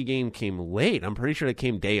PC game came late. I'm pretty sure it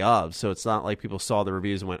came day of, so it's not like people saw the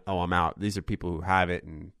reviews and went, "Oh, I'm out." These are people who have it.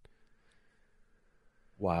 And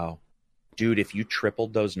wow, dude, if you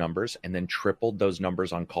tripled those numbers and then tripled those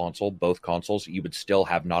numbers on both consoles, you would still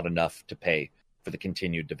have not enough to pay for the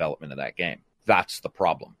continued development of that game. That's the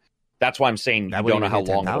problem. That's why I'm saying you don't know how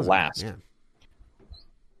long it'll last. Yeah.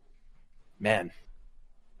 Man,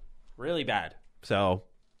 really bad. So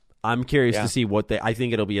I'm curious to see what I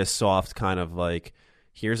think it'll be a soft kind of like,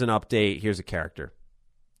 here's an update, here's a character.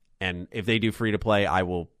 And if they do free to play, I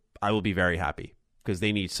will be very happy because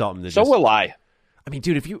they need something to will I. I mean,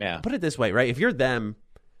 dude, if you put it this way, right? If you're them,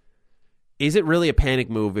 is it really a panic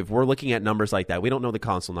move if we're looking at numbers like that? We don't know the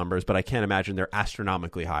console numbers, but I can't imagine they're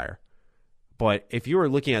astronomically higher. But if you were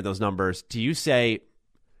looking at those numbers, do you say,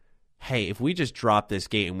 hey, if we just drop this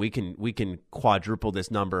game, we can quadruple this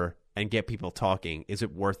number and get people talking, is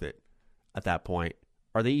it worth it at that point?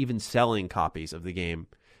 Are they even selling copies of the game?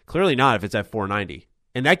 Clearly not if it's at $4.90.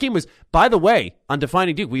 And that game was, by the way, on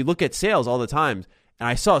Defining Duke, we look at sales all the time, and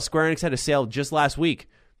I saw Square Enix had a sale just last week.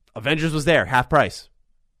 Avengers was there, half price.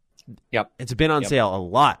 Yep. It's been on sale a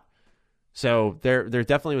lot. So there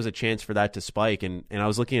definitely was a chance for that to spike. And I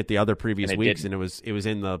was looking at the other previous weeks, and it was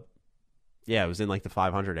in the it was in like the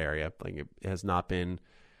 500 area. Like it has not been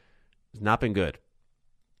good.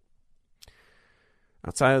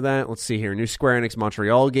 Outside of that, let's see here. New Square Enix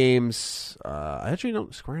Montreal games. I actually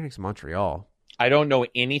don't Square Enix Montreal. I don't know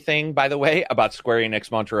anything, by the way, about Square Enix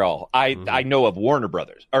Montreal. I know of Warner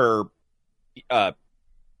Brothers no,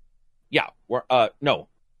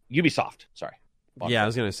 Ubisoft. Sorry. Montreal. Yeah, I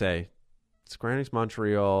was gonna say Square Enix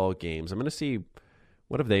Montreal games. I'm gonna see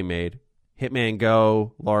what have they made. Hitman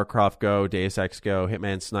Go, Lara Croft Go, Deus Ex Go,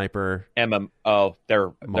 Hitman Sniper.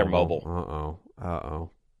 They're mobile. Uh-oh.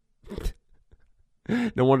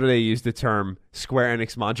 No wonder they use the term Square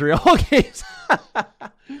Enix Montreal games.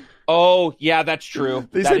 Oh, yeah, that's true.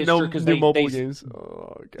 They said no new mobile games.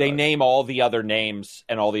 Oh, God. They name all the other names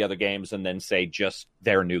and all the other games and then say just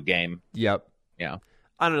their new game. Yep. Yeah.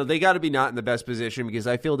 I don't know. They got to be not in the best position because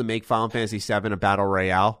I feel to make Final Fantasy VII a battle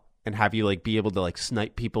royale and have you like be able to like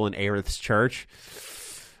snipe people in Aerith's church.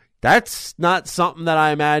 That's not something that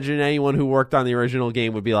I imagine anyone who worked on the original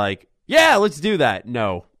game would be like, yeah, let's do that.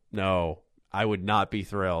 No, I would not be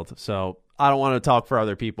thrilled. So I don't want to talk for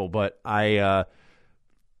other people, but I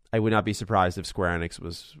would not be surprised if Square Enix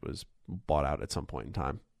was bought out at some point in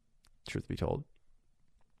time, truth be told.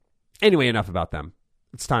 Anyway, enough about them.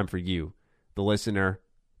 It's time for you, the listener,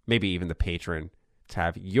 maybe even the patron, to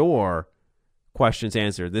have your questions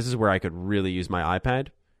answered. This is where I could really use my iPad.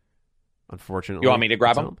 Unfortunately, you want me to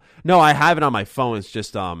grab them? No, I have it on my phone. It's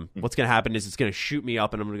just what's going to happen is it's going to shoot me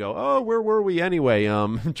up, and I'm going to go, oh, where were we anyway?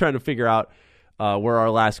 I'm trying to figure out where our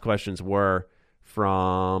last questions were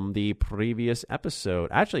from the previous episode.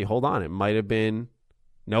 Actually, hold on. It might have been.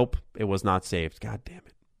 Nope, it was not saved. God damn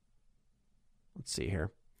it. Let's see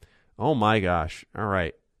here. Oh my gosh. All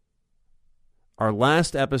right. Our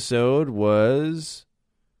last episode was.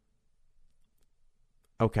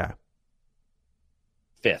 Okay.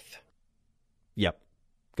 5th. Yep.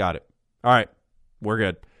 Got it. All right. We're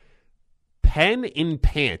good. Pen in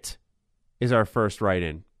Pant is our first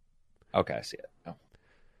write-in. Okay, I see it. Oh.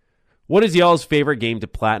 What is y'all's favorite game to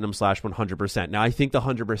platinum /100%? Now, I think the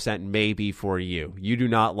 100% may be for you. You do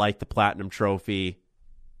not like the platinum trophy.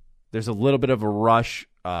 There's a little bit of a rush,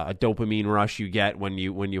 a dopamine rush you get when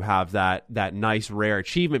you have that nice rare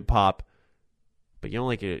achievement pop. But you don't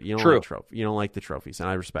like it. You don't like trophy. You don't like the trophies, and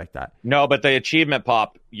I respect that. No, but the achievement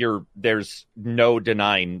pop, there's no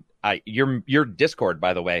denying. Your Discord,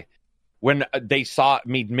 by the way, when they saw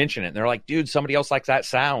me mention it, they're like, "Dude, somebody else likes that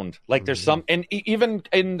sound." Like, there's some, and even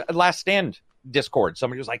in Last Stand Discord,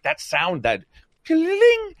 somebody was like, "That sound, that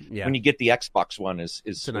yeah." When you get the Xbox One, is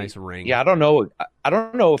it's a nice ring. Yeah, I don't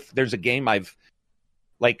know if there's a game I've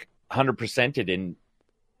like 100%ed in.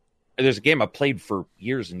 There's a game I've played for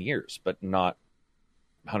years and years, but not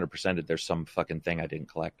 100%ed. There's some fucking thing I didn't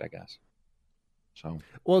collect, I guess. So,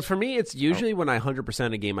 well, for me, it's usually when I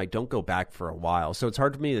 100% a game, I don't go back for a while. So it's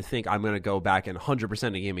hard for me to think I'm going to go back and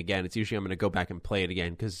 100% a game again. It's usually I'm going to go back and play it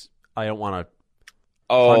again because I don't want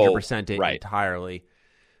to 100% it entirely.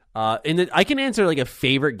 And then I can answer like a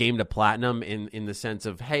favorite game to platinum in the sense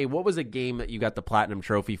of, hey, what was a game that you got the platinum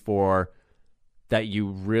trophy for that you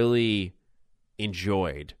really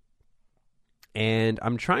enjoyed? And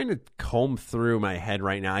I'm trying to comb through my head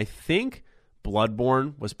right now. I think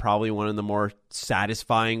Bloodborne was probably one of the more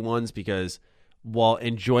satisfying ones because while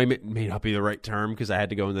enjoyment may not be the right term because I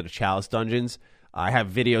had to go into the Chalice dungeons, I have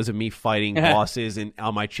videos of me fighting bosses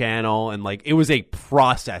on my channel, and like it was a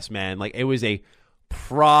process, man. Like it was a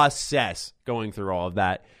process going through all of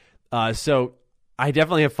that. So I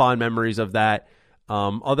definitely have fond memories of that.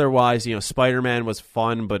 Otherwise, Spider-Man was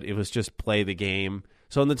fun, but it was just play the game.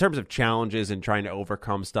 So in the terms of challenges and trying to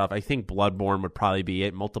overcome stuff, I think Bloodborne would probably be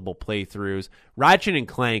it. Multiple playthroughs. Ratchet and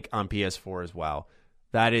Clank on PS4 as well.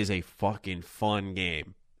 That is a fucking fun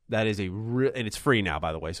game. That is and it's free now,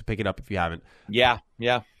 by the way, so pick it up if you haven't. Yeah.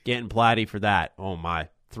 Getting platty for that. Oh my,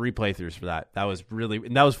 3 playthroughs for that. That was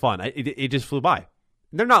fun. It just flew by.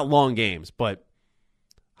 They're not long games, but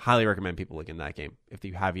highly recommend people look in that game if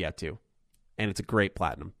you have yet to. And it's a great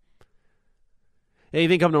platinum.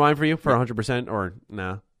 Anything come to mind for you for 100% or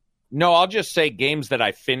no? No, I'll just say games that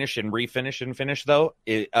I finish and refinish and finish, though.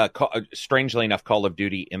 Strangely enough, Call of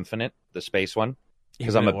Duty Infinite, the space one,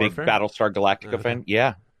 because I'm a big Battlestar Galactica fan.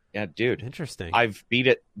 Yeah, dude. Interesting. I've beat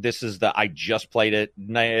it. I just played it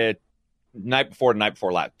night before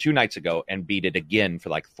last, 2 nights ago, and beat it again for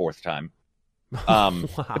like the 4th time. Wow.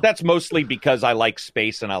 But that's mostly because I like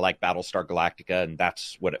space and I like Battlestar Galactica, and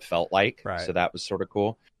that's what it felt like. Right. So that was sort of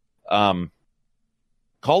cool.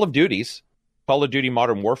 Call of Duty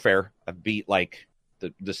Modern Warfare, I've beat like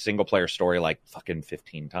the single player story like fucking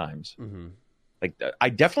 15 times. Mm-hmm. Like I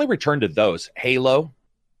definitely return to those. Halo.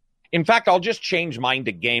 In fact, I'll just change mine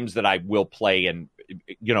to games that I will play and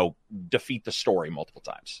defeat the story multiple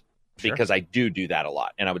times. Sure. Because I do that a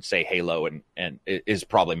lot. And I would say Halo and is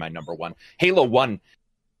probably my number one. Halo 1,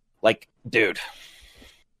 like, dude.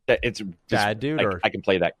 It's just, bad dude? I can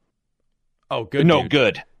play that. Oh, good. No, dude.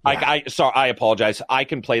 good. Yeah. I apologize. I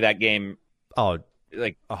can play that game. Oh,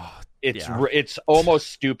 like, it's almost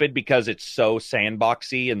stupid because it's so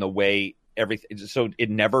sandboxy in the way everything. So it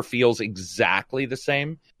never feels exactly the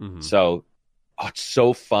same. Mm-hmm. So it's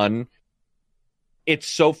so fun. It's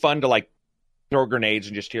so fun to like throw grenades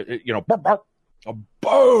and just hear, a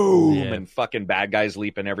boom, and fucking bad guys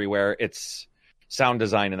leaping everywhere. It's sound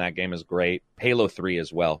design in that game is great. Halo 3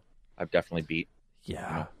 as well. I've definitely beat.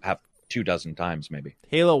 Yeah. Have 24 times maybe.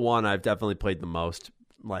 Halo 1 I've definitely played the most.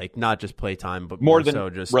 Like, not just playtime, but more than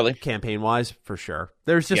so just really campaign-wise, for sure.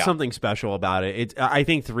 There's just something special about it. I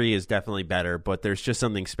think 3 is definitely better, but there's just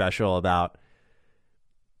something special about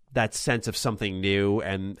that sense of something new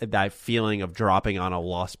and that feeling of dropping on a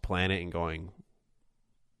lost planet and going,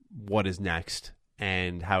 what is next?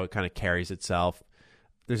 And how it kind of carries itself.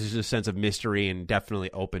 There's just a sense of mystery and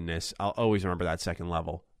definitely openness. I'll always remember that second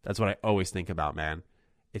level. That's what I always think about, man.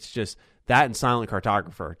 It's just that and Silent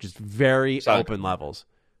Cartographer, just very open levels,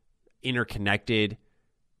 interconnected.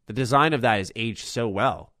 The design of that is aged so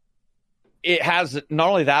well. It has not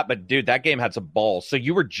only that, but dude, that game had some balls. So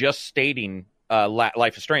you were just stating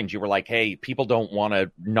Life is Strange. You were like, hey, people don't want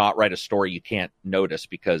to not write a story you can't notice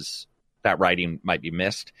because that writing might be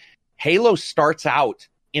missed. Halo starts out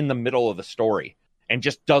in the middle of the story and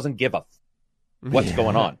just doesn't give a what's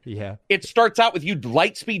going on. Yeah. It starts out with you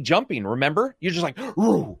light speed jumping, remember? You're just like,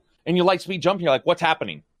 ooh, and you light speed jump, you're like, what's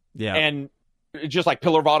happening? Yeah. And it's just like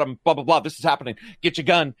pillar of autumn, blah, blah, blah, this is happening. Get your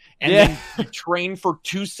gun. And then you train for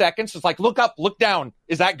 2 seconds. It's like, look up, look down.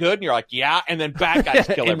 Is that good? And you're like, yeah. And then bad guys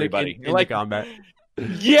kill everybody. In like combat.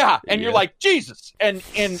 Yeah. And you're like, Jesus. And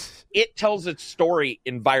it tells its story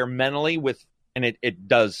environmentally and it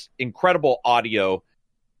does incredible audio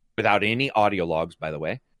without any audio logs, by the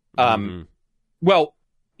way. Well,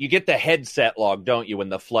 you get the headset log, don't you, when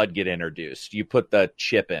the Flood get introduced? You put the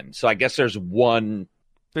chip in. So I guess there's one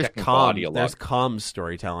audio log. There's comms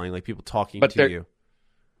storytelling, like people talking to you.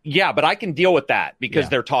 Yeah, but I can deal with that because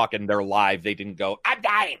they're talking, they're live. They didn't go, I'm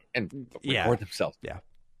dying, and record themselves. Yeah.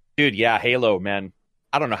 Dude, Halo, man.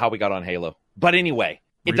 I don't know how we got on Halo. But anyway,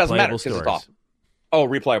 it doesn't matter because it's awesome. Oh,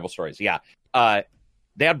 replayable stories, yeah.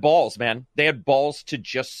 They had balls, man. They had balls to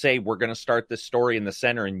just say, we're going to start this story in the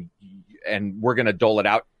center and we're going to dole it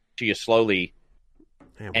out to you slowly,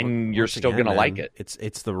 and you're still going to like it.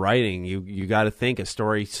 It's the writing. You got to think a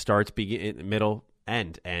story starts middle,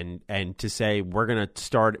 end, and to say we're going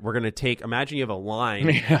to take. Imagine you have a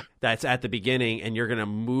line that's at the beginning, and you're going to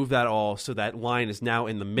move that all so that line is now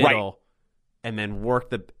in the middle, and then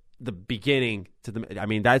work the beginning to the. I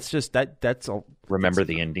mean, that's just that's all. Remember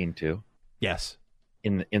the ending too? Yes.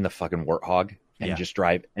 In the fucking Warthog and just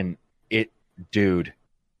drive and dude.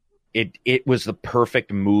 It was the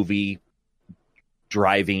perfect movie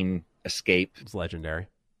driving escape. It's legendary.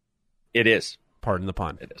 It is. Pardon the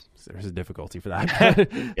pun. It is. There's a difficulty for that.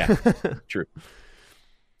 Yeah, true.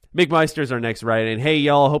 Mick Meister's our next write-in. Hey,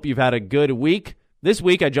 y'all. Hope you've had a good week. This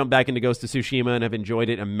week, I jumped back into Ghost of Tsushima and have enjoyed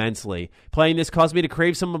it immensely. Playing this caused me to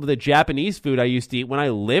crave some of the Japanese food I used to eat when I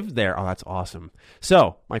lived there. Oh, that's awesome.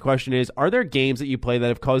 So, my question is, are there games that you play that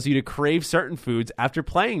have caused you to crave certain foods after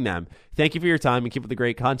playing them? Thank you for your time and keep up the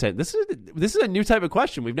great content. This is a new type of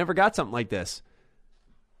question. We've never got something like this.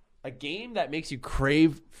 A game that makes you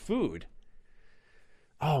crave food.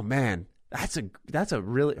 Oh, man. That's a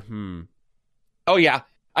really... Oh, yeah.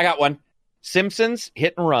 I got one. Simpsons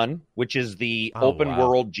Hit and Run, which is the open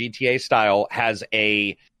world GTA style, has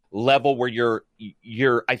a level where you're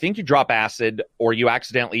I think you drop acid or you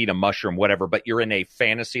accidentally eat a mushroom, whatever, but you're in a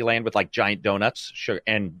fantasy land with like giant donuts. Sure,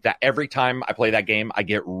 and that every time I play that game, I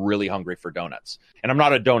get really hungry for donuts. And I'm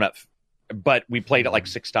not a donut, but we played it like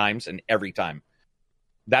 6 times, and every time.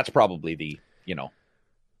 That's probably the,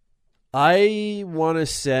 I want to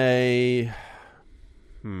say,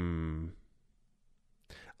 I'm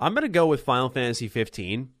going to go with Final Fantasy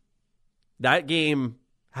 15. That game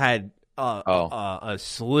had a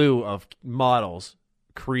slew of models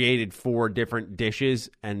created for different dishes,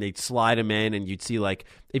 and they'd slide them in, and you'd see, like,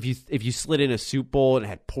 if you slid in a soup bowl and it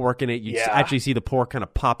had pork in it, you'd actually see the pork kind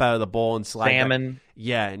of pop out of the bowl and slide salmon. Back.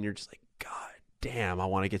 Yeah, and you're just like, God damn, I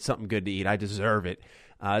want to get something good to eat. I deserve it.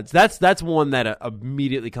 That's one that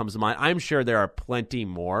immediately comes to mind. I'm sure there are plenty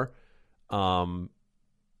more.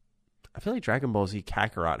 I feel like Dragon Ball Z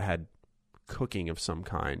Kakarot had cooking of some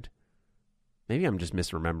kind. Maybe I'm just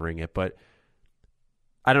misremembering it, but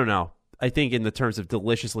I don't know. I think in the terms of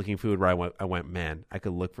delicious looking food, where I went, man, I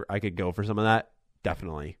could go for some of that.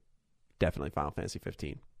 Definitely Final Fantasy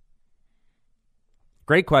 15.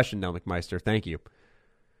 Great question, Nell McMeister. Thank you.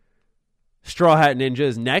 Straw Hat Ninja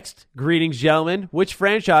is next. Greetings, gentlemen. Which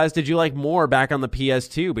franchise did you like more back on the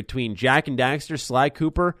PS2 between Jak and Daxter, Sly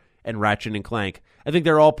Cooper, and Ratchet and Clank? I think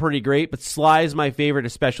they're all pretty great, but Sly is my favorite,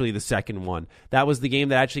 especially the second one. That was the game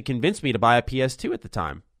that actually convinced me to buy a PS2 at the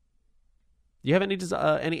time. Do you have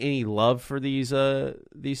any love for these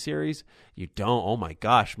series? You don't? Oh my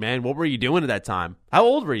gosh, man. What were you doing at that time? How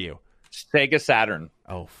old were you? Sega Saturn.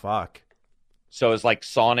 Oh, fuck. So it was like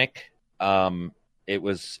Sonic. It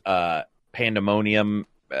was Pandemonium,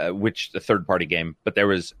 which the third-party game. But there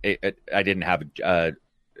was... I didn't have...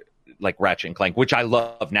 like Ratchet and Clank, which I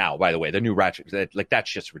love now, by the way. The new Ratchet, like, that's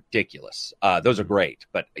just ridiculous. Those are great.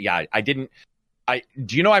 But yeah, do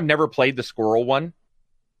you know I've never played the squirrel one?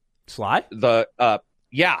 Sly?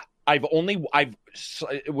 Yeah.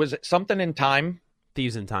 Was it something in time?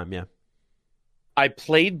 Thieves in Time, yeah. I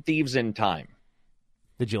played Thieves in Time.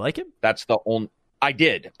 Did you like it? That's the only, I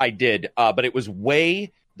did. But it was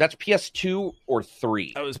that's PS2 or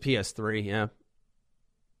 3. That was PS3, yeah.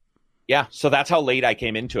 Yeah, so that's how late I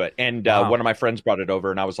came into it. And one of my friends brought it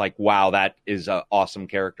over, and I was like, wow, that is an awesome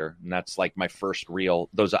character. And that's like my first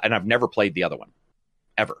and I've never played the other one,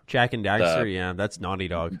 ever. Jak and Daxter, yeah, that's Naughty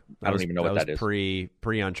Dog. I don't even know what that is.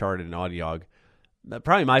 Pre-Uncharted Naughty Dog.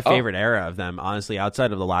 Probably my favorite era of them, honestly,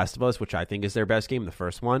 outside of The Last of Us, which I think is their best game, the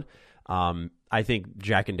first one. I think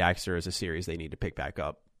Jak and Daxter is a series they need to pick back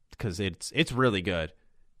up because it's really good.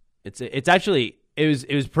 It's actually, it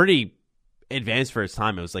was pretty advanced for its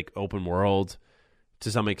time. It was like open world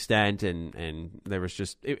to some extent, and there was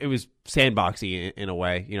just it was sandboxy in a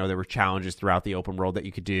way. There were challenges throughout the open world that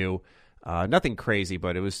you could do. Nothing crazy,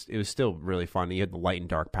 but it was still really fun. You had the light and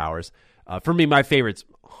dark powers. For me, my favorite's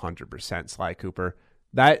 100% Sly Cooper.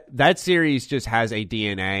 That series just has a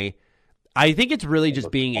DNA. I think it's really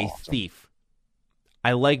just being a thief.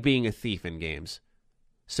 I like being a thief in games.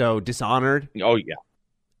 So Dishonored. Oh yeah.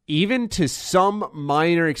 Even to some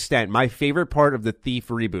minor extent, my favorite part of the Thief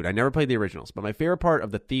reboot, I never played the originals, but my favorite part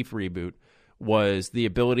of the Thief reboot was the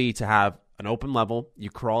ability to have an open level. You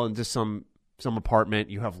crawl into some apartment,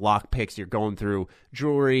 you have lock picks, you're going through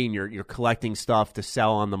jewelry, and you're collecting stuff to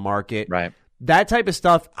sell on the market. Right. That type of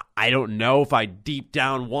stuff, I don't know if I deep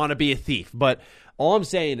down want to be a thief, but all I'm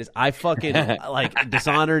saying is I fucking like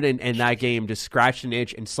Dishonored and that game just scratched an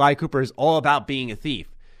itch, and Sly Cooper is all about being a thief.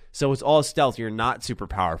 So it's all stealth. You're not super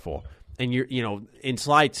powerful. And in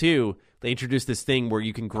Sly 2, they introduced this thing where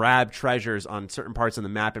you can grab treasures on certain parts of the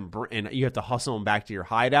map and you have to hustle them back to your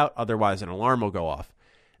hideout. Otherwise, an alarm will go off.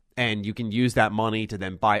 And you can use that money to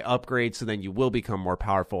then buy upgrades, so then you will become more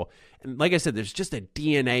powerful. And like I said, there's just a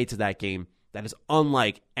DNA to that game that is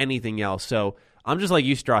unlike anything else. So I'm just like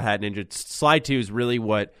you, Straw Hat Ninja. Sly 2 is really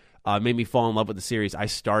what made me fall in love with the series. I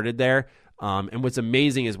started there. And what's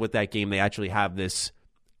amazing is with that game, they actually have this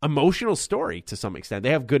emotional story to some extent. They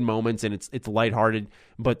have good moments, and it's lighthearted,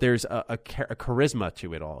 but there's a charisma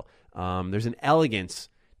to it all. There's an elegance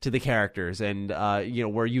to the characters, and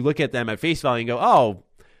where you look at them at face value and go, oh,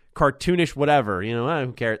 cartoonish, whatever,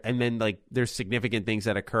 who cares? And then like there's significant things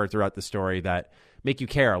that occur throughout the story that make you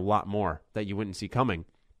care a lot more that you wouldn't see coming.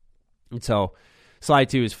 And so Sly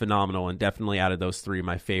 2 is phenomenal and definitely out of those three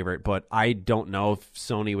my favorite, but I don't know if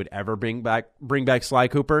Sony would ever bring back Sly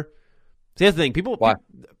Cooper. See, that's the thing. Why?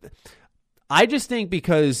 I just think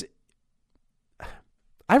because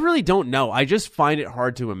I really don't know. I just find it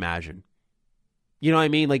hard to imagine. You know what I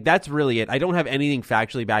mean? Like, that's really it. I don't have anything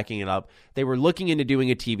factually backing it up. They were looking into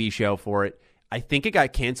doing a TV show for it. I think it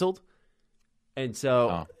got canceled. And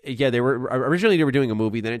so, yeah, they were doing a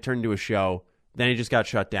movie, then it turned into a show, then it just got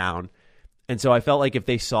shut down. And so I felt like if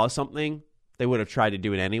they saw something, they would have tried to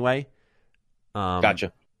do it anyway.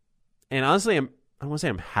 Gotcha. And honestly, I won't say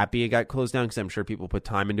I'm happy it got closed down because I'm sure people put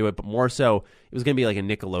time into it, but more so it was going to be like a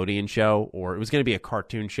Nickelodeon show, or it was going to be a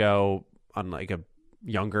cartoon show on like a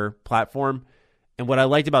younger platform. And what I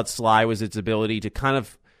liked about Sly was its ability to kind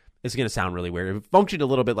of, it's going to sound really weird, it functioned a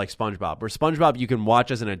little bit like SpongeBob, where SpongeBob you can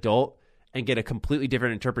watch as an adult and get a completely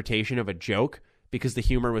different interpretation of a joke because the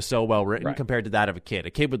humor was so well written compared to that of a kid.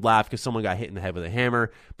 A kid would laugh because someone got hit in the head with a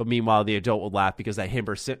hammer, but meanwhile the adult would laugh because that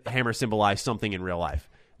hammer symbolized something in real life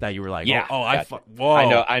that you were like,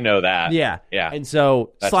 whoa. I know that. Yeah. Yeah. And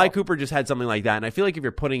so Sly Cooper just had something like that. And I feel like if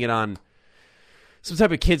you're putting it on some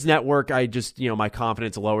type of kids network, I just, my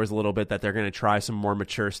confidence lowers a little bit that they're going to try some more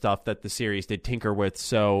mature stuff that the series did tinker with.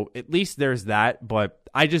 So at least there's that, but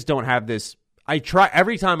I just don't have this. I try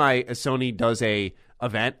every time Sony does a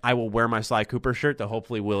event, I will wear my Sly Cooper shirt to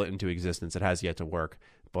hopefully will it into existence. It has yet to work,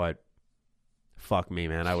 but fuck me,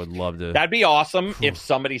 man. I would love to. That'd be awesome if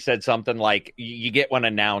somebody said something like, you get one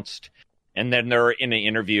announced and then they're in an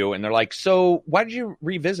interview and they're like, so why did you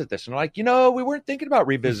revisit this? And they're like, we weren't thinking about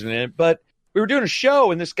revisiting it, but we were doing a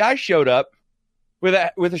show and this guy showed up with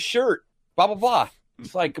a shirt, blah, blah, blah.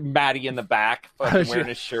 It's like Maddie in the back fucking wearing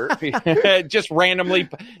his shirt. Just randomly.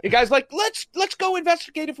 The guy's like, let's go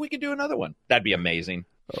investigate if we can do another one. That'd be amazing.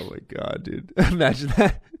 Oh my God, dude. Imagine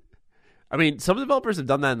that. I mean, some developers have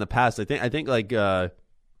done that in the past. I think like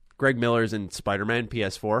Greg Miller's in Spider-Man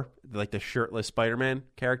PS4, like the shirtless Spider-Man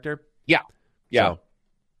character. Yeah. Yeah.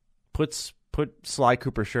 So put Sly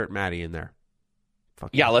Cooper shirt Maddie in there.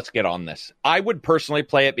 Let's get on this. I would personally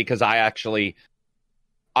play it because I actually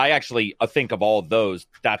think of all of those.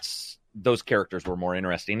 Those characters were more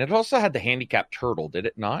interesting. It also had the handicapped turtle, did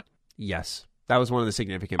it not? Yes, that was one of the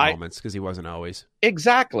significant moments because he wasn't always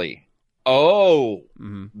exactly. Oh,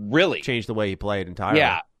 really? Changed the way he played entirely.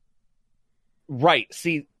 Yeah, right.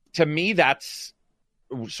 See, to me, that's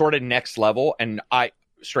sort of next level, and I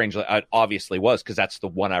obviously was because that's the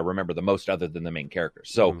one I remember the most, other than the main character.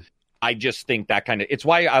 So. I just think that it's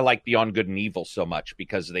why I like Beyond Good and Evil so much,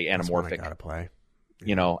 because of the anamorphic. That's gotta play.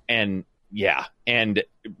 And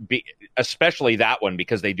especially that one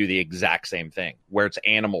because they do the exact same thing where it's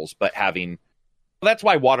animals, but having. Well, that's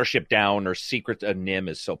why Watership Down or Secret of NIMH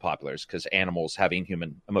is so popular, is because animals having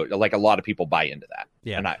human emotion. Like a lot of people buy into that.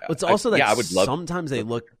 Yeah, and it's also that I would love. Sometimes they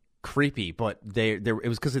look creepy, but it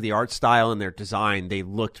was because of the art style and their design. They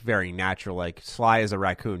looked very natural. Like Sly as a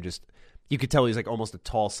raccoon, just. You could tell he's like almost a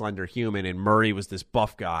tall, slender human, and Murray was this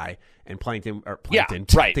buff guy, and Plankton, right.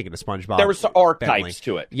 Thinking of SpongeBob. There were some archetypes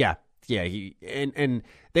to it. Yeah. And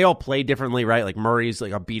they all play differently, right? Like Murray's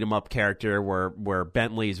like a beat 'em up character, where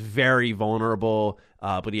Bentley's very vulnerable,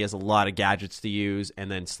 but he has a lot of gadgets to use, and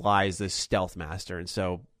then Sly's this stealth master, and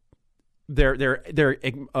so their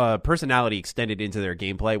personality extended into their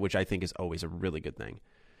gameplay, which I think is always a really good thing.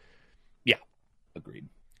 Yeah, agreed.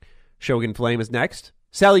 Shogun Flame is next.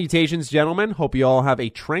 Salutations, gentlemen. Hope you all have a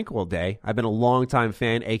tranquil day. I've been a longtime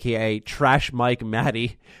fan, a.k.a. Trash Mike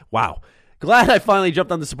Maddie. Wow. Glad I finally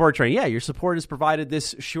jumped on the support train. Yeah, your support has provided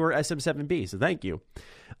this Shure SM7B, so thank you.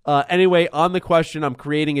 Anyway, on the question, I'm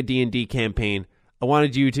creating a D&D campaign. I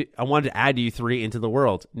wanted to add you three into the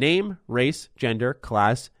world. Name, race, gender,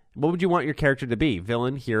 class. What would you want your character to be?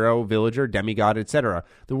 Villain, hero, villager, demigod, etc.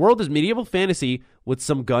 The world is medieval fantasy with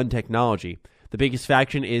some gun technology. The biggest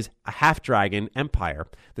faction is a half-dragon empire.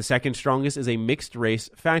 The second strongest is a mixed-race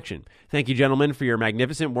faction. Thank you, gentlemen, for your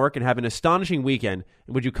magnificent work, and have an astonishing weekend.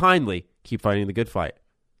 And would you kindly keep fighting the good fight?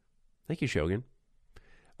 Thank you, Shogun.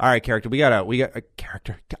 All right, character. We got a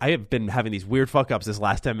character. I have been having these weird fuck-ups this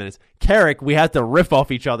last 10 minutes. Carrick, we have to riff off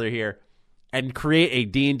each other here and create a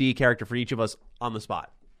D&D character for each of us on the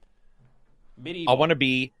spot. Medieval. I want to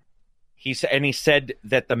be... He said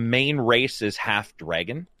that the main race is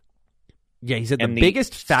half-dragon. Yeah, he said the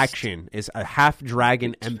biggest faction is a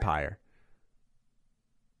half-dragon empire.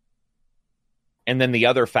 And then the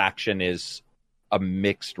other faction is a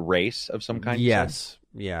mixed race of some kind? Yes,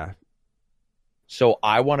 yeah. So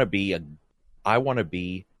I want to be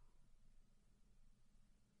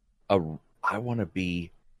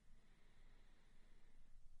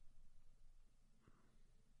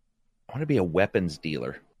want to be a weapons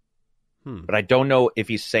dealer. But I don't know if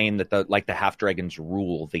he's saying that the half dragons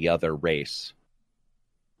rule the other race.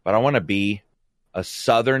 But I want to be a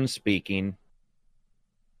Southern speaking,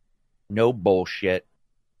 no bullshit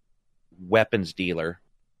weapons dealer.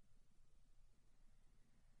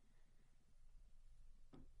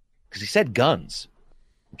 Because he said guns.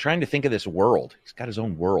 I'm trying to think of this world. He's got his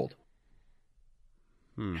own world.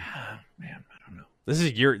 Man, I don't know. This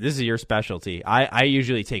is your specialty. I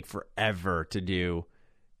usually take forever to do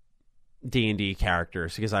D&D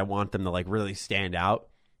characters because I want them to like really stand out.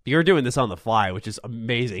 You're doing this on the fly, which is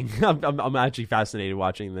amazing. I'm actually fascinated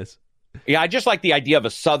watching this. Yeah, I just like the idea of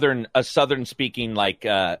a southern speaking like.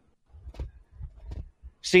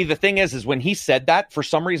 See, the thing is when he said that, for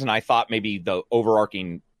some reason I thought maybe the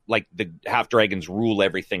overarching like the half dragons rule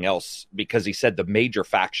everything else, because he said the major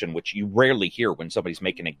faction, which you rarely hear when somebody's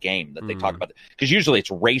making a game that they talk about, because usually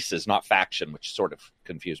it's races, not faction, which sort of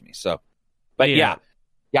confused me. So, but yeah,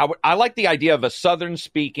 I like the idea of a Southern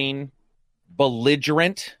speaking,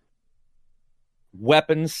 belligerent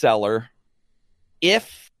weapons seller.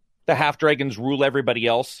 If the half dragons rule everybody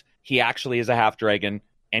else, he actually is a half dragon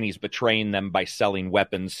and he's betraying them by selling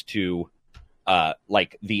weapons to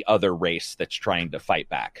like the other race that's trying to fight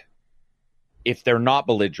back. If they're not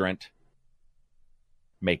belligerent,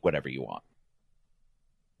 make whatever you want.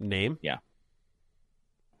 Name? Yeah.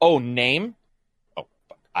 Oh, name? Oh,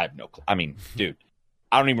 fuck. I have no clue. I mean, dude,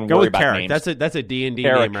 I don't even worry about Carrick. names. That's a D&D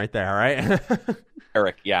name right there, all right?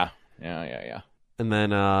 Eric, yeah. And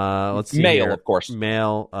then let's see. Male, here. of course.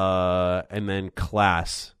 Male, and then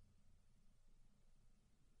class.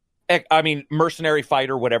 I mean, mercenary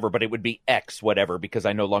fighter, whatever, but it would be X whatever, because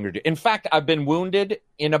I no longer do. In fact, I've been wounded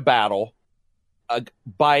in a battle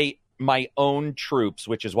by my own troops,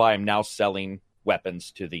 which is why I'm now selling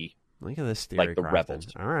weapons to the Look at this like the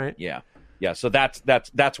rebels. All right. Yeah. So that's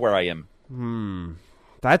where I am.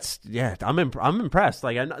 I'm impressed.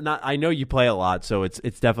 Like I know you play a lot, so it's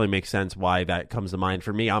definitely makes sense why that comes to mind.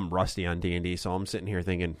 For me, I'm rusty on D&D, so I'm sitting here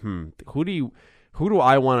thinking, who do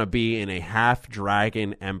I want to be in a half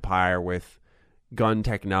dragon empire with gun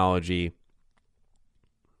technology?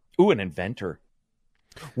 Ooh, an inventor.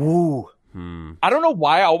 Ooh. I don't know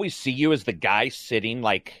why I always see you as the guy sitting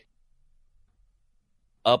like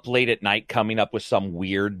up late at night coming up with some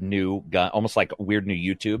weird new gun, almost like a weird new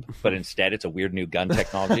YouTube, but instead it's a weird new gun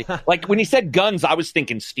technology. Like when he said guns, I was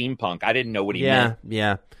thinking steampunk. I didn't know what he meant.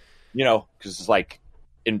 Yeah. You know, because it's like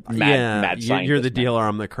in mad scientist. You're the dealer,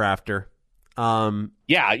 I'm the crafter.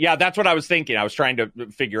 Yeah, that's what I was thinking. I was trying to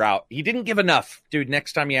figure out. He didn't give enough. Dude,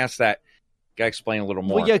 next time you ask that, gotta explain a little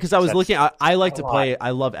more. Well, yeah, because I was looking, I like to play,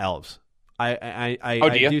 I love elves.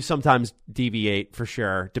 I do sometimes deviate for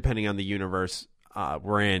sure, depending on the universe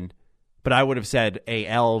we're in. But I would have said an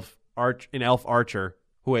elf archer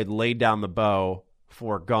who had laid down the bow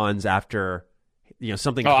for guns after,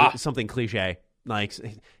 something cliche, like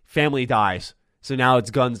family dies. So now it's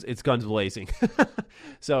guns blazing.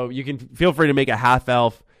 So you can feel free to make a half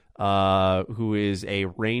elf who is a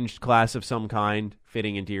ranged class of some kind,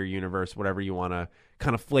 fitting into your universe, whatever you want to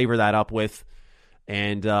kind of flavor that up with.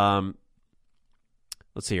 And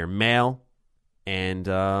let's see here, male. And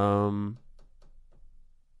I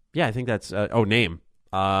think that's name.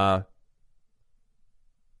 We'll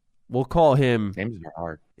call him. Names are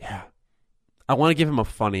hard. Yeah, I want to give him a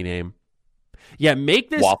funny name. Yeah, make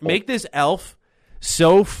this elf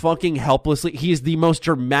so fucking helplessly. He is the most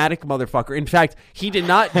dramatic motherfucker. In fact, he did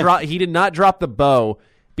not drop the bow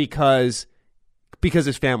because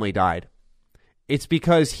his family died. It's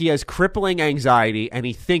because he has crippling anxiety and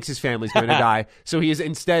he thinks his family's going to die. So he has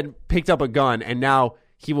instead picked up a gun, and now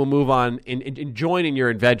he will move on and join in your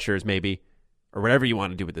adventures, maybe, or whatever you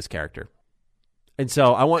want to do with this character. And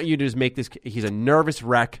so I want you to just make this. He's a nervous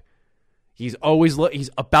wreck. He's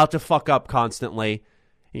about to fuck up constantly.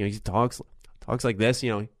 He talks like this.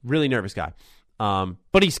 Really nervous guy.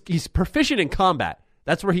 But he's proficient in combat.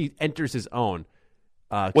 That's where he enters his own.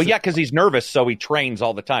 Because he's nervous, so he trains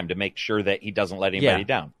all the time to make sure that he doesn't let anybody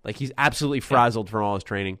down. Like he's absolutely frazzled from all his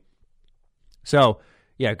training. So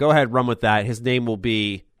go ahead, run with that. His name will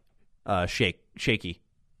be Shaky.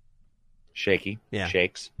 Shaky. Yeah.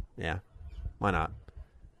 Shakes. Yeah. Why not?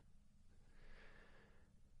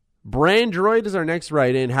 Brandroid is our next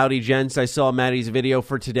write-in. Howdy, gents. I saw Maddie's video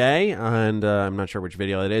for today, and I'm not sure which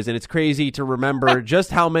video it is, and it's crazy to remember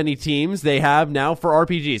just how many teams they have now for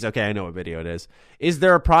RPGs. Okay, I know what video it is. Is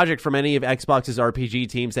there a project from any of Xbox's RPG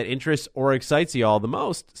teams that interests or excites you all the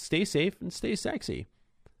most? Stay safe and stay sexy.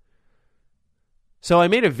 So I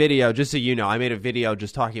made a video, just so you know,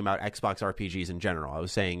 just talking about Xbox RPGs in general. I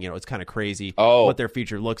was saying, it's kind of crazy what their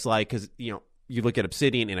future looks like because, you look at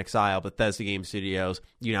Obsidian, inXile, Bethesda Game Studios,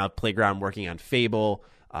 you now have Playground working on Fable,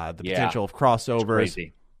 the potential of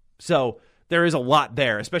crossovers. So there is a lot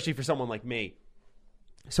there, especially for someone like me.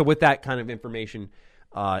 So with that kind of information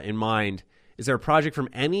in mind, is there a project from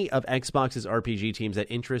any of Xbox's RPG teams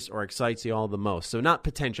that interests or excites you all the most? So not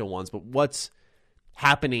potential ones, but what's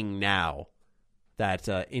happening now that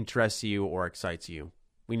interests you or excites you?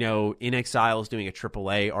 We know inXile is doing a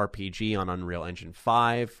AAA RPG on Unreal Engine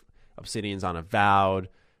 5. Obsidian's on Avowed.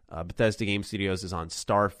 Bethesda Game Studios is on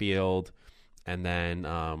Starfield. And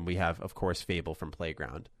then we have, of course, Fable from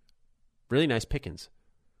Playground. Really nice pickings.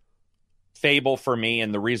 Fable for me,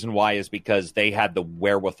 and the reason why is because they had the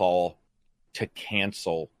wherewithal to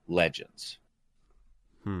cancel Legends.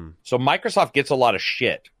 So Microsoft gets a lot of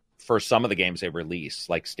shit for some of the games they release,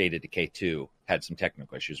 like State of Decay 2 had some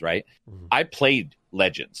technical issues, right? I played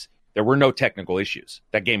Legends. There were no technical issues.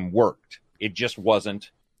 That game worked. It just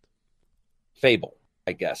wasn't Fable,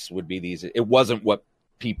 I guess, would be these. It wasn't what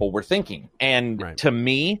people were thinking. And to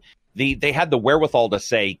me, they had the wherewithal to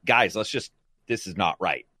say, guys, this is not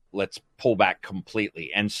right. Let's pull back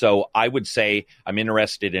completely. And so I would say I'm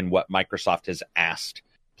interested in what Microsoft has asked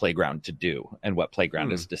Playground to do and what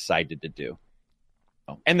Playground has decided to do.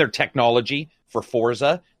 And their technology for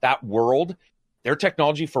Forza, that world, their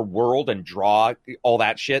technology for world and draw, all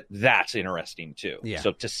that shit, that's interesting too. Yeah.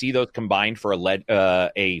 So to see those combined for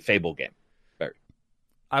a Fable game.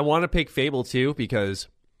 I want to pick Fable too, because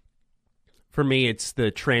for me, it's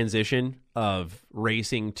the transition of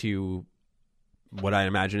racing to what I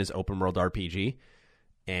imagine is open world RPG.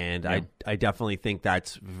 And I definitely think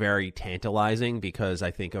that's very tantalizing, because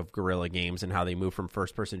I think of Guerrilla Games and how they move from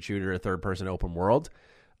first-person shooter to third-person open world.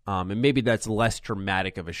 And maybe that's less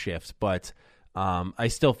dramatic of a shift, but I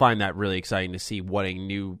still find that really exciting to see what a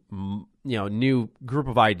new group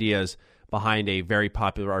of ideas behind a very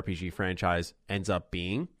popular RPG franchise ends up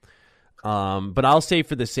being. But I'll say,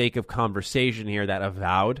 for the sake of conversation here, that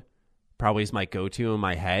Avowed probably is my go-to in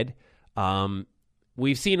my head.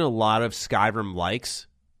 We've seen a lot of Skyrim likes.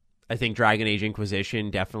 I think Dragon Age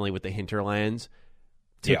Inquisition, definitely with the Hinterlands,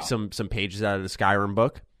 took some pages out of the Skyrim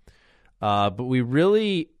book. But we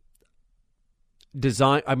really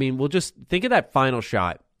we'll just think of that final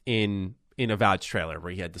shot in Avowed's trailer,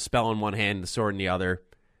 where he had the spell in one hand and the sword in the other.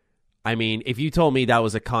 I mean, if you told me that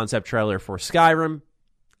was a concept trailer for Skyrim,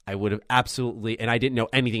 I would have absolutely, and I didn't know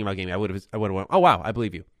anything about gaming, I would have went, oh wow, I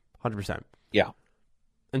believe you, 100%. Yeah.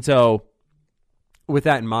 And so, with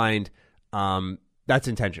that in mind, that's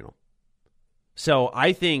intentional. So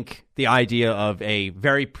I think the idea of a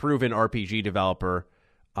very proven RPG developer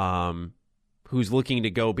who's looking to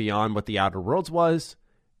go beyond what the Outer Worlds was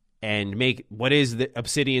and make what is the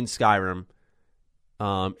Obsidian Skyrim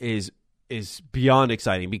is beyond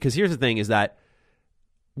exciting. Because here's the thing, is that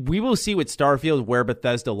we will see with Starfield where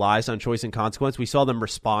Bethesda lies on choice and consequence. We saw them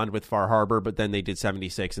respond with Far Harbor, but then they did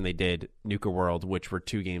 76 and they did Nuka World, which were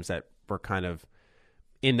two games that were kind of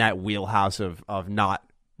in that wheelhouse of not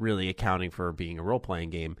really accounting for being a role-playing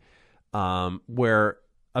game, where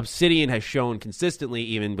Obsidian has shown consistently,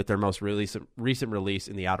 even with their most recent release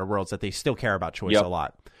in the Outer Worlds, that they still care about choice a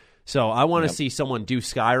lot. So I want to see someone do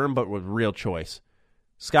Skyrim, but with real choice.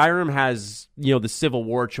 Skyrim has, the Civil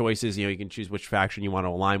War choices. You can choose which faction you want to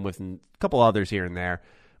align with, and a couple others here and there.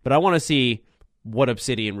 But I want to see what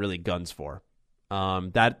Obsidian really guns for.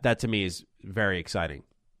 That to me is very exciting.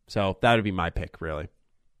 So that would be my pick, really.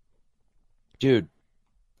 Dude,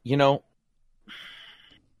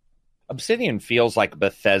 Obsidian feels like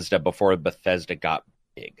Bethesda before Bethesda got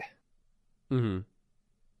big. Mm-hmm.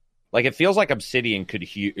 Like, it feels like Obsidian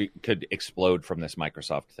could explode from this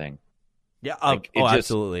Microsoft thing. Yeah,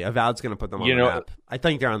 absolutely. Avowed's going to put them on the map. I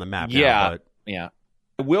think they're on the map now. Yeah.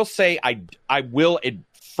 I will say, I will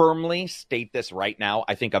firmly state this right now.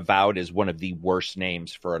 I think Avowed is one of the worst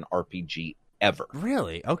names for an RPG ever.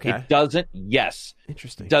 Really? Okay. It doesn't,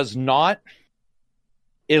 Interesting. Does not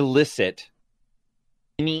elicit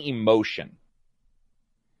any emotion.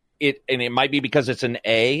 And it might be because it's an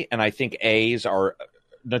A, and I think A's are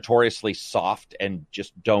notoriously soft and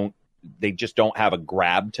just don't have a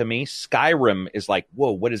grab to me. Skyrim is like,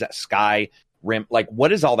 whoa, what is that? Skyrim? Like, what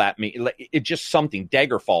does all that mean? Like, it's just something.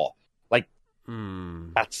 Daggerfall. Like,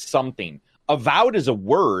 that's something. Avowed is a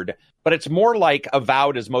word, but it's more like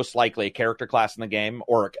Avowed is most likely a character class in the game,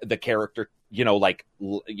 or the character,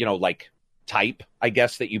 like type, I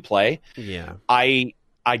guess, that you play. Yeah. I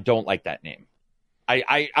don't like that name.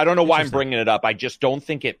 I don't know why I'm bringing it up. I just don't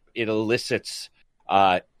think it elicits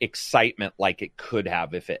excitement like it could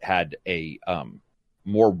have if it had a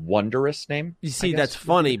more wondrous name. You see, that's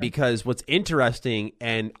funny because what's interesting,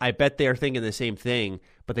 and I bet they're thinking the same thing,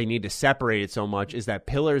 but they need to separate it so much, is that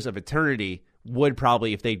Pillars of Eternity would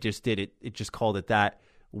probably, if they just did it, just called it that,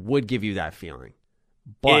 would give you that feeling.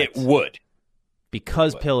 But it would.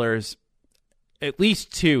 Because Pillars, at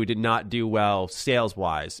least 2, did not do well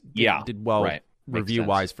sales-wise. Did well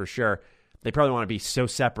review-wise for sure. They probably want to be so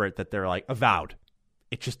separate that they're like, Avowed.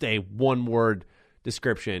 It's just a one-word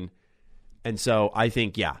description. And so I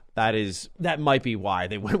think, that might be why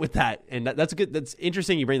they went with that. And that's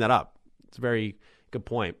interesting you bring that up. It's a very good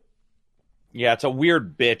point. Yeah, it's a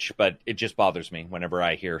weird bitch, but it just bothers me whenever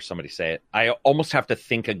I hear somebody say it. I almost have to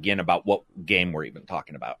think again about what game we're even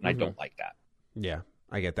talking about, and I don't like that. Yeah,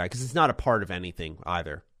 I get that, because it's not a part of anything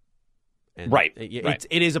either. And right.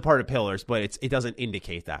 It is a part of Pillars, but it doesn't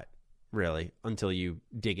indicate that, really, until you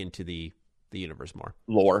dig into the universe more.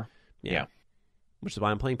 Lore. Yeah. Which is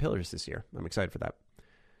why I'm playing Pillars this year. I'm excited for that.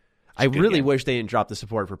 I really wish they didn't drop the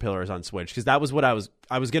support for Pillars on Switch, because that was what I was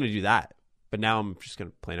going to do that. But now I'm just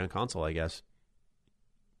going to play it on console, I guess.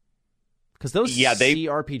 Because those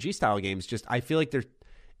CRPG style games, I feel like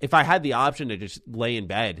if I had the option to just lay in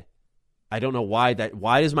bed, I don't know why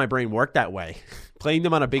does my brain work that way? Playing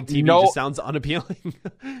them on a big TV just sounds unappealing.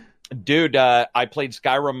 Dude, I played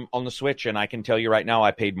Skyrim on the Switch, and I can tell you right now,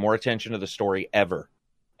 I paid more attention to the story ever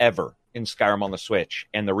in Skyrim on the Switch.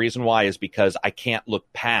 And the reason why is because I can't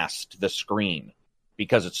look past the screen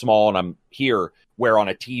because it's small and I'm here, where on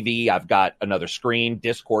a TV, I've got another screen,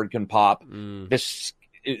 Discord can pop.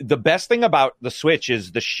 The best thing about the Switch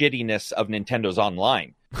is the shittiness of Nintendo's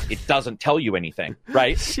online. It doesn't tell you anything,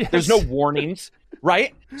 right? Yes. There's no warnings,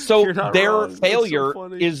 right? So their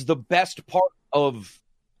failure is the best part of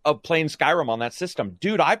playing Skyrim on that system.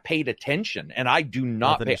 Dude, I paid attention, and I do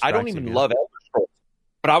not pay. I don't even love Elder Scrolls,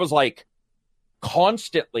 but I was like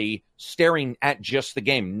constantly staring at just the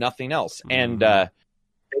game, nothing else. And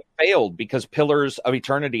they failed because Pillars of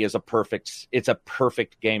Eternity is a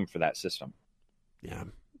perfect game for that system. Yeah,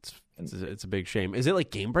 it's a big shame. Is it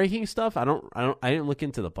like game breaking stuff? I didn't look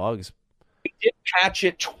into the bugs. We did patch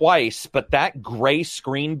it twice, but that gray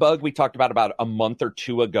screen bug we talked about a month or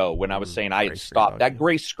 2 ago when I was saying I had stopped. That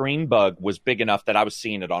gray screen bug was big enough that I was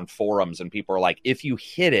seeing it on forums, and people are like, if you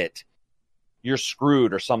hit it, you're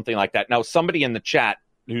screwed or something like that. Now, somebody in the chat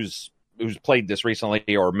who's played this recently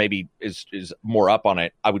or maybe is more up on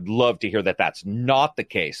it, I would love to hear that that's not the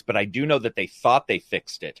case. But I do know that they thought they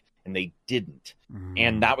fixed it, and they didn't.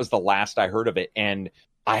 And that was the last I heard of it. And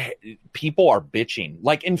people are bitching.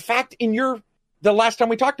 Like, in fact, the last time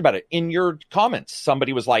we talked about it, in your comments,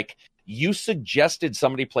 somebody was like, you suggested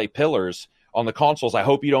somebody play Pillars on the consoles. I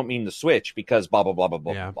hope you don't mean the Switch because blah, blah, blah, blah,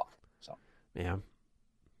 blah, blah. So, yeah.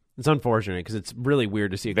 It's unfortunate because it's really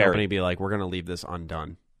weird to see a company be like, we're going to leave this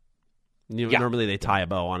undone. Normally they tie a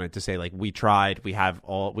bow on it to say, like, we tried, we have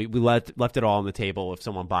all, we left it all on the table if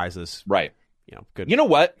someone buys this. Right. Good. You know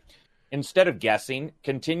what? Instead of guessing,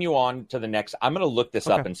 continue on to the next. I'm going to look this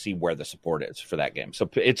up and see where the support is for that game. So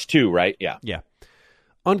it's 2, right? Yeah. Yeah.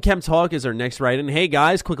 Unkempt Hawk is our next write-in. Hey,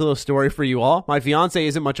 guys, quick little story for you all. My fiance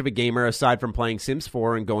isn't much of a gamer aside from playing Sims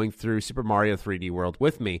 4 and going through Super Mario 3D World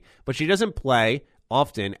with me, but she doesn't play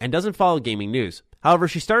often and doesn't follow gaming news. However,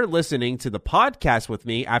 she started listening to the podcast with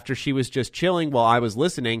me after she was just chilling while I was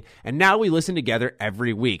listening, and now we listen together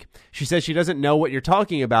every week. She says she doesn't know what you're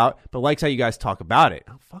talking about, but likes how you guys talk about it.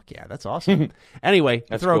 Oh, fuck yeah, that's awesome. Anyway,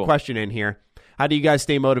 I'll throw a question in here. How do you guys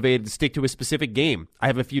stay motivated to stick to a specific game? I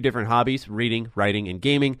have a few different hobbies, reading, writing, and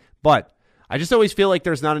gaming, but I just always feel like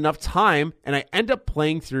there's not enough time, and I end up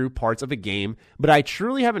playing through parts of a game, but I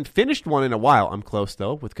truly haven't finished one in a while. I'm close,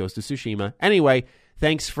 though, with Ghost of Tsushima. Anyway,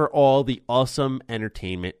 thanks for all the awesome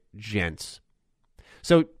entertainment, gents.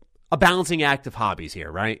 So, a balancing act of hobbies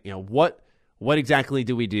here, right? What exactly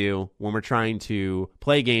do we do when we're trying to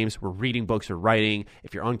play games, we're reading books or writing?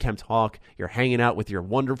 If you're Unkempt Hawk, you're hanging out with your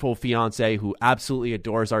wonderful fiance who absolutely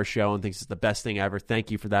adores our show and thinks it's the best thing ever.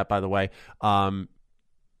 Thank you for that, by the way.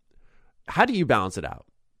 How do you balance it out?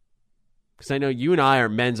 Because I know you and I are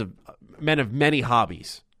men of many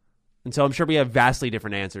hobbies. And so I'm sure we have vastly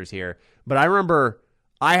different answers here. But I remember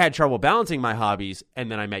I had trouble balancing my hobbies,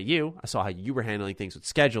 and then I met you. I saw how you were handling things with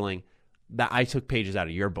scheduling. That I took pages out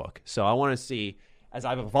of your book. So I want to see, as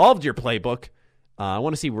I've evolved your playbook, I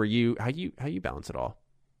want to see how you balance it all.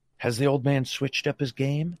 Has the old man switched up his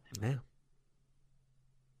game? Yeah.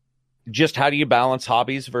 Just how do you balance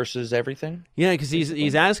hobbies versus everything? Yeah, because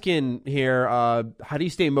he's asking here, how do you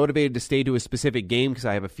stay motivated to stay to a specific game? Because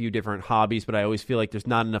I have a few different hobbies, but I always feel like there's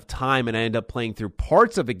not enough time, and I end up playing through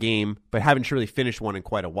parts of a game, but haven't truly finished one in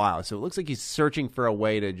quite a while. So it looks like he's searching for a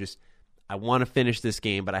way to just, I want to finish this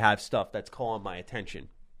game, but I have stuff that's calling my attention.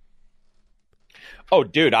 Oh,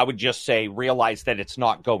 dude, I would just say realize that it's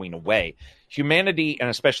not going away. Humanity, and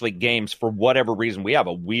especially games, for whatever reason, we have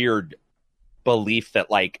a weird belief that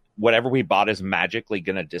like whatever we bought is magically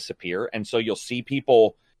going to disappear. And so you'll see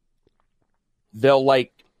people, they'll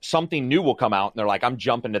like something new will come out and they're like, I'm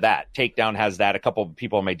jumping to that. Takedown has that. A couple of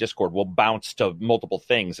people on my Discord will bounce to multiple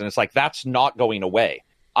things. And it's like, that's not going away.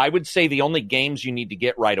 I would say the only games you need to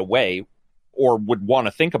get right away or would want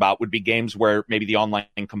to think about would be games where maybe the online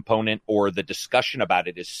component or the discussion about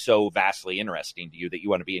it is so vastly interesting to you that you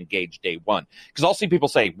want to be engaged day one. Because I'll see people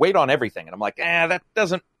say, wait on everything. And I'm like, that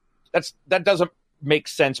doesn't make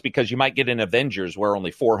sense, because you might get an Avengers where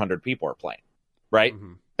only 400 people are playing, right?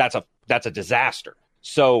 Mm-hmm. That's a disaster.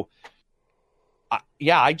 So,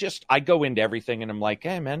 I go into everything and I'm like,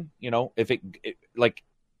 hey, man, if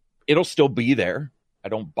it'll still be there. I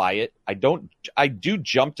don't buy it. I do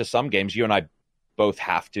jump to some games. You and I both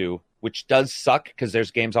have to, which does suck because there's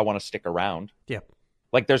games I want to stick around. Yeah.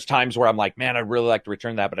 Like there's times where I'm like, man, I'd really like to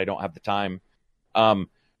return that, but I don't have the time.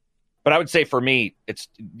 But I would say for me,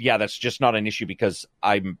 that's just not an issue because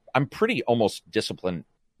I'm pretty almost disciplined.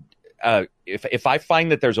 If I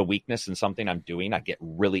find that there's a weakness in something I'm doing, I get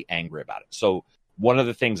really angry about it. So one of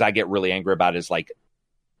the things I get really angry about is like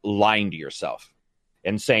lying to yourself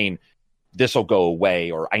and saying this will go away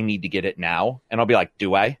or I need to get it now. And I'll be like,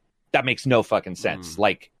 do I? That makes no fucking sense.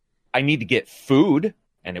 Like I need to get food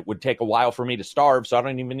and it would take a while for me to starve. So I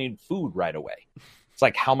don't even need food right away. It's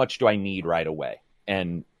like, how much do I need right away?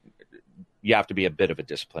 And you have to be a bit of a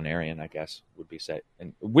disciplinarian, I guess, would be said,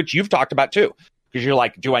 and which you've talked about too, because you're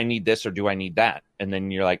like, do I need this or do I need that? And then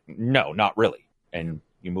you're like, no, not really. And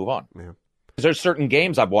you move on. Yeah. Because there's certain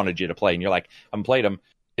games I've wanted you to play and you're like, I've played them,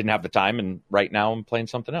 didn't have the time. And right now I'm playing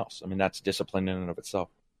something else. I mean, that's discipline in and of itself.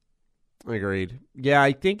 Agreed. Yeah.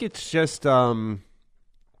 I think it's just, you don't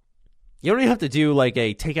even have to do like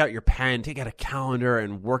take out your pen, take out a calendar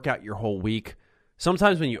and work out your whole week.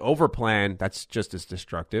 Sometimes when you overplan, that's just as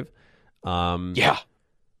destructive.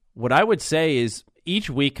 What I would say is each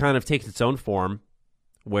week kind of takes its own form,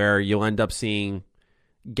 where you'll end up seeing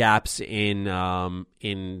gaps in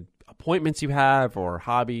appointments you have or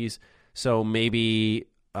hobbies. So maybe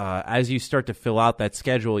as you start to fill out that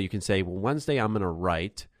schedule, you can say, well, Wednesday I'm going to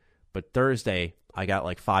write, but Thursday I got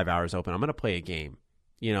like 5 hours open. I'm going to play a game,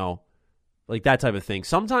 like that type of thing.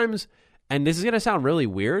 Sometimes, and this is going to sound really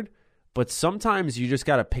weird, but sometimes you just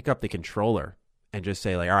got to pick up the controller and just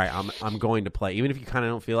say like, all right, I'm going to play, even if you kind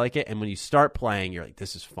of don't feel like it. And when you start playing, you're like,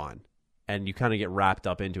 this is fun. And you kind of get wrapped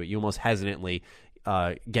up into it. You almost hesitantly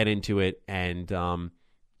get into it. And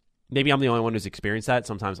maybe I'm the only one who's experienced that.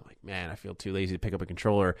 Sometimes I'm like, man, I feel too lazy to pick up a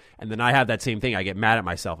controller. And then I have that same thing. I get mad at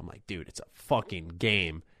myself. I'm like, dude, it's a fucking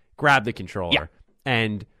game. Grab the controller. Yeah.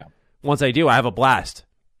 And once I do, I have a blast.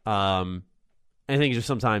 I think just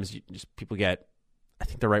sometimes people get, I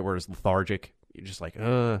think the right word is lethargic. You're just like,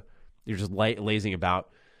 you're just lazing about.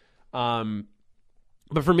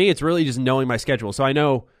 But for me, it's really just knowing my schedule. So I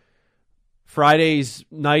know Fridays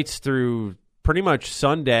nights through pretty much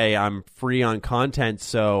Sunday, I'm free on content.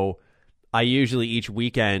 So I usually each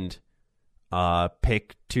weekend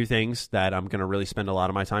pick two things that I'm going to really spend a lot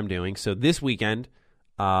of my time doing. So this weekend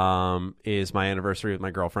is my anniversary with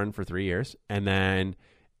my girlfriend for 3 years. And then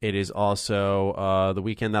it is also the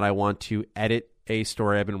weekend that I want to edit a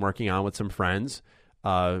story I've been working on with some friends.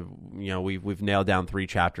 We've nailed down 3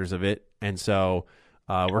 chapters of it. And so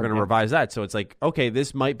we're going to revise that. So it's like, okay,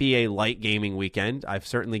 this might be a light gaming weekend. I've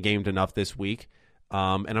certainly gamed enough this week.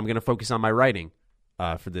 And I'm going to focus on my writing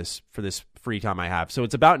for this free time I have. So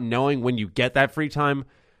it's about knowing when you get that free time,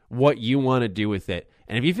 what you want to do with it.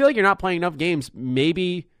 And if you feel like you're not playing enough games,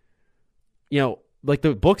 maybe, like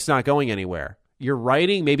the book's not going anywhere. You're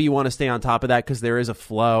writing, maybe you want to stay on top of that because there is a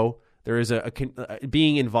flow. There is a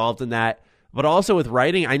being involved in that. But also with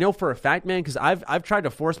writing, I know for a fact, man, because I've tried to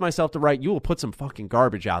force myself to write, you will put some fucking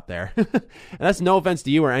garbage out there. And that's no offense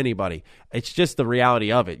to you or anybody. It's just the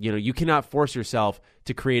reality of it. You cannot force yourself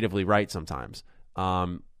to creatively write sometimes. Not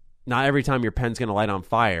every time your pen's going to light on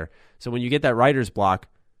fire. So when you get that writer's block,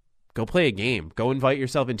 go play a game. Go invite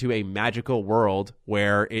yourself into a magical world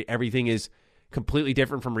where everything is completely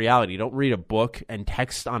different from reality. Don't read a book and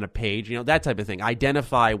text on a page, that type of thing.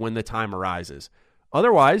 Identify when the time arises.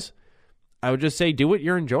 Otherwise, I would just say do what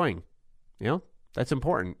you're enjoying. That's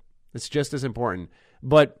important. It's just as important.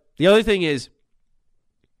 But the other thing is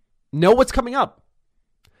know what's coming up.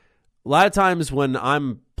 A lot of times when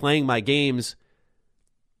I'm playing my games,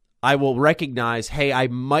 I will recognize, hey, I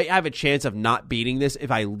might have a chance of not beating this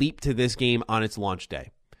if I leap to this game on its launch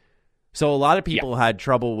day. So a lot of people had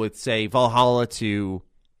trouble with, say, Valhalla to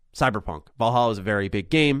Cyberpunk. Valhalla is a very big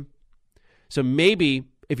game. So maybe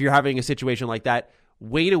if you're having a situation like that,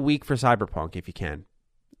 wait a week for Cyberpunk if you can.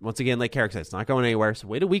 Once again, like Carrick said, it's not going anywhere. So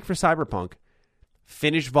wait a week for Cyberpunk.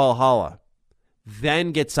 Finish Valhalla.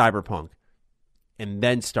 Then get Cyberpunk. And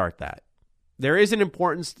then start that. There is an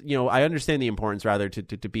importance, I understand the importance rather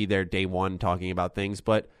to be there day one talking about things,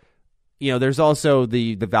 but there's also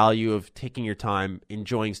the value of taking your time,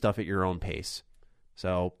 enjoying stuff at your own pace.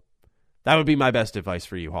 So that would be my best advice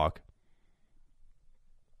for you, Hawk.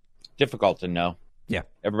 Difficult to know. Yeah.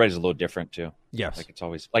 Everybody's a little different too. Yes. Like it's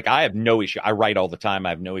always like I have no issue. I write all the time. I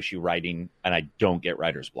have no issue writing and I don't get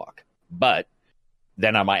writer's block. But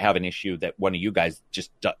then I might have an issue that one of you guys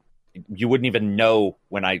just you wouldn't even know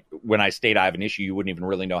when I state I have an issue, you wouldn't even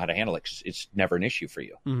really know how to handle it. It's never an issue for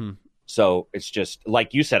you. Mm-hmm. So it's just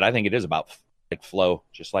like you said, I think it is about like flow.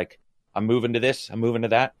 Just like I'm moving to this, I'm moving to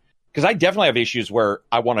that. Because I definitely have issues where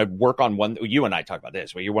I want to work on one. You and I talk about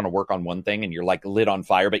this, where you want to work on one thing and you're like lit on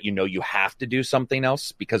fire, but you have to do something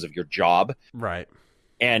else because of your job. Right.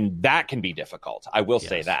 And that can be difficult. I will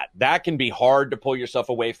say that can be hard to pull yourself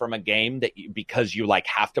away from a game because you like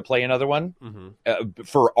have to play another one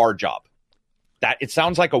for our job. That it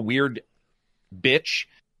sounds like a weird bitch,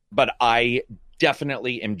 but I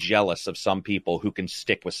definitely am jealous of some people who can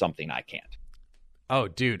stick with something I can't. Oh,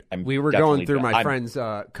 dude, we were going through my friend's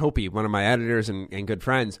Kopi, one of my editors and good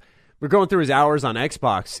friends. We're going through his hours on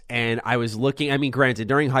Xbox, and I was looking. I mean, granted,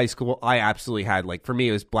 during high school, I absolutely had, for me,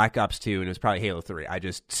 it was Black Ops 2, and it was probably Halo 3. I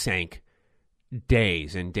just sank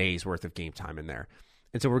days and days worth of game time in there.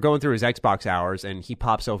 And so we're going through his Xbox hours, and he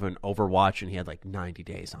pops open Overwatch, and he had 90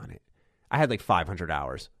 days on it. I had 500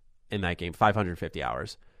 hours in that game, 550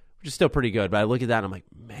 hours, which is still pretty good. But I look at that, and I'm like,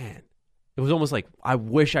 man. It was almost like I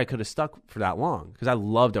wish I could have stuck for that long because I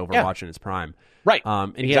loved Overwatch in its prime. Right.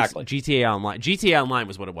 And he has GTA Online. GTA Online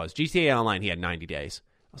was what it was. GTA Online, he had 90 days.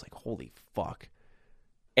 I was like, holy fuck.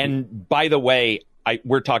 And by the way,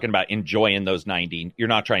 we're talking about enjoying those 90. You're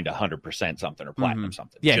not trying to 100% something or platinum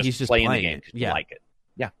something. Yeah, he's just playing the game because you like it.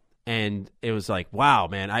 Yeah. And it was like, wow,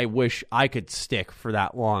 man, I wish I could stick for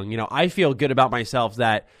that long. I feel good about myself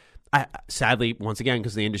that sadly, once again,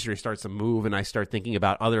 because the industry starts to move and I start thinking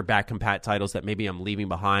about other back compat titles that maybe I'm leaving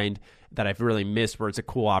behind that I've really missed where it's a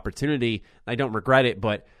cool opportunity. I don't regret it,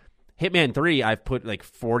 but Hitman 3, I've put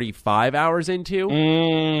 45 hours into,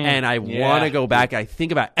 and I want to go back. I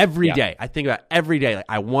think about every day. I think about every day.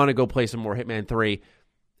 I want to go play some more Hitman 3.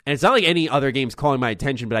 And it's not like any other game's calling my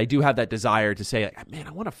attention, but I do have that desire to say, man,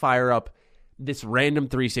 I want to fire up this random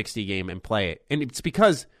 360 game and play it. And it's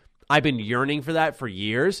because I've been yearning for that for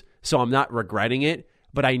years, so I'm not regretting it.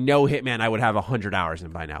 But I know Hitman I would have 100 hours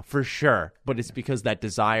in by now, for sure. But it's because that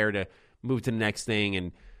desire to move to the next thing.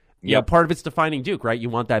 And part of it's defining Duke, right? You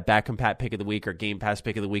want that back compat pick of the week or Game Pass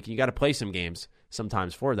pick of the week. And you got to play some games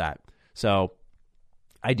sometimes for that. So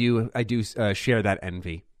I do share that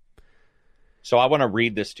envy. So I want to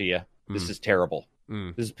read this to you. This is terrible.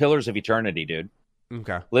 This is Pillars of Eternity, dude.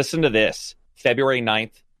 Okay. Listen to this. February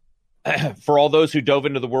 9th. For all those who dove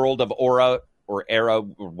into the world of Aura or Era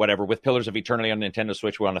or whatever with Pillars of Eternity on Nintendo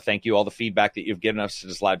Switch, we want to thank you. All the feedback that you've given us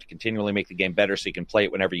has allowed to continually make the game better so you can play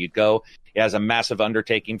it whenever you go. It has a massive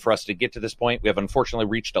undertaking for us to get to this point. We have unfortunately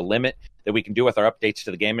reached a limit that we can do with our updates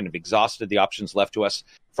to the game and have exhausted the options left to us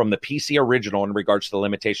from the PC original in regards to the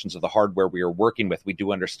limitations of the hardware we are working with. We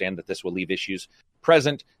do understand that this will leave issues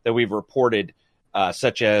present that we've reported,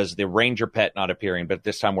 such as the Ranger pet not appearing, but at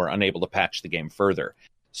this time we're unable to patch the game further.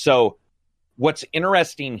 So what's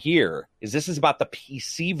interesting here is this is about the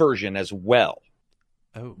PC version as well.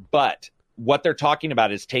 Oh. But what they're talking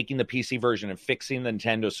about is taking the PC version and fixing the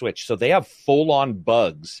Nintendo Switch. So they have full-on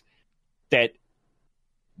bugs that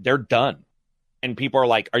they're done. And people are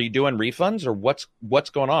like, are you doing refunds or what's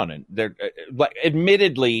going on? And they're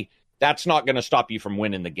admittedly, that's not going to stop you from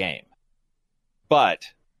winning the game. But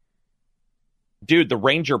dude, the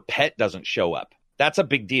Ranger pet doesn't show up. That's a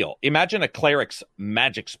big deal. Imagine a cleric's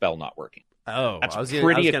magic spell not working. Oh, that's I was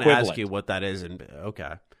going to ask you what that is. And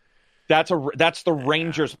okay, that's the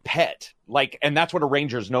Ranger's pet. And that's what a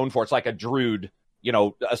Ranger is known for. It's like a druid,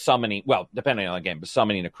 a summoning. Well, depending on the game, but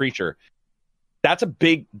summoning a creature.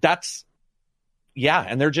 And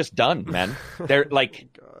they're just done, man. They're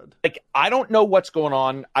I don't know what's going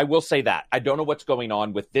on. I will say that I don't know what's going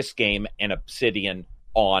on with this game and Obsidian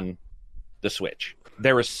on the Switch.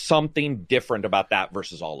 There is something different about that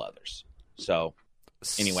versus all others. So,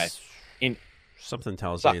 anyway, something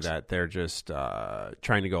tells me that they're just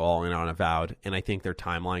trying to go all in on Avowed, and I think their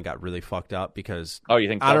timeline got really fucked up because you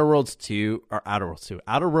think Outer Worlds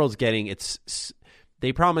getting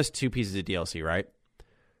they promised 2 pieces of DLC, right?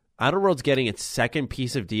 Outer Worlds getting its second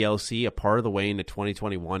piece of DLC a part of the way into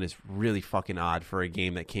 2021 is really fucking odd for a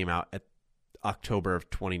game that came out at October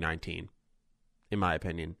of 2019, in my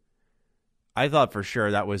opinion. I thought for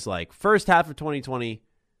sure that was like first half of 2020,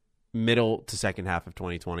 middle to second half of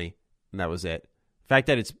 2020, and that was it. The fact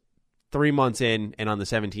that it's 3 months in and on the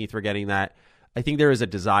 17th we're getting that, I think there is a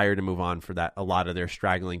desire to move on for that. A lot of their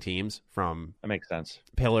straggling teams from that makes sense.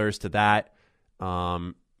 Pillars to that.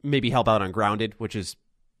 Maybe help out on Grounded, which is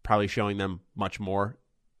probably showing them much more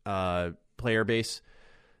player base,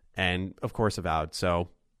 and of course Avowed. So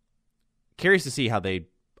curious to see how they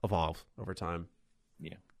evolve over time.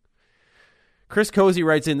 Yeah. Chris Cozy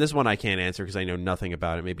writes in, this one I can't answer because I know nothing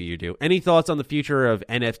about it. Maybe you do. Any thoughts on the future of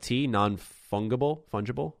NFT,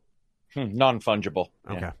 non-fungible? Non-fungible.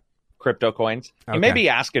 Okay. Yeah. Crypto coins. Okay. You may be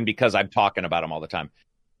asking because I'm talking about them all the time.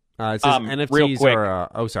 It says NFTs real quick.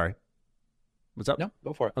 are... sorry. What's up? No,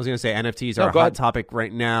 go for it. I was going to say NFTs are a hot topic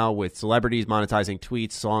right now with celebrities monetizing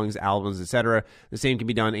tweets, songs, albums, etc. The same can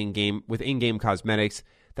be done in-game with in-game cosmetics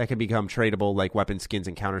that can become tradable like weapon skins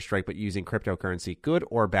in Counter-Strike, but using cryptocurrency. Good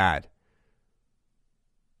or bad?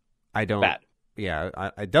 I don't... Bad.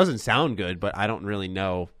 Yeah, it doesn't sound good, but I don't really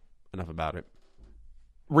know enough about it.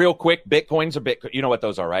 Real quick, Bitcoins are Bitcoin. You know what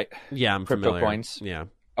those are, right? Yeah, I'm crypto familiar. coins. Yeah.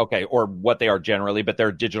 Okay, or what they are generally, but they're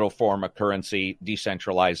a digital form of currency,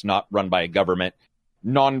 decentralized, not run by a government,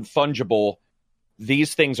 non-fungible.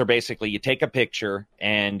 These things are basically you take a picture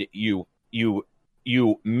and you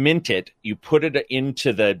mint it, you put it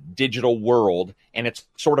into the digital world, and it's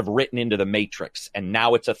sort of written into the matrix. And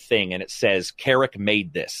now it's a thing, and it says, Carrick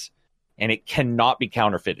made this, and it cannot be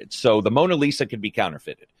counterfeited. So the Mona Lisa could be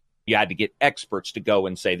counterfeited. You had to get experts to go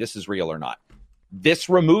and say this is real or not. This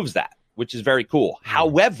removes that, which is very cool.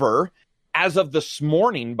 However, as of this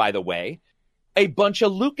morning, by the way, a bunch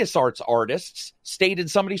of LucasArts artists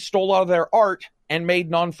stated somebody stole all of their art and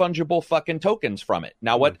made non-fungible fucking tokens from it.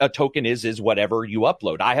 Now, what a token is whatever you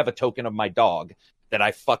upload. I have a token of my dog that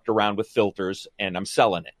I fucked around with filters and I'm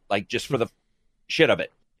selling it, like just for the shit of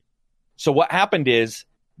it. So what happened is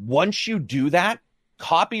once you do that,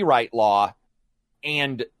 copyright law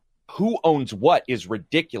and who owns what is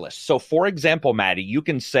ridiculous. So, for example, Maddie, you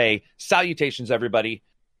can say, salutations, everybody.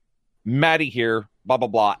 Maddie here, blah, blah,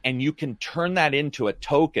 blah. And you can turn that into a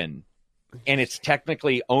token, and it's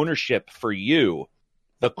technically ownership for you.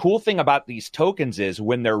 The cool thing about these tokens is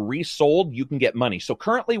when they're resold, you can get money. So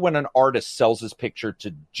currently when an artist sells his picture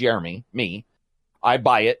to Jeremy, me, I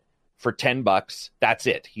buy it for $10. That's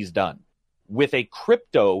it. He's done. With a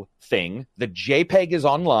crypto thing, the JPEG is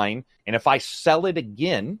online, and if I sell it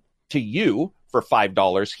again to you for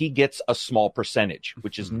 $5, he gets a small percentage,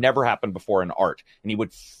 which has never happened before in art. And he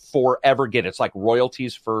would forever get it. It's like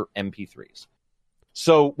royalties for MP3s.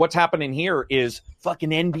 So what's happening here is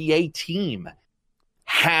fucking NBA team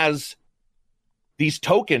has these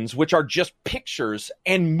tokens, which are just pictures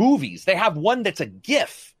and movies. They have one that's a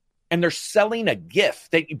GIF, and they're selling a GIF.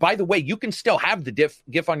 By the way, you can still have the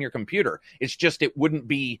GIF on your computer. It's just you wouldn't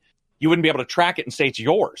be able to track it and say it's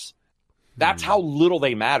yours. That's how little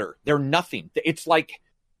they matter. They're nothing. It's like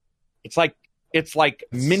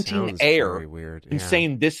minting air and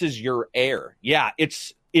saying this is your air. Yeah,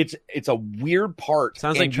 it's a weird part.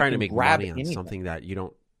 Sounds like trying to make money on something that you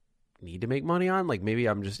don't need to make money on. Like maybe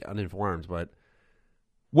I'm just uninformed, but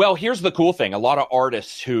well, here's the cool thing. A lot of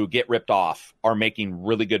artists who get ripped off are making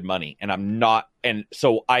really good money, and I'm not. And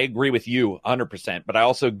so I agree with you 100%, but I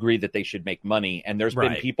also agree that they should make money. And there's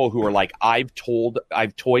been people who are like, I've toiled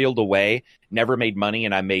away, never made money,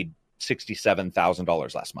 and I made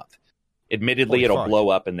 $67,000 last month. Admittedly, it'll blow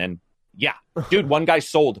up, and then yeah, dude, one guy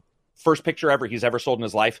sold first picture ever he's ever sold in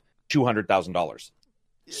his life, $200,000.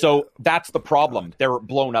 So that's the problem. They're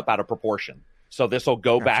blown up out of proportion. So this will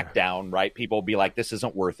go back down, right? People will be like, this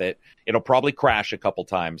isn't worth it. It'll probably crash a couple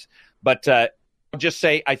times. But I'll just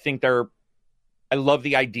say I think I love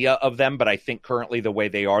the idea of them, but I think currently the way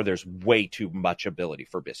they are, there's way too much ability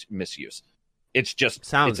for misuse. It's just,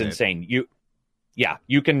 it's insane.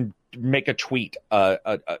 You can make a tweet, a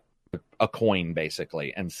coin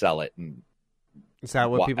basically, and sell it. And is that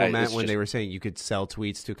what people meant when they were saying you could sell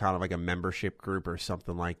tweets to kind of like a membership group or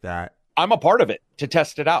something like that? I'm a part of it to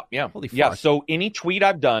test it out. Yeah. Holy fuck. Yeah. So any tweet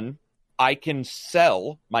I've done, I can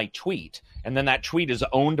sell my tweet, and then that tweet is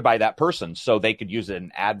owned by that person. So they could use it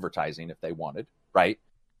in advertising if they wanted. Right.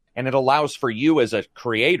 And it allows for you as a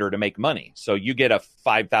creator to make money. So you get a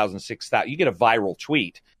 5,000, 6,000, you get a viral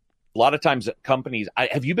tweet. A lot of times companies,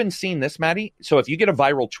 have you been seeing this, Maddie? So if you get a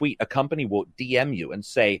viral tweet, a company will DM you and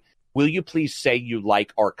say, will you please say you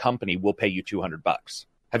like our company? We'll pay you $200.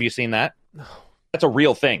 Have you seen that? No. That's a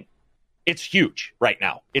real thing. It's huge right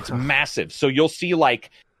now. It's massive. So you'll see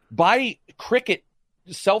like buy Cricket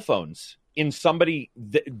cell phones in somebody,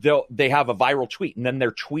 they have a viral tweet and then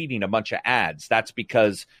they're tweeting a bunch of ads. That's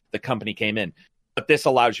because the company came in. But this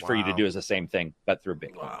allows for you to do is the same thing, but through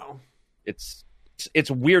Bitcoin. Wow.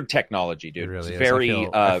 It's weird technology, dude. It really it's is. very,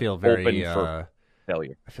 I feel very open for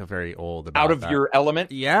failure. I feel very old about out of that. your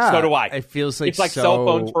element. Yeah. So do I. It feels like it's like cell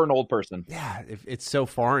phones for an old person. Yeah. It's so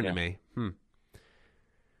foreign to me.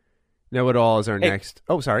 Know It All is our next.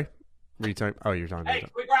 Oh, sorry. What are you talking? Oh, you're talking. Hey,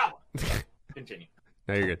 quick grab. Continue.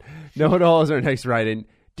 No, you're good. Know It All is our next write-in.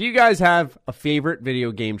 Do you guys have a favorite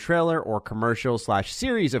video game trailer or commercial /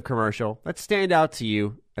 series of commercial that stand out to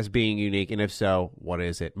you as being unique? And if so, what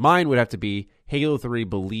is it? Mine would have to be Halo 3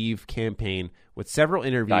 Believe campaign with several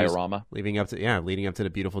interviews diorama leading up to the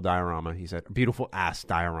beautiful diorama. He said, beautiful ass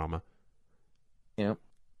diorama. Yeah.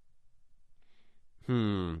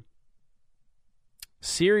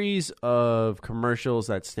 Series of commercials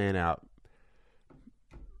that stand out.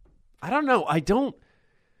 I don't know.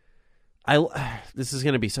 This is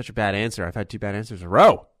going to be such a bad answer. I've had 2 bad answers in a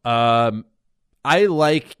row. I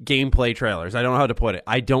like gameplay trailers. I don't know how to put it.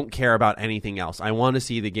 I don't care about anything else. I want to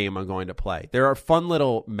see the game I'm going to play. There are fun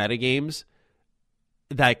little metagames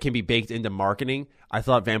that can be baked into marketing. I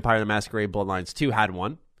thought Vampire the Masquerade Bloodlines 2 had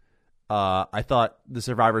one. I thought the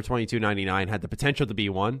Survivor 2299 had the potential to be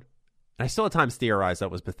one. And I still at times theorize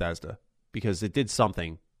that was Bethesda because it did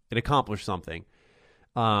something. It accomplished something.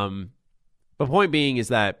 But point being is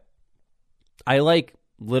that I like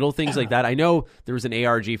little things like that. I know there was an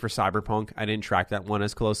ARG for Cyberpunk. I didn't track that one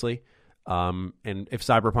as closely. And if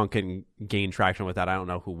Cyberpunk can gain traction with that, I don't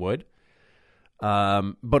know who would.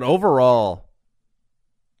 But overall,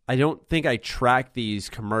 I don't think I track these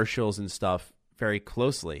commercials and stuff very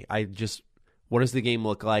closely. I just, what does the game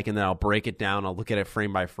look like? And then I'll break it down. I'll look at it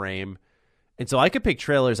frame by frame. And so I could pick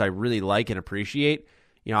trailers I really like and appreciate.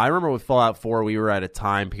 You know, I remember with Fallout 4, we were at a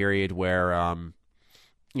time period where,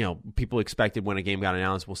 people expected when a game got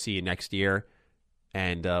announced, we'll see you next year,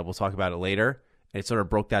 and we'll talk about it later. And it sort of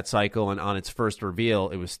broke that cycle, and on its first reveal,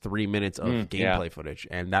 it was 3 minutes of gameplay footage,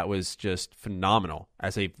 and that was just phenomenal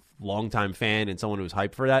as a longtime fan and someone who was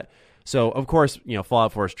hyped for that. So, of course,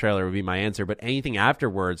 Fallout 4's trailer would be my answer, but anything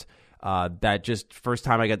afterwards, that just first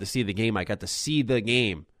time I got to see the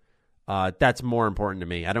game, that's more important to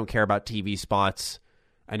me. I don't care about TV spots.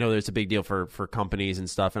 I know there's a big deal for companies and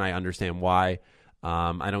stuff, and I understand why.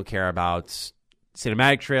 I don't care about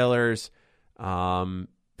cinematic trailers. That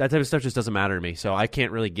type of stuff just doesn't matter to me. So I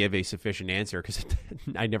can't really give a sufficient answer because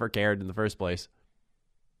I never cared in the first place.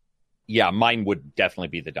 Yeah, mine would definitely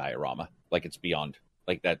be the diorama. Like it's beyond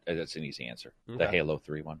like that. That's an easy answer. Okay. The Halo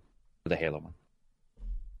 3 one, or the Halo one.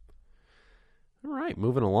 All right,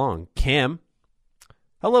 moving along. Cam.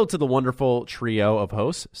 Hello to the wonderful trio of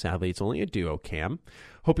hosts. Sadly, it's only a duo, Cam.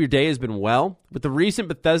 Hope your day has been well. With the recent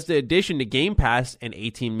Bethesda addition to Game Pass and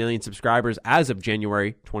 18 million subscribers as of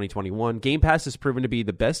January 2021, Game Pass has proven to be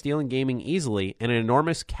the best deal in gaming easily and an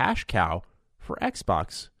enormous cash cow for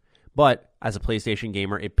Xbox. But as a PlayStation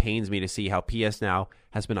gamer, it pains me to see how PS Now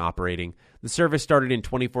has been operating. The service started in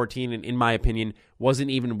 2014 and, in my opinion, wasn't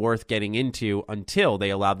even worth getting into until they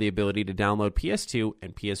allowed the ability to download PS2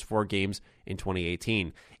 and PS4 games in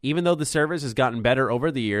 2018. Even though the service has gotten better over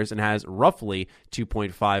the years and has roughly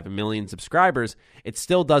 2.5 million subscribers, it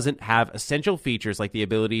still doesn't have essential features like the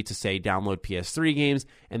ability to, say, download PS3 games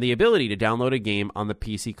and the ability to download a game on the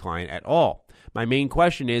PC client at all. My main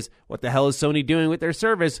question is, what the hell is Sony doing with their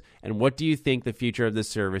service, and what do you think the future of this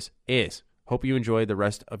service is? Hope you enjoy the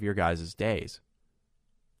rest of your guys' days.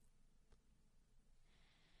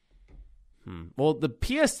 Well, the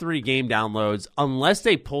PS3 game downloads, unless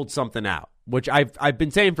they pulled something out, which I've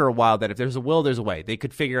been saying for a while that if there's a will, there's a way. They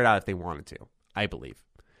could figure it out if they wanted to, I believe.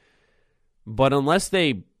 But unless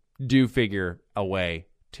they do figure a way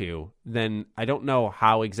to, then I don't know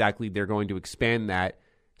how exactly they're going to expand that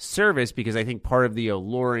service, because I think part of the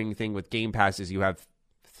alluring thing with Game Pass is you have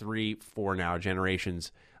 3-4 now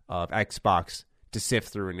generations of Xbox to sift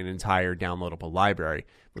through in an entire downloadable library.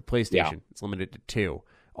 With PlayStation, It's limited to 2.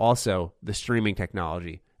 Also, the streaming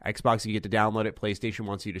technology. Xbox, you get to download it. PlayStation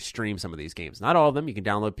wants you to stream some of these games. Not all of them. You can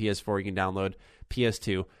download PS4, you can download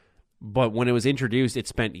PS2. But when it was introduced, it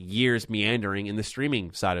spent years meandering in the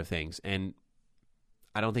streaming side of things. And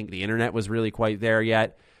I don't think the internet was really quite there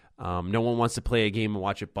yet. No one wants to play a game and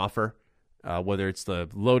watch it buffer, whether it's the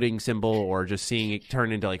loading symbol or just seeing it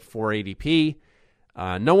turn into like 480p.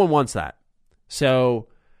 No one wants that. So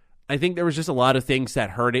I think there was just a lot of things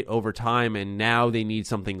that hurt it over time, and now they need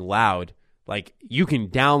something loud. Like, you can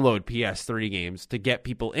download PS3 games to get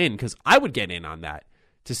people in, because I would get in on that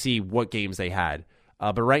to see what games they had.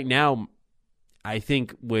 But right now, I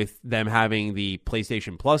think with them having the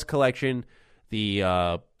PlayStation Plus collection,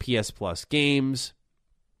 the PS Plus games,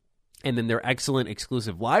 and then their excellent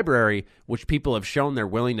exclusive library, which people have shown they're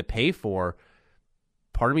willing to pay for,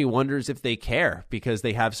 part of me wonders if they care because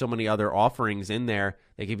they have so many other offerings in there.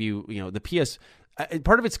 They give you, the PS.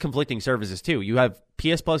 Part of it's conflicting services too. You have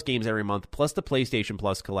PS Plus games every month, plus the PlayStation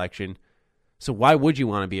Plus collection. So why would you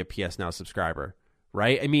want to be a PS Now subscriber,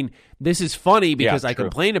 right? I mean, this is funny because I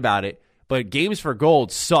complain about it, but Games for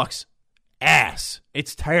Gold sucks ass.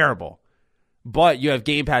 It's terrible. But you have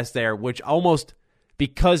Game Pass there, which almost,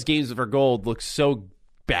 because Games for Gold looks so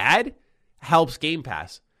bad, helps Game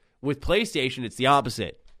Pass. With PlayStation, it's the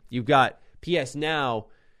opposite. You've got PS Now,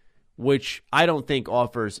 which I don't think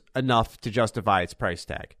offers enough to justify its price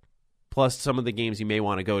tag. Plus, some of the games you may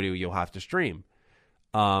want to go to, you'll have to stream.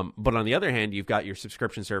 But on the other hand, you've got your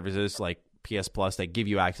subscription services like PS Plus that give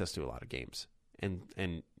you access to a lot of games. And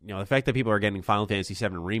the fact that people are getting Final Fantasy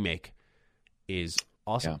VII Remake is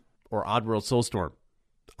awesome. Yeah. Or Oddworld Soulstorm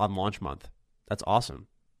on launch month. That's awesome.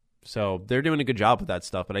 So they're doing a good job with that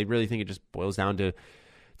stuff, but I really think it just boils down to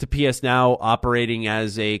PS Now operating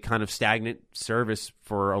as a kind of stagnant service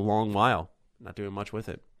for a long while, not doing much with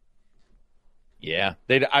it. Yeah.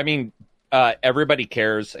 Everybody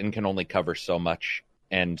cares and can only cover so much.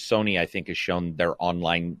 And Sony, I think, has shown their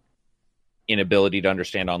online inability to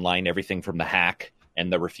understand online, everything from the hack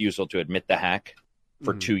and the refusal to admit the hack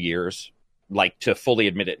for 2 years, like to fully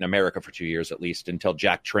admit it in America for 2 years, at least, until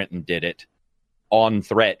Jack Tretton did it on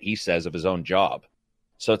threat, he says, of his own job.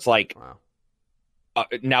 So it's like, wow.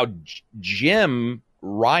 Now Jim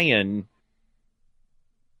Ryan,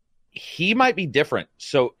 he might be different.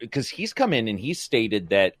 So, because he's come in and he's stated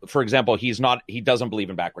that, for example, he doesn't believe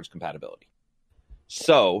in backwards compatibility.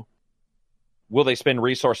 So will they spend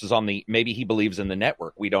resources on maybe he believes in the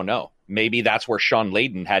network? We don't know. Maybe that's where Sean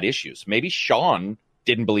Layden had issues. Maybe Sean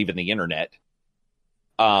didn't believe in the internet.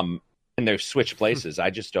 And they've switched places. I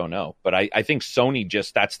just don't know. But I think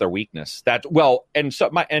Sony that's their weakness. And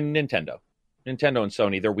Nintendo. Nintendo and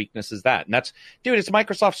Sony, their weakness is that. And it's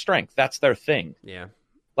Microsoft's strength. That's their thing. Yeah.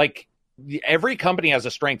 Like, every company has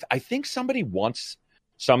a strength. I think somebody wants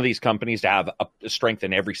some of these companies to have a strength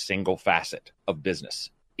in every single facet of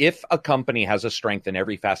business. If a company has a strength in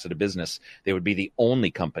every facet of business, they would be the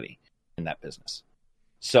only company in that business.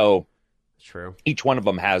 So true. Each one of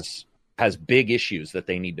them has big issues that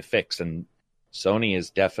they need to fix. And Sony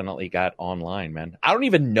has definitely got online, man. I don't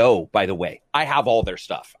even know, by the way. I have all their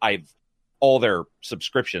stuff. I've all their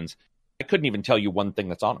subscriptions. I couldn't even tell you one thing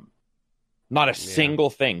that's on them. Not a single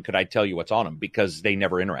thing could I tell you what's on them because they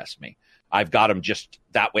never interest me. I've got them just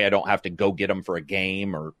that way. I don't have to go get them for a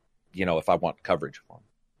game or, if I want coverage for them.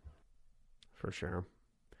 For sure.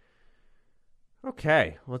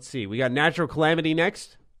 Okay, let's see. We got Natural Calamity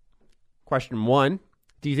next. Question 1.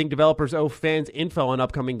 Do you think developers owe fans info on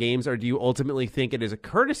upcoming games, or do you ultimately think it is a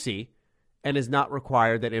courtesy and is not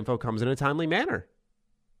required that info comes in a timely manner?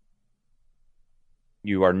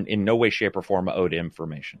 You are in no way, shape, or form owed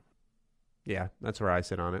information. Yeah, that's where I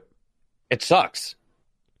sit on it. It sucks,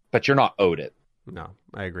 but you're not owed it. No,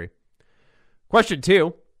 I agree. Question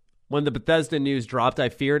 2. When the Bethesda news dropped, I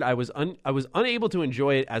feared I was unable to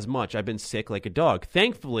enjoy it as much. I've been sick like a dog.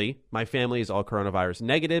 Thankfully, my family is all coronavirus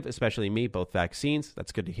negative, especially me, both vaccines.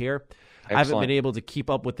 That's good to hear. Excellent. I haven't been able to keep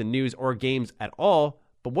up with the news or games at all.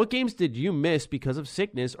 But what games did you miss because of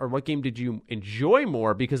sickness, or what game did you enjoy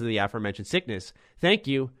more because of the aforementioned sickness? Thank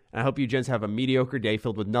you, and I hope you gents have a mediocre day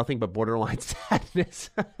filled with nothing but borderline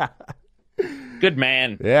sadness. Good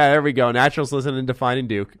man. Yeah, there we go. Naturals listening to Fine and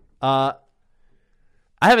Duke.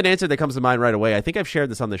 I have an answer that comes to mind right away. I think I've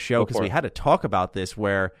shared this on the show because we had to talk about this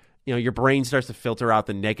where, your brain starts to filter out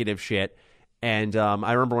the negative shit. And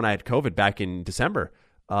I remember when I had COVID back in December,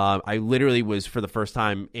 I literally was, for the first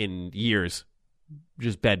time in years,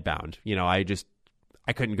 just bedbound.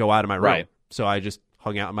 I couldn't go out of my room. Right. So I just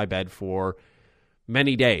hung out in my bed for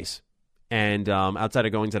many days. And outside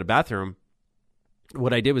of going to the bathroom,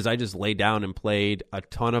 what I did was I just laid down and played a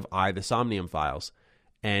ton of the Somnium Files.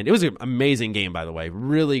 And it was an amazing game, by the way.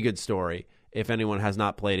 Really good story. If anyone has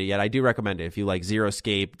not played it yet, I do recommend it. If you like Zero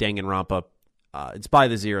Escape, Danganronpa, it's by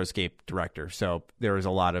the Zero Escape director. So there is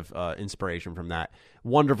a lot of inspiration from that.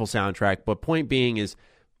 Wonderful soundtrack. But point being is,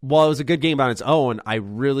 while it was a good game on its own, I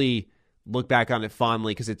really look back on it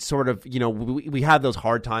fondly because it's sort of, we have those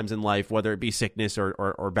hard times in life, whether it be sickness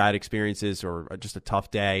or bad experiences or just a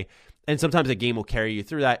tough day. And sometimes a game will carry you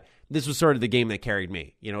through that. This was sort of the game that carried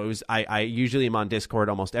me. It was I usually am on Discord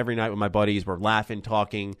almost every night with my buddies. We're laughing,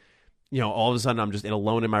 talking. All of a sudden I'm just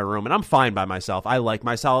alone in my room, and I'm fine by myself. I like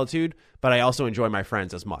my solitude, but I also enjoy my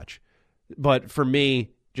friends as much. But for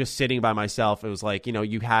me, just sitting by myself. It was like,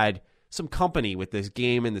 you had some company with this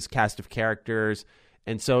game and this cast of characters.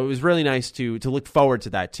 And so it was really nice to look forward to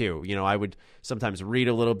that too. I would sometimes read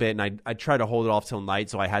a little bit, and I'd try to hold it off till night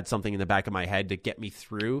so I had something in the back of my head to get me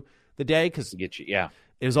through the day. Because it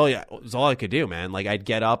was all I could do, man. Like, I'd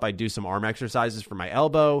get up, I'd do some arm exercises for my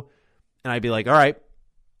elbow, and I'd be like, all right,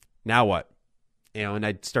 now what? And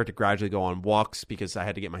I'd start to gradually go on walks because I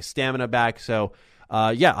had to get my stamina back. So,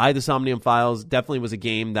 I, the Somnium Files, definitely was a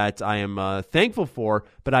game that I am thankful for,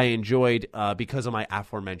 but I enjoyed because of my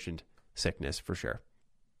aforementioned sickness, for sure.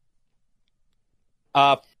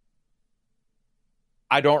 I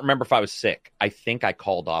don't remember if I was sick. I think I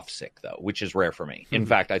called off sick, though, which is rare for me. In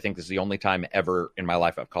fact, I think this is the only time ever in my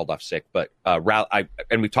life I've called off sick. But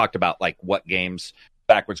and we've talked about like what games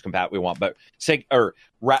backwards compat we want, but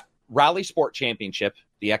Rally Sport Championship,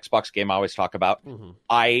 the Xbox game I always talk about.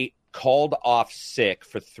 I called off sick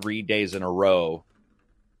for 3 days in a row,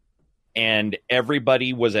 and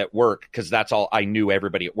everybody was at work because that's all I knew.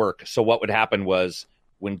 Everybody at work. So what would happen was,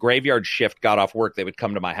 when Graveyard Shift got off work, they would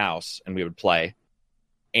come to my house and we would play.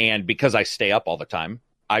 And because I stay up all the time,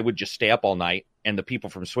 I would just stay up all night, and the people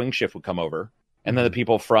from Swing Shift would come over, and then the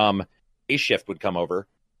people from A Shift would come over,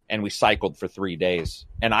 and we cycled for 3 days.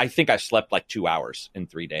 And I think I slept like 2 hours in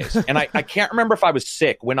 3 days. And I can't remember if I was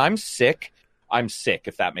sick. When I'm sick,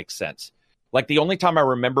 if that makes sense. Like, the only time I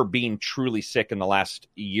remember being truly sick in the last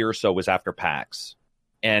year or so was after PAX.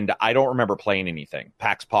 And I don't remember playing anything.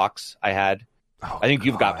 PAX Pox I had. Oh, I think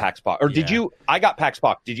you've got PAX Pox. Or did you? I got PAX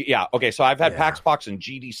Pox. Did you? Yeah. Okay. So I've had PAX Pox and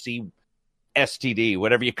GDC STD,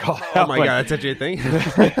 whatever you call it. Oh my God. That's such a thing.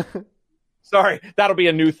 Sorry. That'll be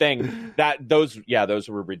a new thing. Those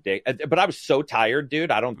were ridiculous. But I was so tired, dude.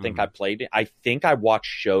 I don't think I played it. I think I watch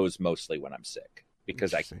shows mostly when I'm sick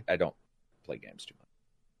because I don't play games too much.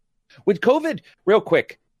 With COVID, real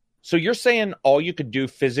quick. So you're saying all you could do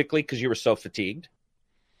physically because you were so fatigued?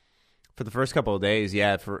 For the first couple of days,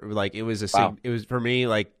 yeah. It was for me,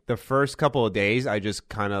 like, the first couple of days, I just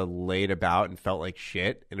kind of laid about and felt like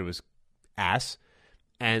shit, and it was ass.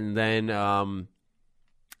 And then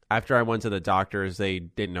after I went to the doctors, they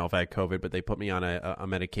didn't know if I had COVID, but they put me on a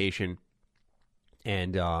medication.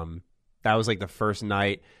 And that was like the first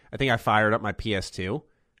night. I think I fired up my PS2,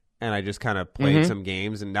 and I just kind of played some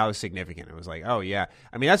games, and that was significant. It was like, oh yeah.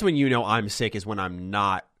 I mean, that's when I'm sick, is when I'm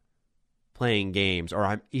not playing games, or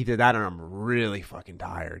I'm either that or I'm really fucking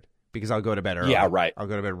tired because I'll go to bed early. Yeah, right. I'll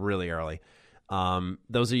go to bed really early.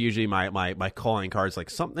 Those are usually my calling cards. Like,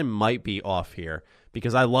 something might be off here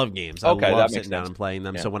because I love games. I love sitting down and playing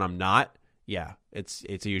them. Yeah. So when I'm not,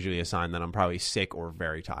 it's usually a sign that I'm probably sick or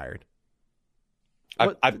very tired.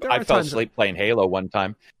 I fell asleep playing Halo one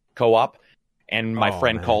time, co-op. And my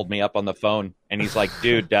friend called me up on the phone, and he's like,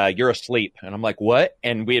 dude, you're asleep. And I'm like, what?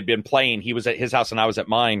 And we had been playing. He was at his house, and I was at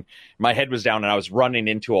mine. My head was down, and I was running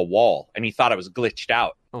into a wall, and he thought I was glitched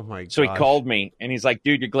out. Oh, my God. So he called me, and he's like,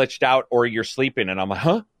 dude, you're glitched out, or you're sleeping. And I'm like,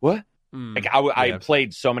 huh? What? Like, I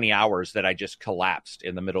played so many hours that I just collapsed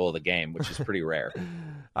in the middle of the game, which is pretty rare.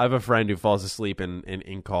 I have a friend who falls asleep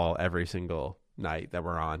in call every single night that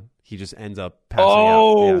we're on. He just ends up passing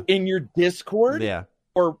out. In your Discord? Yeah.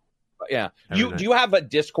 Or... Yeah. Do you have a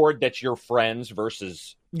Discord that's your friends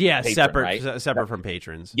versus patron, separate from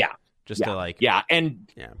patrons? Yeah. Just to like... Yeah.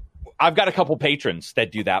 And I've got a couple patrons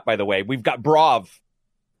that do that, by the way. We've got Brav.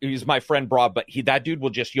 He's my friend Brav, but that dude will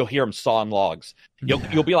just... You'll hear him sawing logs.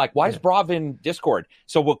 You'll be like, why is Brav in Discord?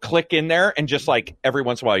 So we'll click in there and just like every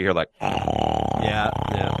once in a while you hear like... Yeah.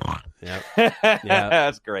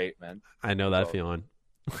 That's great, man. I know that feeling.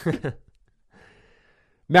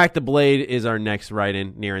 Mac the Blade is our next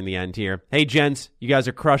write-in, nearing the end here. Hey, gents, you guys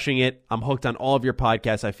are crushing it. I'm hooked on all of your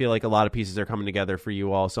podcasts. I feel like a lot of pieces are coming together for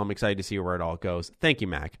you all, so I'm excited to see where it all goes. Thank you,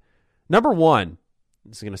 Mac. Number one,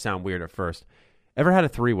 this is going to sound weird at first. Ever had a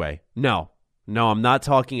three-way? No, I'm not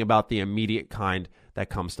talking about the immediate kind that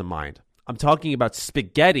comes to mind. I'm talking about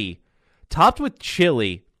spaghetti topped with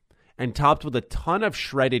chili and topped with a ton of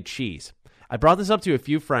shredded cheese. I brought this up to a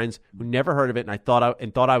few friends who never heard of it, and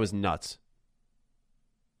thought I was nuts.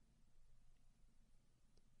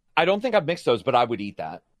 I don't think I've mixed those, but I would eat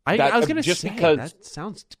that. I was going to say, because that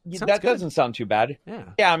sounds that good. Doesn't sound too bad.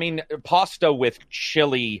 Yeah. I mean, pasta with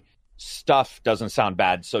chili stuff doesn't sound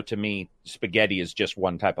bad. So to me, spaghetti is just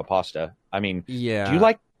one type of pasta. I mean, do you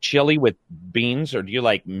like chili with beans, or do you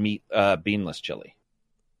like beanless chili?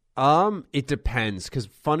 It depends, because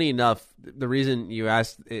funny enough, the reason you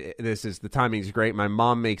asked this is the timing's great. My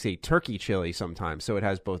mom makes a turkey chili sometimes, so it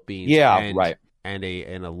has both beans and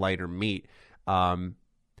a lighter meat.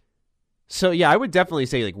 So, yeah, I would definitely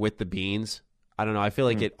say, like, with the beans. I don't know. I feel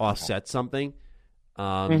like it offsets something.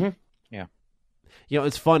 Yeah. You know,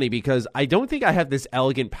 it's funny because I don't think I have this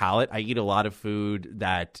elegant palate. I eat a lot of food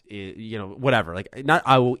that, you know, whatever. Like, not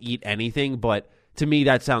I will eat anything, but to me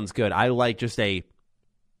that sounds good. I like just a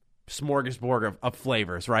smorgasbord of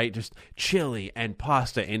flavors, right? Just chili and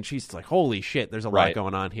pasta and cheese. It's like, holy shit, there's a lot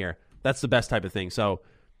going on here. That's the best type of thing. So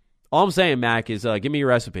all I'm saying, Mac, is give me your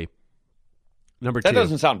recipe. Number 2. That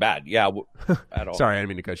doesn't sound bad. Yeah, at all. Sorry, I didn't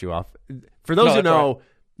mean to cut you off. For those who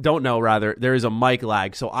don't know, there is a mic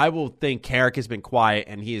lag. So I will think Carrick has been quiet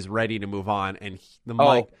and he is ready to move on. And the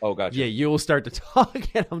mic, gotcha. Yeah, you will start to talk,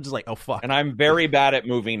 and I'm just like, oh fuck. And I'm very bad at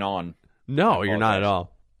moving on. No, you're not at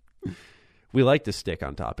all. We like to stick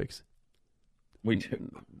on topics. We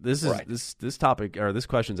do. This is this topic, or this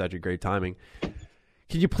question is actually great timing.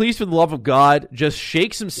 Can you please, for the love of God, just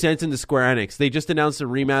shake some sense into Square Enix? They just announced a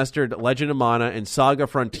remastered Legend of Mana and Saga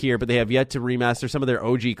Frontier, but they have yet to remaster some of their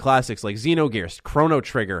OG classics like Xenogears, Chrono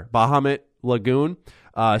Trigger, Bahamut Lagoon,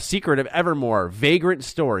 Secret of Evermore, Vagrant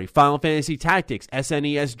Story, Final Fantasy Tactics,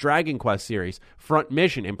 SNES Dragon Quest series, Front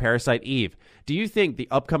Mission, and Parasite Eve. Do you think the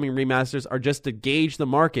upcoming remasters are just to gauge the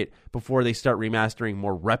market before they start remastering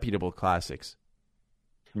more reputable classics?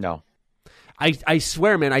 No. I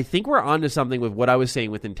swear, man, I think we're onto something with what I was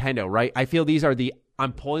saying with Nintendo, right? I feel these are the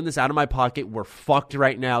I'm pulling this out of my pocket, we're fucked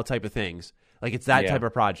right now type of things. Like, it's that type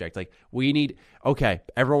of project. Like, we need, okay,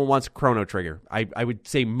 everyone wants Chrono Trigger. I would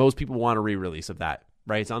say most people want a re-release of that,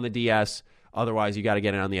 right? It's on the DS. Otherwise, you got to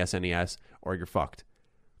get it on the SNES or you're fucked.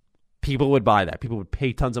 People would buy that. People would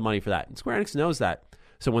pay tons of money for that. And Square Enix knows that.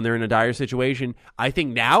 So when they're in a dire situation, I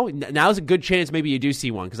think now's a good chance maybe you do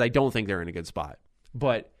see one, because I don't think they're in a good spot.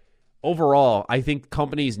 But overall, I think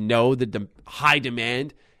companies know the high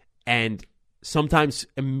demand and sometimes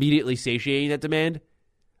immediately satiating that demand.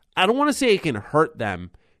 I don't want to say it can hurt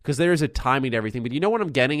them, because there is a timing to everything. But you know what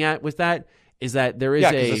I'm getting at with that is that there is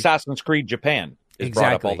because Assassin's Creed Japan is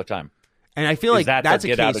brought up all the time. And I feel like that's a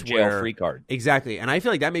case out of jail free card. Exactly. And I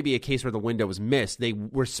feel like that may be a case where the window was missed. They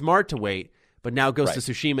were smart to wait, but now Ghost of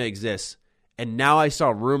Tsushima exists. And now I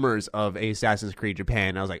saw rumors of Assassin's Creed Japan.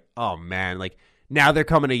 And I was like, oh man, like, now they're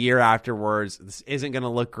coming a year afterwards. This isn't going to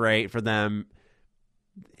look great for them.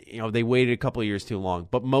 You know, they waited a couple of years too long.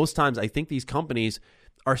 But most times, I think these companies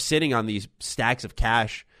are sitting on these stacks of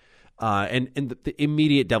cash. And the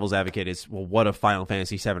immediate devil's advocate is, well, what a Final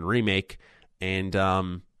Fantasy VII remake? And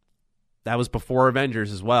that was before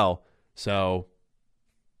Avengers as well. So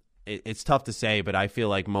it's tough to say, but I feel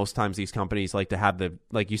like most times these companies like to have the,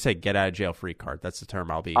 like you said, get out of jail free card. That's the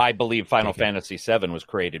term I'll be. I believe Final Fantasy VII was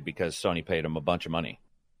created because Sony paid them a bunch of money.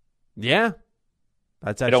 Yeah.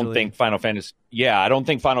 That's actually... I don't think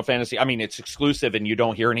Final Fantasy, I mean, it's exclusive and you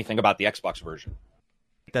don't hear anything about the Xbox version.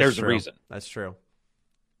 There's a reason. That's true.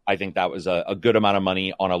 I think that was a good amount of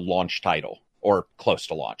money on a launch title, or close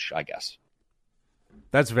to launch, I guess.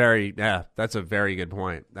 That's a very good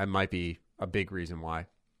point. That might be a big reason why.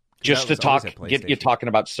 Just to get you talking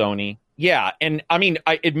about Sony. Yeah, and I mean,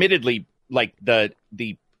 admittedly, like the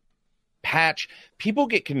patch, people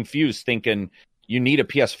get confused thinking you need a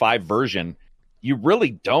PS5 version. You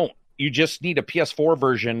really don't. You just need a PS4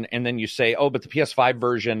 version, and then you say, oh, but the PS5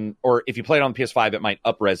 version, or if you play it on PS5, it might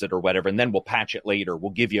up-res it or whatever, and then we'll patch it later.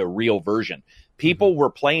 We'll give you a real version. People were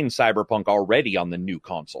playing Cyberpunk already on the new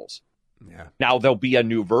consoles. Yeah. Now there'll be a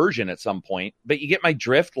new version at some point, but you get my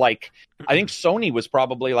drift. Like, I think Sony was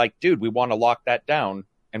probably like, dude, we want to lock that down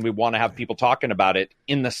and we want to have people talking about it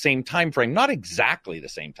in the same time frame. Not exactly the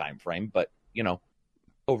same time frame, but you know,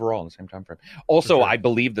 overall in the same time frame. Also, sure. I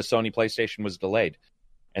believe the Sony PlayStation was delayed,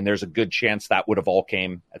 and there's a good chance that would have all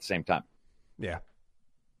came at the same time. Yeah.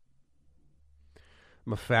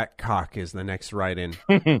 My fat cock is the next write-in.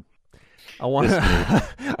 I want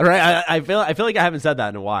to. All right, I feel like I haven't said that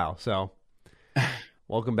in a while. So,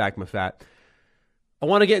 welcome back, Mafat. I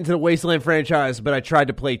want to get into the Wasteland franchise, but I tried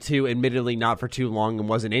to play 2, admittedly not for too long, and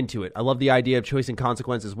wasn't into it. I love the idea of choice and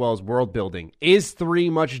consequence as well as world building. Is 3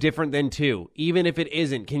 much different than 2? Even if it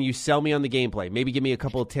isn't, can you sell me on the gameplay? Maybe give me a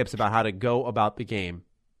couple of tips about how to go about the game.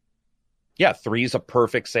 Yeah, 3 is a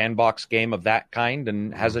perfect sandbox game of that kind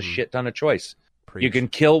and has a shit ton of choice. Preach. You can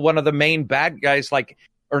kill one of the main bad guys,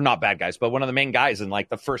 or not bad guys, but one of the main guys in like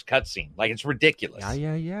the first cutscene. Like, it's ridiculous.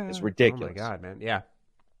 Yeah. It's ridiculous. Oh my God, man. Yeah.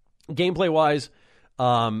 Gameplay wise,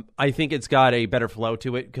 I think it's got a better flow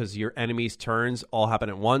to it because your enemies' turns all happen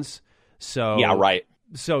at once. So yeah, right.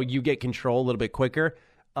 So you get control a little bit quicker.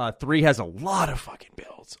 3 has a lot of fucking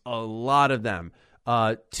builds, a lot of them.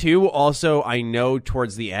 2 also, I know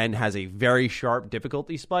towards the end has a very sharp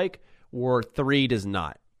difficulty spike, where 3 does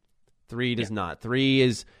not. 3 does not. 3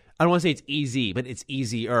 is, I don't want to say it's easy, but it's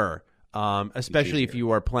easier. Especially if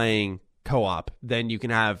you are playing co-op, then you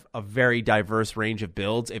can have a very diverse range of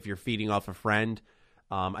builds if you're feeding off a friend.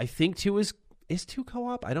 I think 2 is 2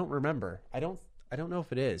 co-op. I don't remember. I don't know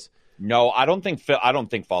if it is. No, I don't think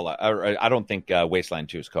Fallout. I don't think Wasteland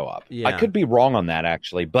 2 is co-op. Yeah. I could be wrong on that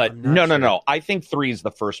actually, but no. I think 3 is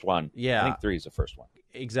the first one. Yeah, I think 3 is the first one.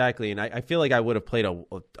 Exactly, and I feel like I would have played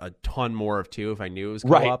a ton more of 2 if I knew it was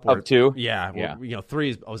co-op. Right, of 2? Yeah.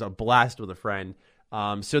 3 was a blast with a friend.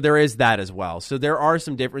 So there is that as well. So there are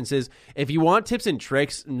some differences. If you want tips and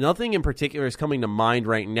tricks, nothing in particular is coming to mind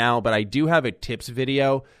right now, but I do have a tips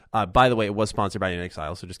video. By the way, it was sponsored by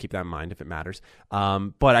NXile, so just keep that in mind if it matters.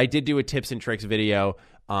 But I did do a tips and tricks video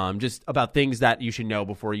just about things that you should know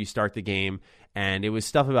before you start the game. And it was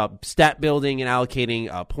stuff about stat building and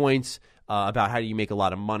allocating points, about how do you make a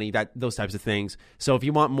lot of money, those types of things. So if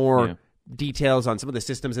you want more details on some of the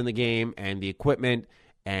systems in the game and the equipment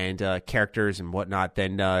and characters and whatnot,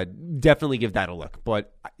 then definitely give that a look.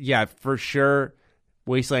 But yeah, for sure,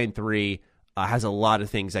 Wasteland 3 has a lot of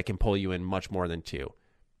things that can pull you in much more than 2.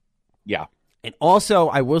 Yeah. And also,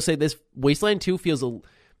 I will say this, Wasteland 2 feels, and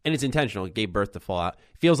it's intentional, it gave birth to Fallout,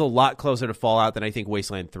 feels a lot closer to Fallout than I think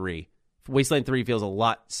Wasteland 3. Wasteland 3 feels a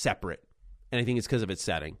lot separate, and I think it's because of its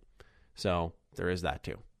setting. So there is that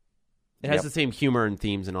too. It has the same humor and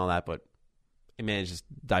themes and all that, but it managed to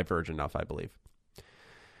diverge enough, I believe.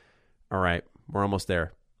 All right, we're almost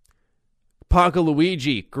there. Paco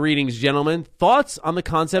Luigi, greetings, gentlemen. Thoughts on the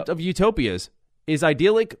concept of utopias? Is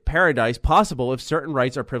idyllic paradise possible if certain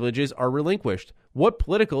rights or privileges are relinquished? What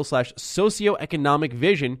political/socioeconomic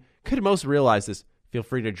vision could most realize this? Feel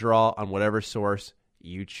free to draw on whatever source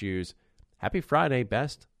you choose. Happy Friday,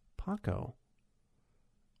 best Paco.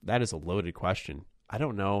 That is a loaded question. I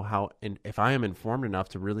don't know how, and if I am informed enough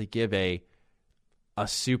to really give a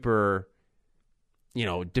super,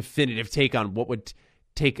 definitive take on what would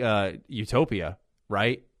take utopia,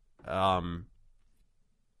 right?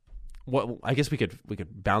 What I guess we could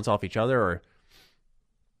bounce off each other, or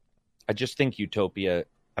I just think utopia.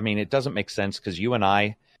 I mean, it doesn't make sense because you and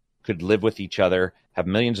I could live with each other, have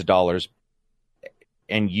millions of dollars,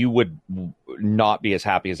 and you would not be as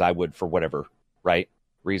happy as I would for whatever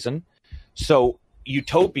reason. So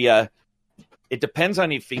utopia, it depends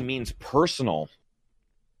on if he means personal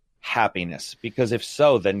happiness, because if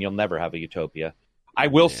so, then you'll never have a utopia. I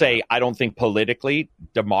will say I don't think politically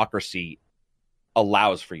democracy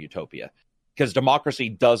allows for utopia, because democracy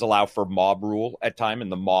does allow for mob rule at time,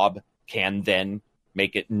 and the mob can then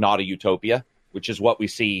make it not a utopia, which is what we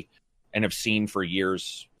see and have seen for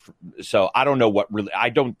years. So I don't know I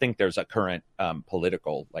don't think there's a current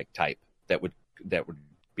political type that would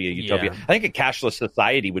be a utopia. I think a cashless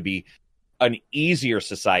society would be an easier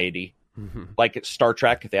society, like Star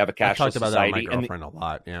Trek. If they have a cashless society, that with my girlfriend a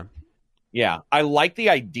lot. Yeah, I like the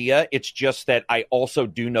idea. It's just that I also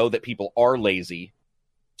do know that people are lazy,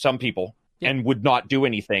 some people, and would not do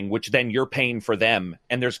anything, which then you're paying for them.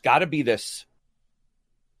 And there's got to be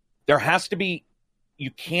there has to be, you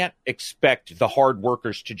can't expect the hard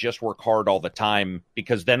workers to just work hard all the time,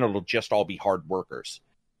 because then it'll just all be hard workers.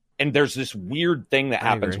 And there's this weird thing that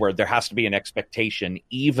happens where there has to be an expectation,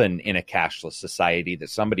 even in a cashless society, that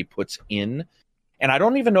somebody puts in. And I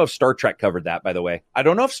don't even know if Star Trek covered that, by the way. I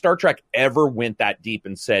don't know if Star Trek ever went that deep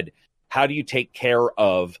and said, how do you take care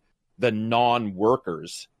of the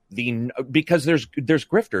non-workers? Because there's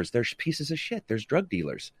grifters, there's pieces of shit, there's drug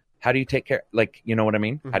dealers. How do you take care? You know what I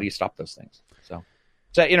mean? Mm-hmm. How do you stop those things? So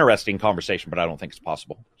it's an interesting conversation, but I don't think it's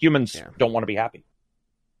possible. Humans don't want to be happy.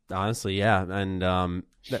 Honestly, yeah. And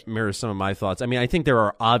that mirrors some of my thoughts. I mean, I think there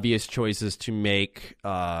are obvious choices to make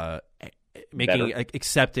making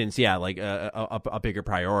acceptance, a bigger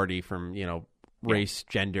priority from, race,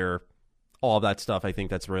 gender, all of that stuff. I think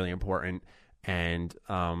that's really important. And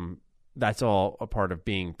that's all a part of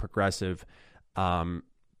being progressive.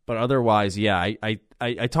 But otherwise, I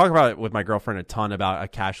talk about it with my girlfriend a ton about a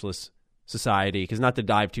cashless society, because not to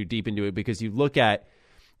dive too deep into it, because you look at,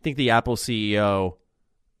 I think the Apple CEO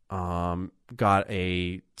got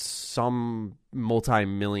some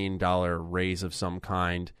multi-million-dollar raise of some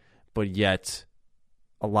kind, but yet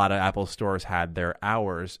a lot of Apple stores had their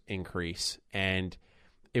hours increase. And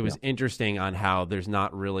it was interesting on how there's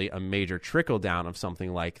not really a major trickle down of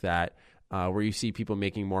something like that, where you see people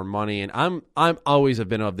making more money. And I'm always have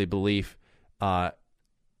been of the belief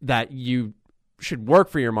that you should work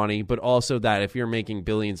for your money, but also that if you're making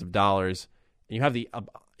billions of dollars and you have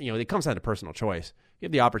it comes down to personal choice. You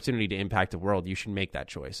have the opportunity to impact the world, you should make that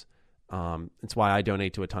choice. It's why I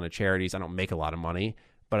donate to a ton of charities. I don't make a lot of money,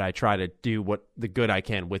 but I try to do the good I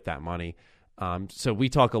can with that money. So we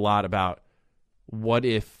talk a lot about what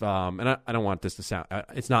if, and I don't want this to sound,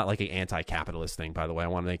 it's not like an anti-capitalist thing, by the way. I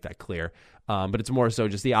want to make that clear. But it's more so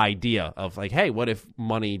just the idea of like, hey, what if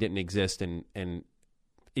money didn't exist and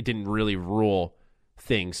it didn't really rule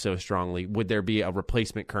things so strongly? Would there be a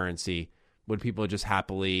replacement currency? Would people just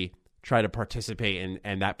happily try to participate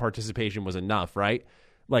and that participation was enough, right?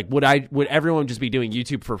 Like, would everyone just be doing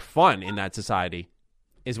YouTube for fun in that society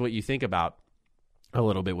is what you think about a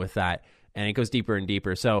little bit with that. And it goes deeper and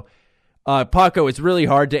deeper. So, Paco, it's really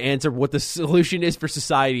hard to answer what the solution is for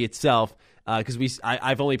society itself because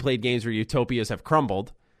I've only played games where utopias have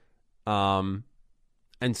crumbled. And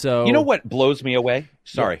so... You know what blows me away?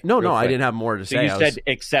 Sorry. No, I didn't have more to say. You said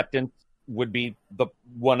acceptance would be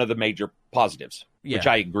one of the major positives, which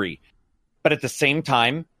I agree. But at the same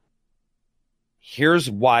time, here's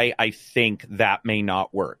why I think that may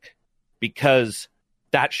not work. Because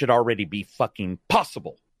that should already be fucking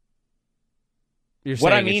possible. You're saying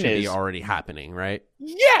what I mean it should be already happening, right?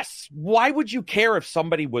 Yes. Why would you care if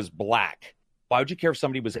somebody was black? Why would you care if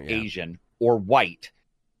somebody was Asian or white?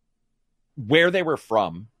 Where they were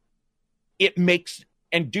from? It makes...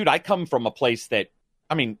 And dude, I come from a place that...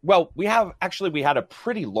 I mean, well, we had a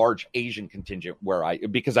pretty large Asian contingent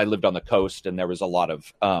because I lived on the coast and there was a lot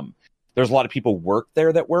of people worked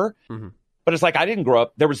there that were, but it's like, I didn't grow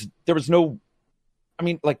up. There was no, I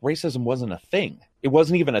mean, like racism wasn't a thing. It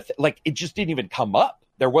wasn't even like, it just didn't even come up.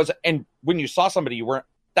 And when you saw somebody,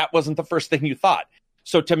 that wasn't the first thing you thought.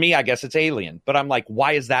 So to me, I guess it's alien, but I'm like,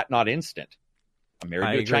 why is that not instant? I'm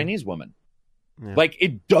married to a Chinese woman. Yeah. Like,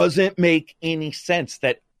 it doesn't make any sense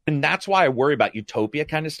and that's why I worry about utopia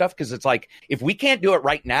kind of stuff. Cause it's like, if we can't do it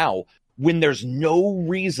right now, when there's no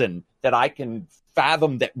reason that I can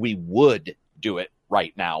fathom that we would do it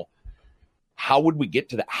right now, how would we get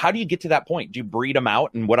to that? How do you get to that point? Do you breed them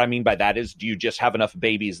out? And what I mean by that is, do you just have enough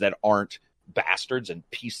babies that aren't bastards and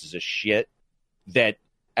pieces of shit that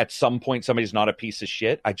at some point somebody's not a piece of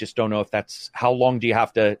shit? I just don't know if how long do you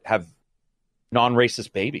have to have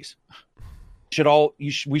non-racist babies?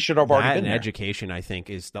 We should have already been there. Education, I think,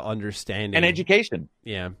 is the understanding. And education.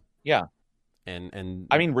 Yeah. Yeah. And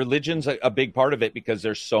I mean, religion's a big part of it because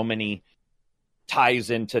there's so many ties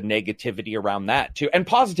into negativity around that too. And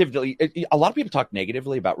positively, a lot of people talk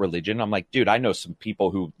negatively about religion. I'm like, dude, I know some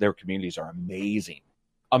people who their communities are amazing.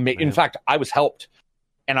 In fact, I was helped,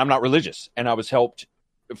 and I'm not religious, and I was helped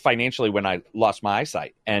financially when I lost my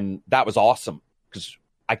eyesight. And that was awesome because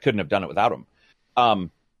I couldn't have done it without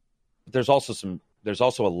them. There's also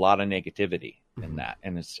a lot of negativity in that.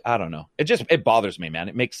 And I don't know. It bothers me,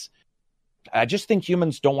 man. I just think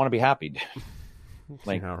humans don't want to be happy.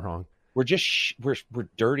 Like, not wrong. We're just, we're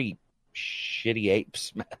dirty, shitty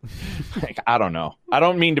apes, man. Like, I don't know. I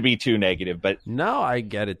don't mean to be too negative, but. No, I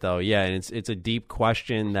get it though. Yeah. And it's a deep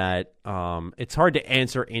question that, it's hard to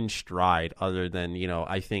answer in stride other than,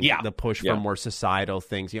 I think the push for more societal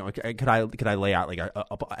things, could I lay out like a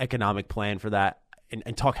economic plan for that?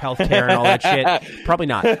 And talk healthcare and all that shit? Probably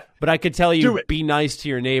not. But I could tell you, be nice to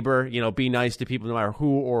your neighbor. Be nice to people no matter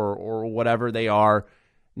who or whatever they are.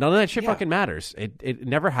 None of that shit fucking matters. It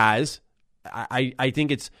never has. I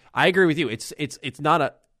think I agree with you. It's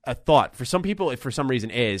not a thought. For some people, it for some reason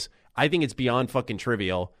is. I think it's beyond fucking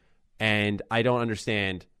trivial, and I don't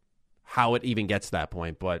understand how it even gets to that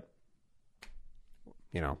point. But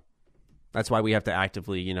that's why we have to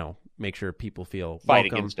actively, make sure people feel fight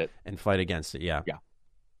welcome against it and fight against it. Yeah. Yeah.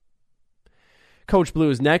 Coach Blue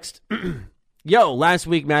is next. Yo, last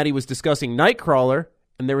week Maddie was discussing Nightcrawler,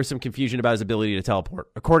 and there was some confusion about his ability to teleport.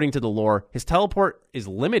 According to the lore, his teleport is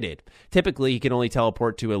limited. Typically, he can only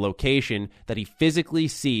teleport to a location that he physically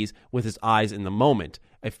sees with his eyes in the moment.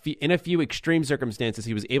 In a few extreme circumstances,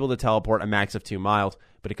 he was able to teleport a max of 2 miles,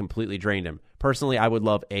 but it completely drained him. Personally, I would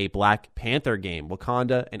love a Black Panther game.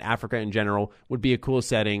 Wakanda and Africa in general would be a cool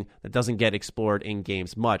setting that doesn't get explored in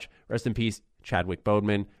games much. Rest in peace, Chadwick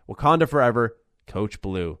Boseman. Wakanda forever, Coach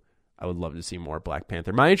Blue. I would love to see more Black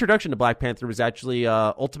Panther. My introduction to Black Panther was actually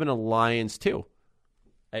Ultimate Alliance 2.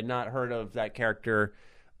 I had not heard of that character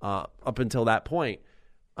up until that point.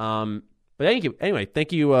 But thank you. Anyway,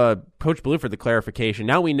 thank you, Coach Blue, for the clarification.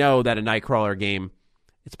 Now we know that a Nightcrawler game,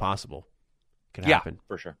 it's possible. It can happen.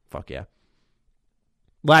 For sure. Fuck yeah.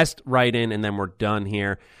 Last write-in, and then we're done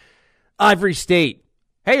here. Ivory State.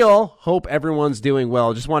 Hey, y'all. Hope everyone's doing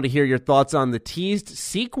well. Just wanted to hear your thoughts on the teased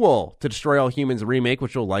sequel to Destroy All Humans remake,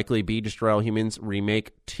 which will likely be Destroy All Humans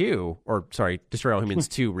Remake 2. Destroy All Humans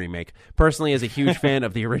 2 remake. Personally, as a huge fan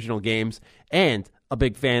of the original games and a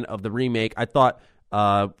big fan of the remake, I thought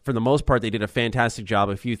For the most part, they did a fantastic job.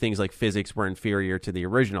 A few things like physics were inferior to the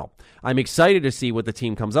original. I'm excited to see what the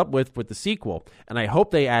team comes up with the sequel, and I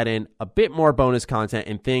hope they add in a bit more bonus content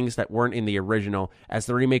and things that weren't in the original, as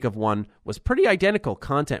the remake of 1 was pretty identical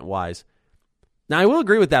content-wise. Now, I will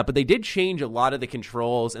agree with that, but they did change a lot of the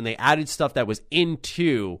controls, and they added stuff that was in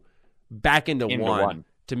 2 back into 1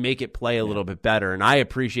 to make it play a little bit better, and I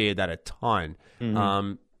appreciated that a ton.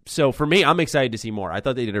 Mm-hmm. So for me, I'm excited to see more. I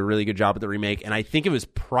thought they did a really good job with the remake, and I think it was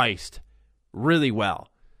priced really well.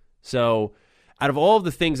 So out of all of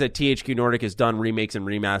the things that THQ Nordic has done, remakes and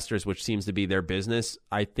remasters, which seems to be their business,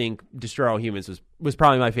 I think Destroy All Humans was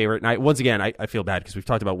probably my favorite. And once again, I feel bad because we've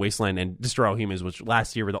talked about Wasteland and Destroy All Humans, which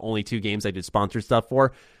last year were the only 2 games I did sponsored stuff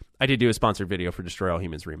for. I did do a sponsored video for Destroy All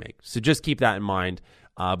Humans remake. So just keep that in mind.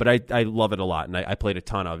 But I love it a lot, and I played a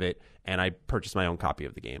ton of it, and I purchased my own copy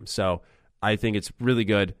of the game. So I think it's really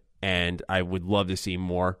good, and I would love to see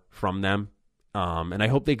more from them. And I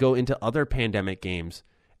hope they go into other Pandemic games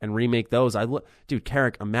and remake those. Dude,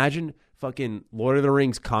 Carrick, imagine fucking Lord of the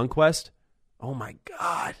Rings Conquest. Oh my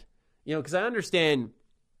God. Because I understand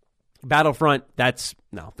Battlefront, that's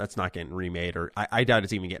not getting remade, or I doubt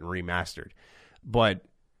it's even getting remastered. But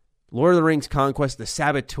Lord of the Rings Conquest, the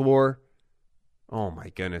Saboteur, oh my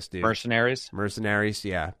goodness, dude. Mercenaries,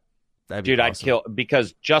 yeah. Dude, awesome. I'd kill,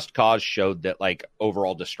 because Just Cause showed that like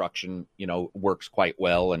overall destruction, works quite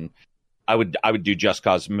well, and I would do Just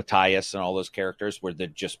Cause Matthias and all those characters where they're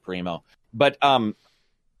just primo. But I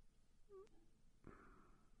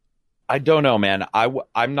don't know, man. I was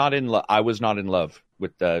not in love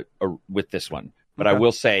with this one, but okay. I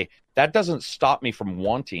will say that doesn't stop me from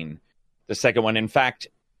wanting the second one. In fact,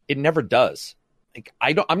 it never does. Like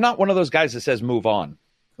I'm not one of those guys that says move on.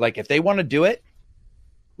 Like if they want to do it,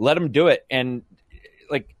 let them do it, and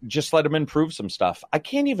like just let them improve some stuff. I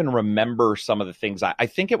can't even remember some of the things. I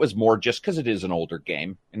think it was more just because it is an older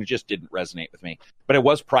game and it just didn't resonate with me. But it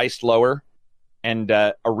was priced lower, and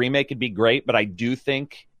a remake would be great. But I do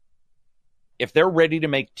think if they're ready to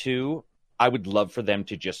make 2, I would love for them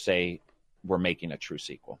to just say we're making a true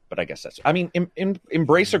sequel. But I guess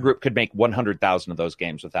Embracer Group could make 100,000 of those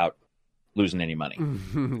games without losing any money.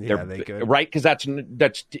 Yeah, they could. Right? Because that's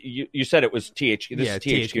you said it was THQ. This is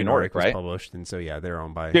THQ Nordic, right? Published, and so yeah, they're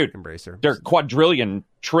owned by Embracer. They're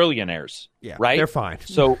trillionaires. Yeah, right? They're fine.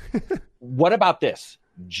 So what about this?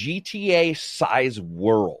 GTA size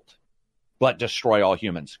world, but Destroy All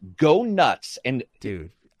Humans. Go nuts. And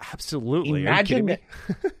dude, absolutely. Imagine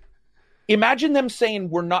imagine them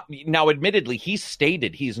saying we're not. Now, admittedly, he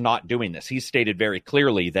stated he's not doing this. He stated very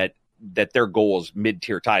clearly that their goal is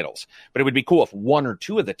mid-tier titles. But it would be cool if 1 or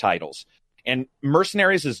 2 of the titles. And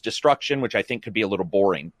Mercenaries is destruction, which I think could be a little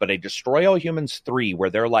boring. But a Destroy All Humans 3, where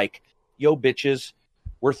they're like, yo, bitches,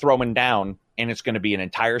 we're throwing down, and it's going to be an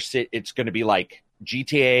entire it's going to be like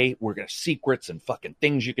GTA. We're going to secrets and fucking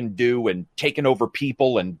things you can do, and taking over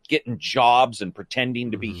people and getting jobs and pretending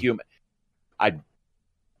to be human. I'd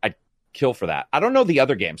kill for that. I don't know the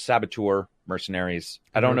other games. Saboteur, Mercenaries.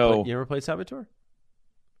 I don't know. You ever played Saboteur?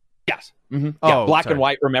 Yes. Mm-hmm. Yeah, black and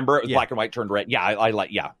white. Remember, it was black and white turned red. Yeah, I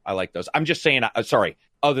like those. I'm just saying. Sorry.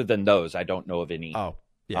 Other than those, I don't know of any.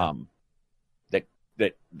 That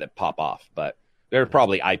pop off. But there's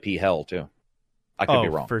probably IP hell too. I could be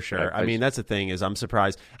wrong for sure. I mean, that's the thing is, I'm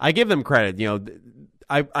surprised. I give them credit.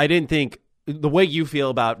 I didn't think the way you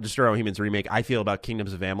feel about Destroy All Humans remake, I feel about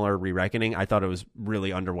Kingdoms of Amalur: Re-Reckoning. I thought it was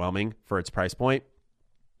really underwhelming for its price point,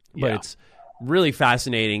 but it's really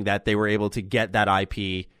fascinating that they were able to get that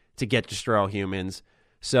IP. To get Destroy All Humans.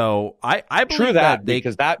 So I believe true that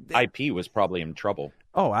because that IP was probably in trouble.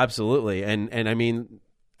 Oh, absolutely. And I mean,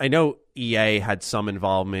 I know EA had some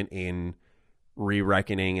involvement in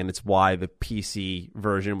Re-Reckoning, and it's why the PC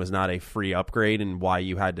version was not a free upgrade and why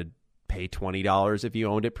you had to pay $20 if you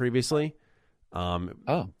owned it previously.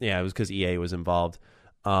 Yeah, it was because EA was involved.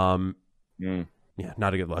 Yeah,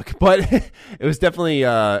 not a good look. But it was definitely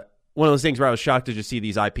one of those things where I was shocked to just see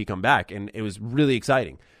these IP come back, and it was really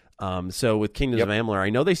exciting. So with Kingdoms of Amalur,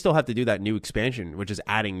 I know they still have to do that new expansion, which is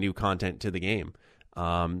adding new content to the game.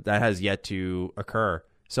 That has yet to occur.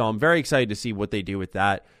 So I'm very excited to see what they do with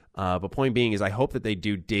that. But point being is I hope that they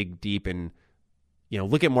do dig deep and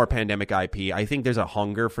look at more Pandemic IP. I think there's a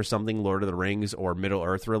hunger for something Lord of the Rings or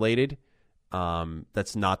Middle-earth related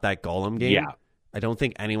that's not that Gollum game. Yeah. I don't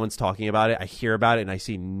think anyone's talking about it. I hear about it, and I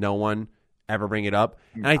see no one ever bring it up.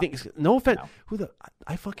 And I think, no offense,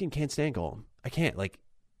 I fucking can't stand Gollum. I can't.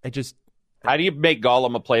 How do you make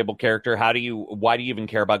Gollum a playable character? Why do you even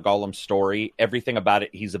care about Gollum's story? Everything about it,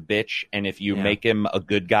 he's a bitch. And if you make him a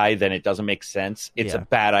good guy, then it doesn't make sense. It's a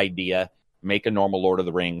bad idea. Make a normal Lord of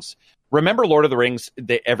the Rings. Remember Lord of the Rings,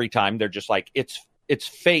 every time they're just like, it's it's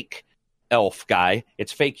fake elf guy,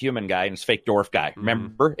 it's fake human guy, and it's fake dwarf guy.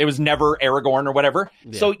 Remember? It was never Aragorn or whatever.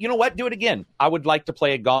 Yeah. So you know what? Do it again. I would like to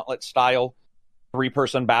play a Gauntlet style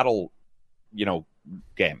 3-person battle,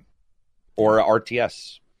 game or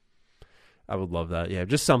RTS. I would love that. Yeah,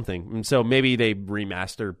 just something. And so maybe they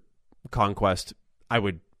remaster Conquest. I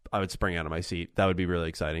would spring out of my seat. That would be really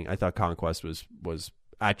exciting. I thought Conquest was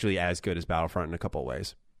actually as good as Battlefront in a couple of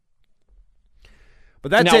ways. But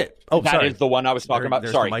that's it. Oh, that is the one I was talking about.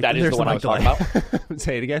 Sorry, that is the one I was talking about.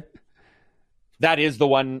 Say it again. That is the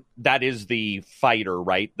one. That is the fighter,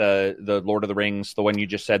 right? The Lord of the Rings, the one you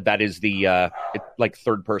just said. That is the like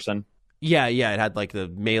third person. Yeah. It had like the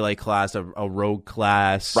melee class, a rogue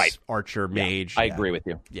class, right? Archer, mage. I agree with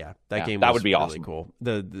you. Yeah, that game. That would be really awesome. Cool.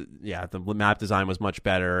 The map design was much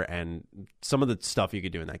better, and some of the stuff you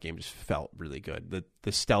could do in that game just felt really good.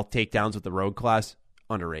 The stealth takedowns with the rogue class,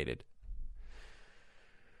 underrated.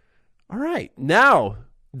 All right, now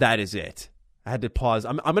that is it. I had to pause.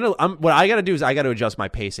 What I got to do is I got to adjust my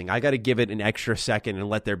pacing. I got to give it an extra second and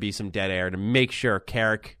let there be some dead air to make sure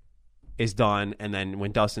Carrick is done, and then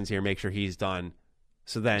when Dustin's here, make sure he's done.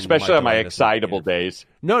 So then, especially on my excitable days.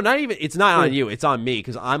 No, not even. It's not on you. It's on me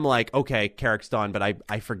because I'm like, okay, Carrick's done, but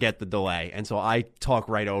I forget the delay, and so I talk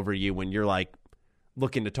right over you when you're like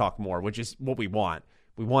looking to talk more, which is what we want.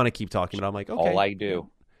 We want to keep talking, but I'm like, okay, all I do.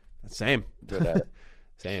 Same. Good at it.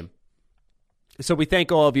 Same. So we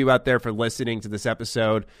thank all of you out there for listening to this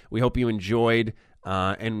episode. We hope you enjoyed.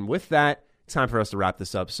 And with that, it's time for us to wrap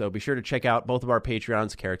this up. So be sure to check out both of our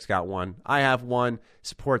Patreons. Carrick's got one. I have one.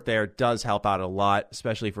 Support there does help out a lot,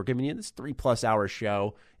 especially if we're giving you this 3+ hour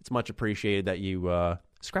show. It's much appreciated that you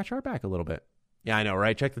scratch our back a little bit. Yeah, I know,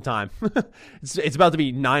 right? Check the time. It's about to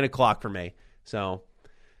be 9 o'clock for me. So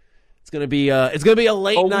it's gonna be a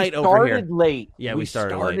late night over here. Late. Yeah, we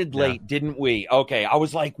started late, didn't we? Okay, I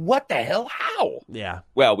was like, what the hell? How? Yeah.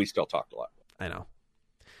 Well, we still talked a lot. I know.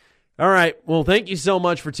 All right. Well, thank you so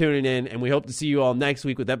much for tuning in, and we hope to see you all next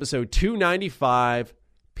week with episode 295.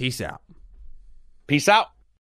 Peace out. Peace out.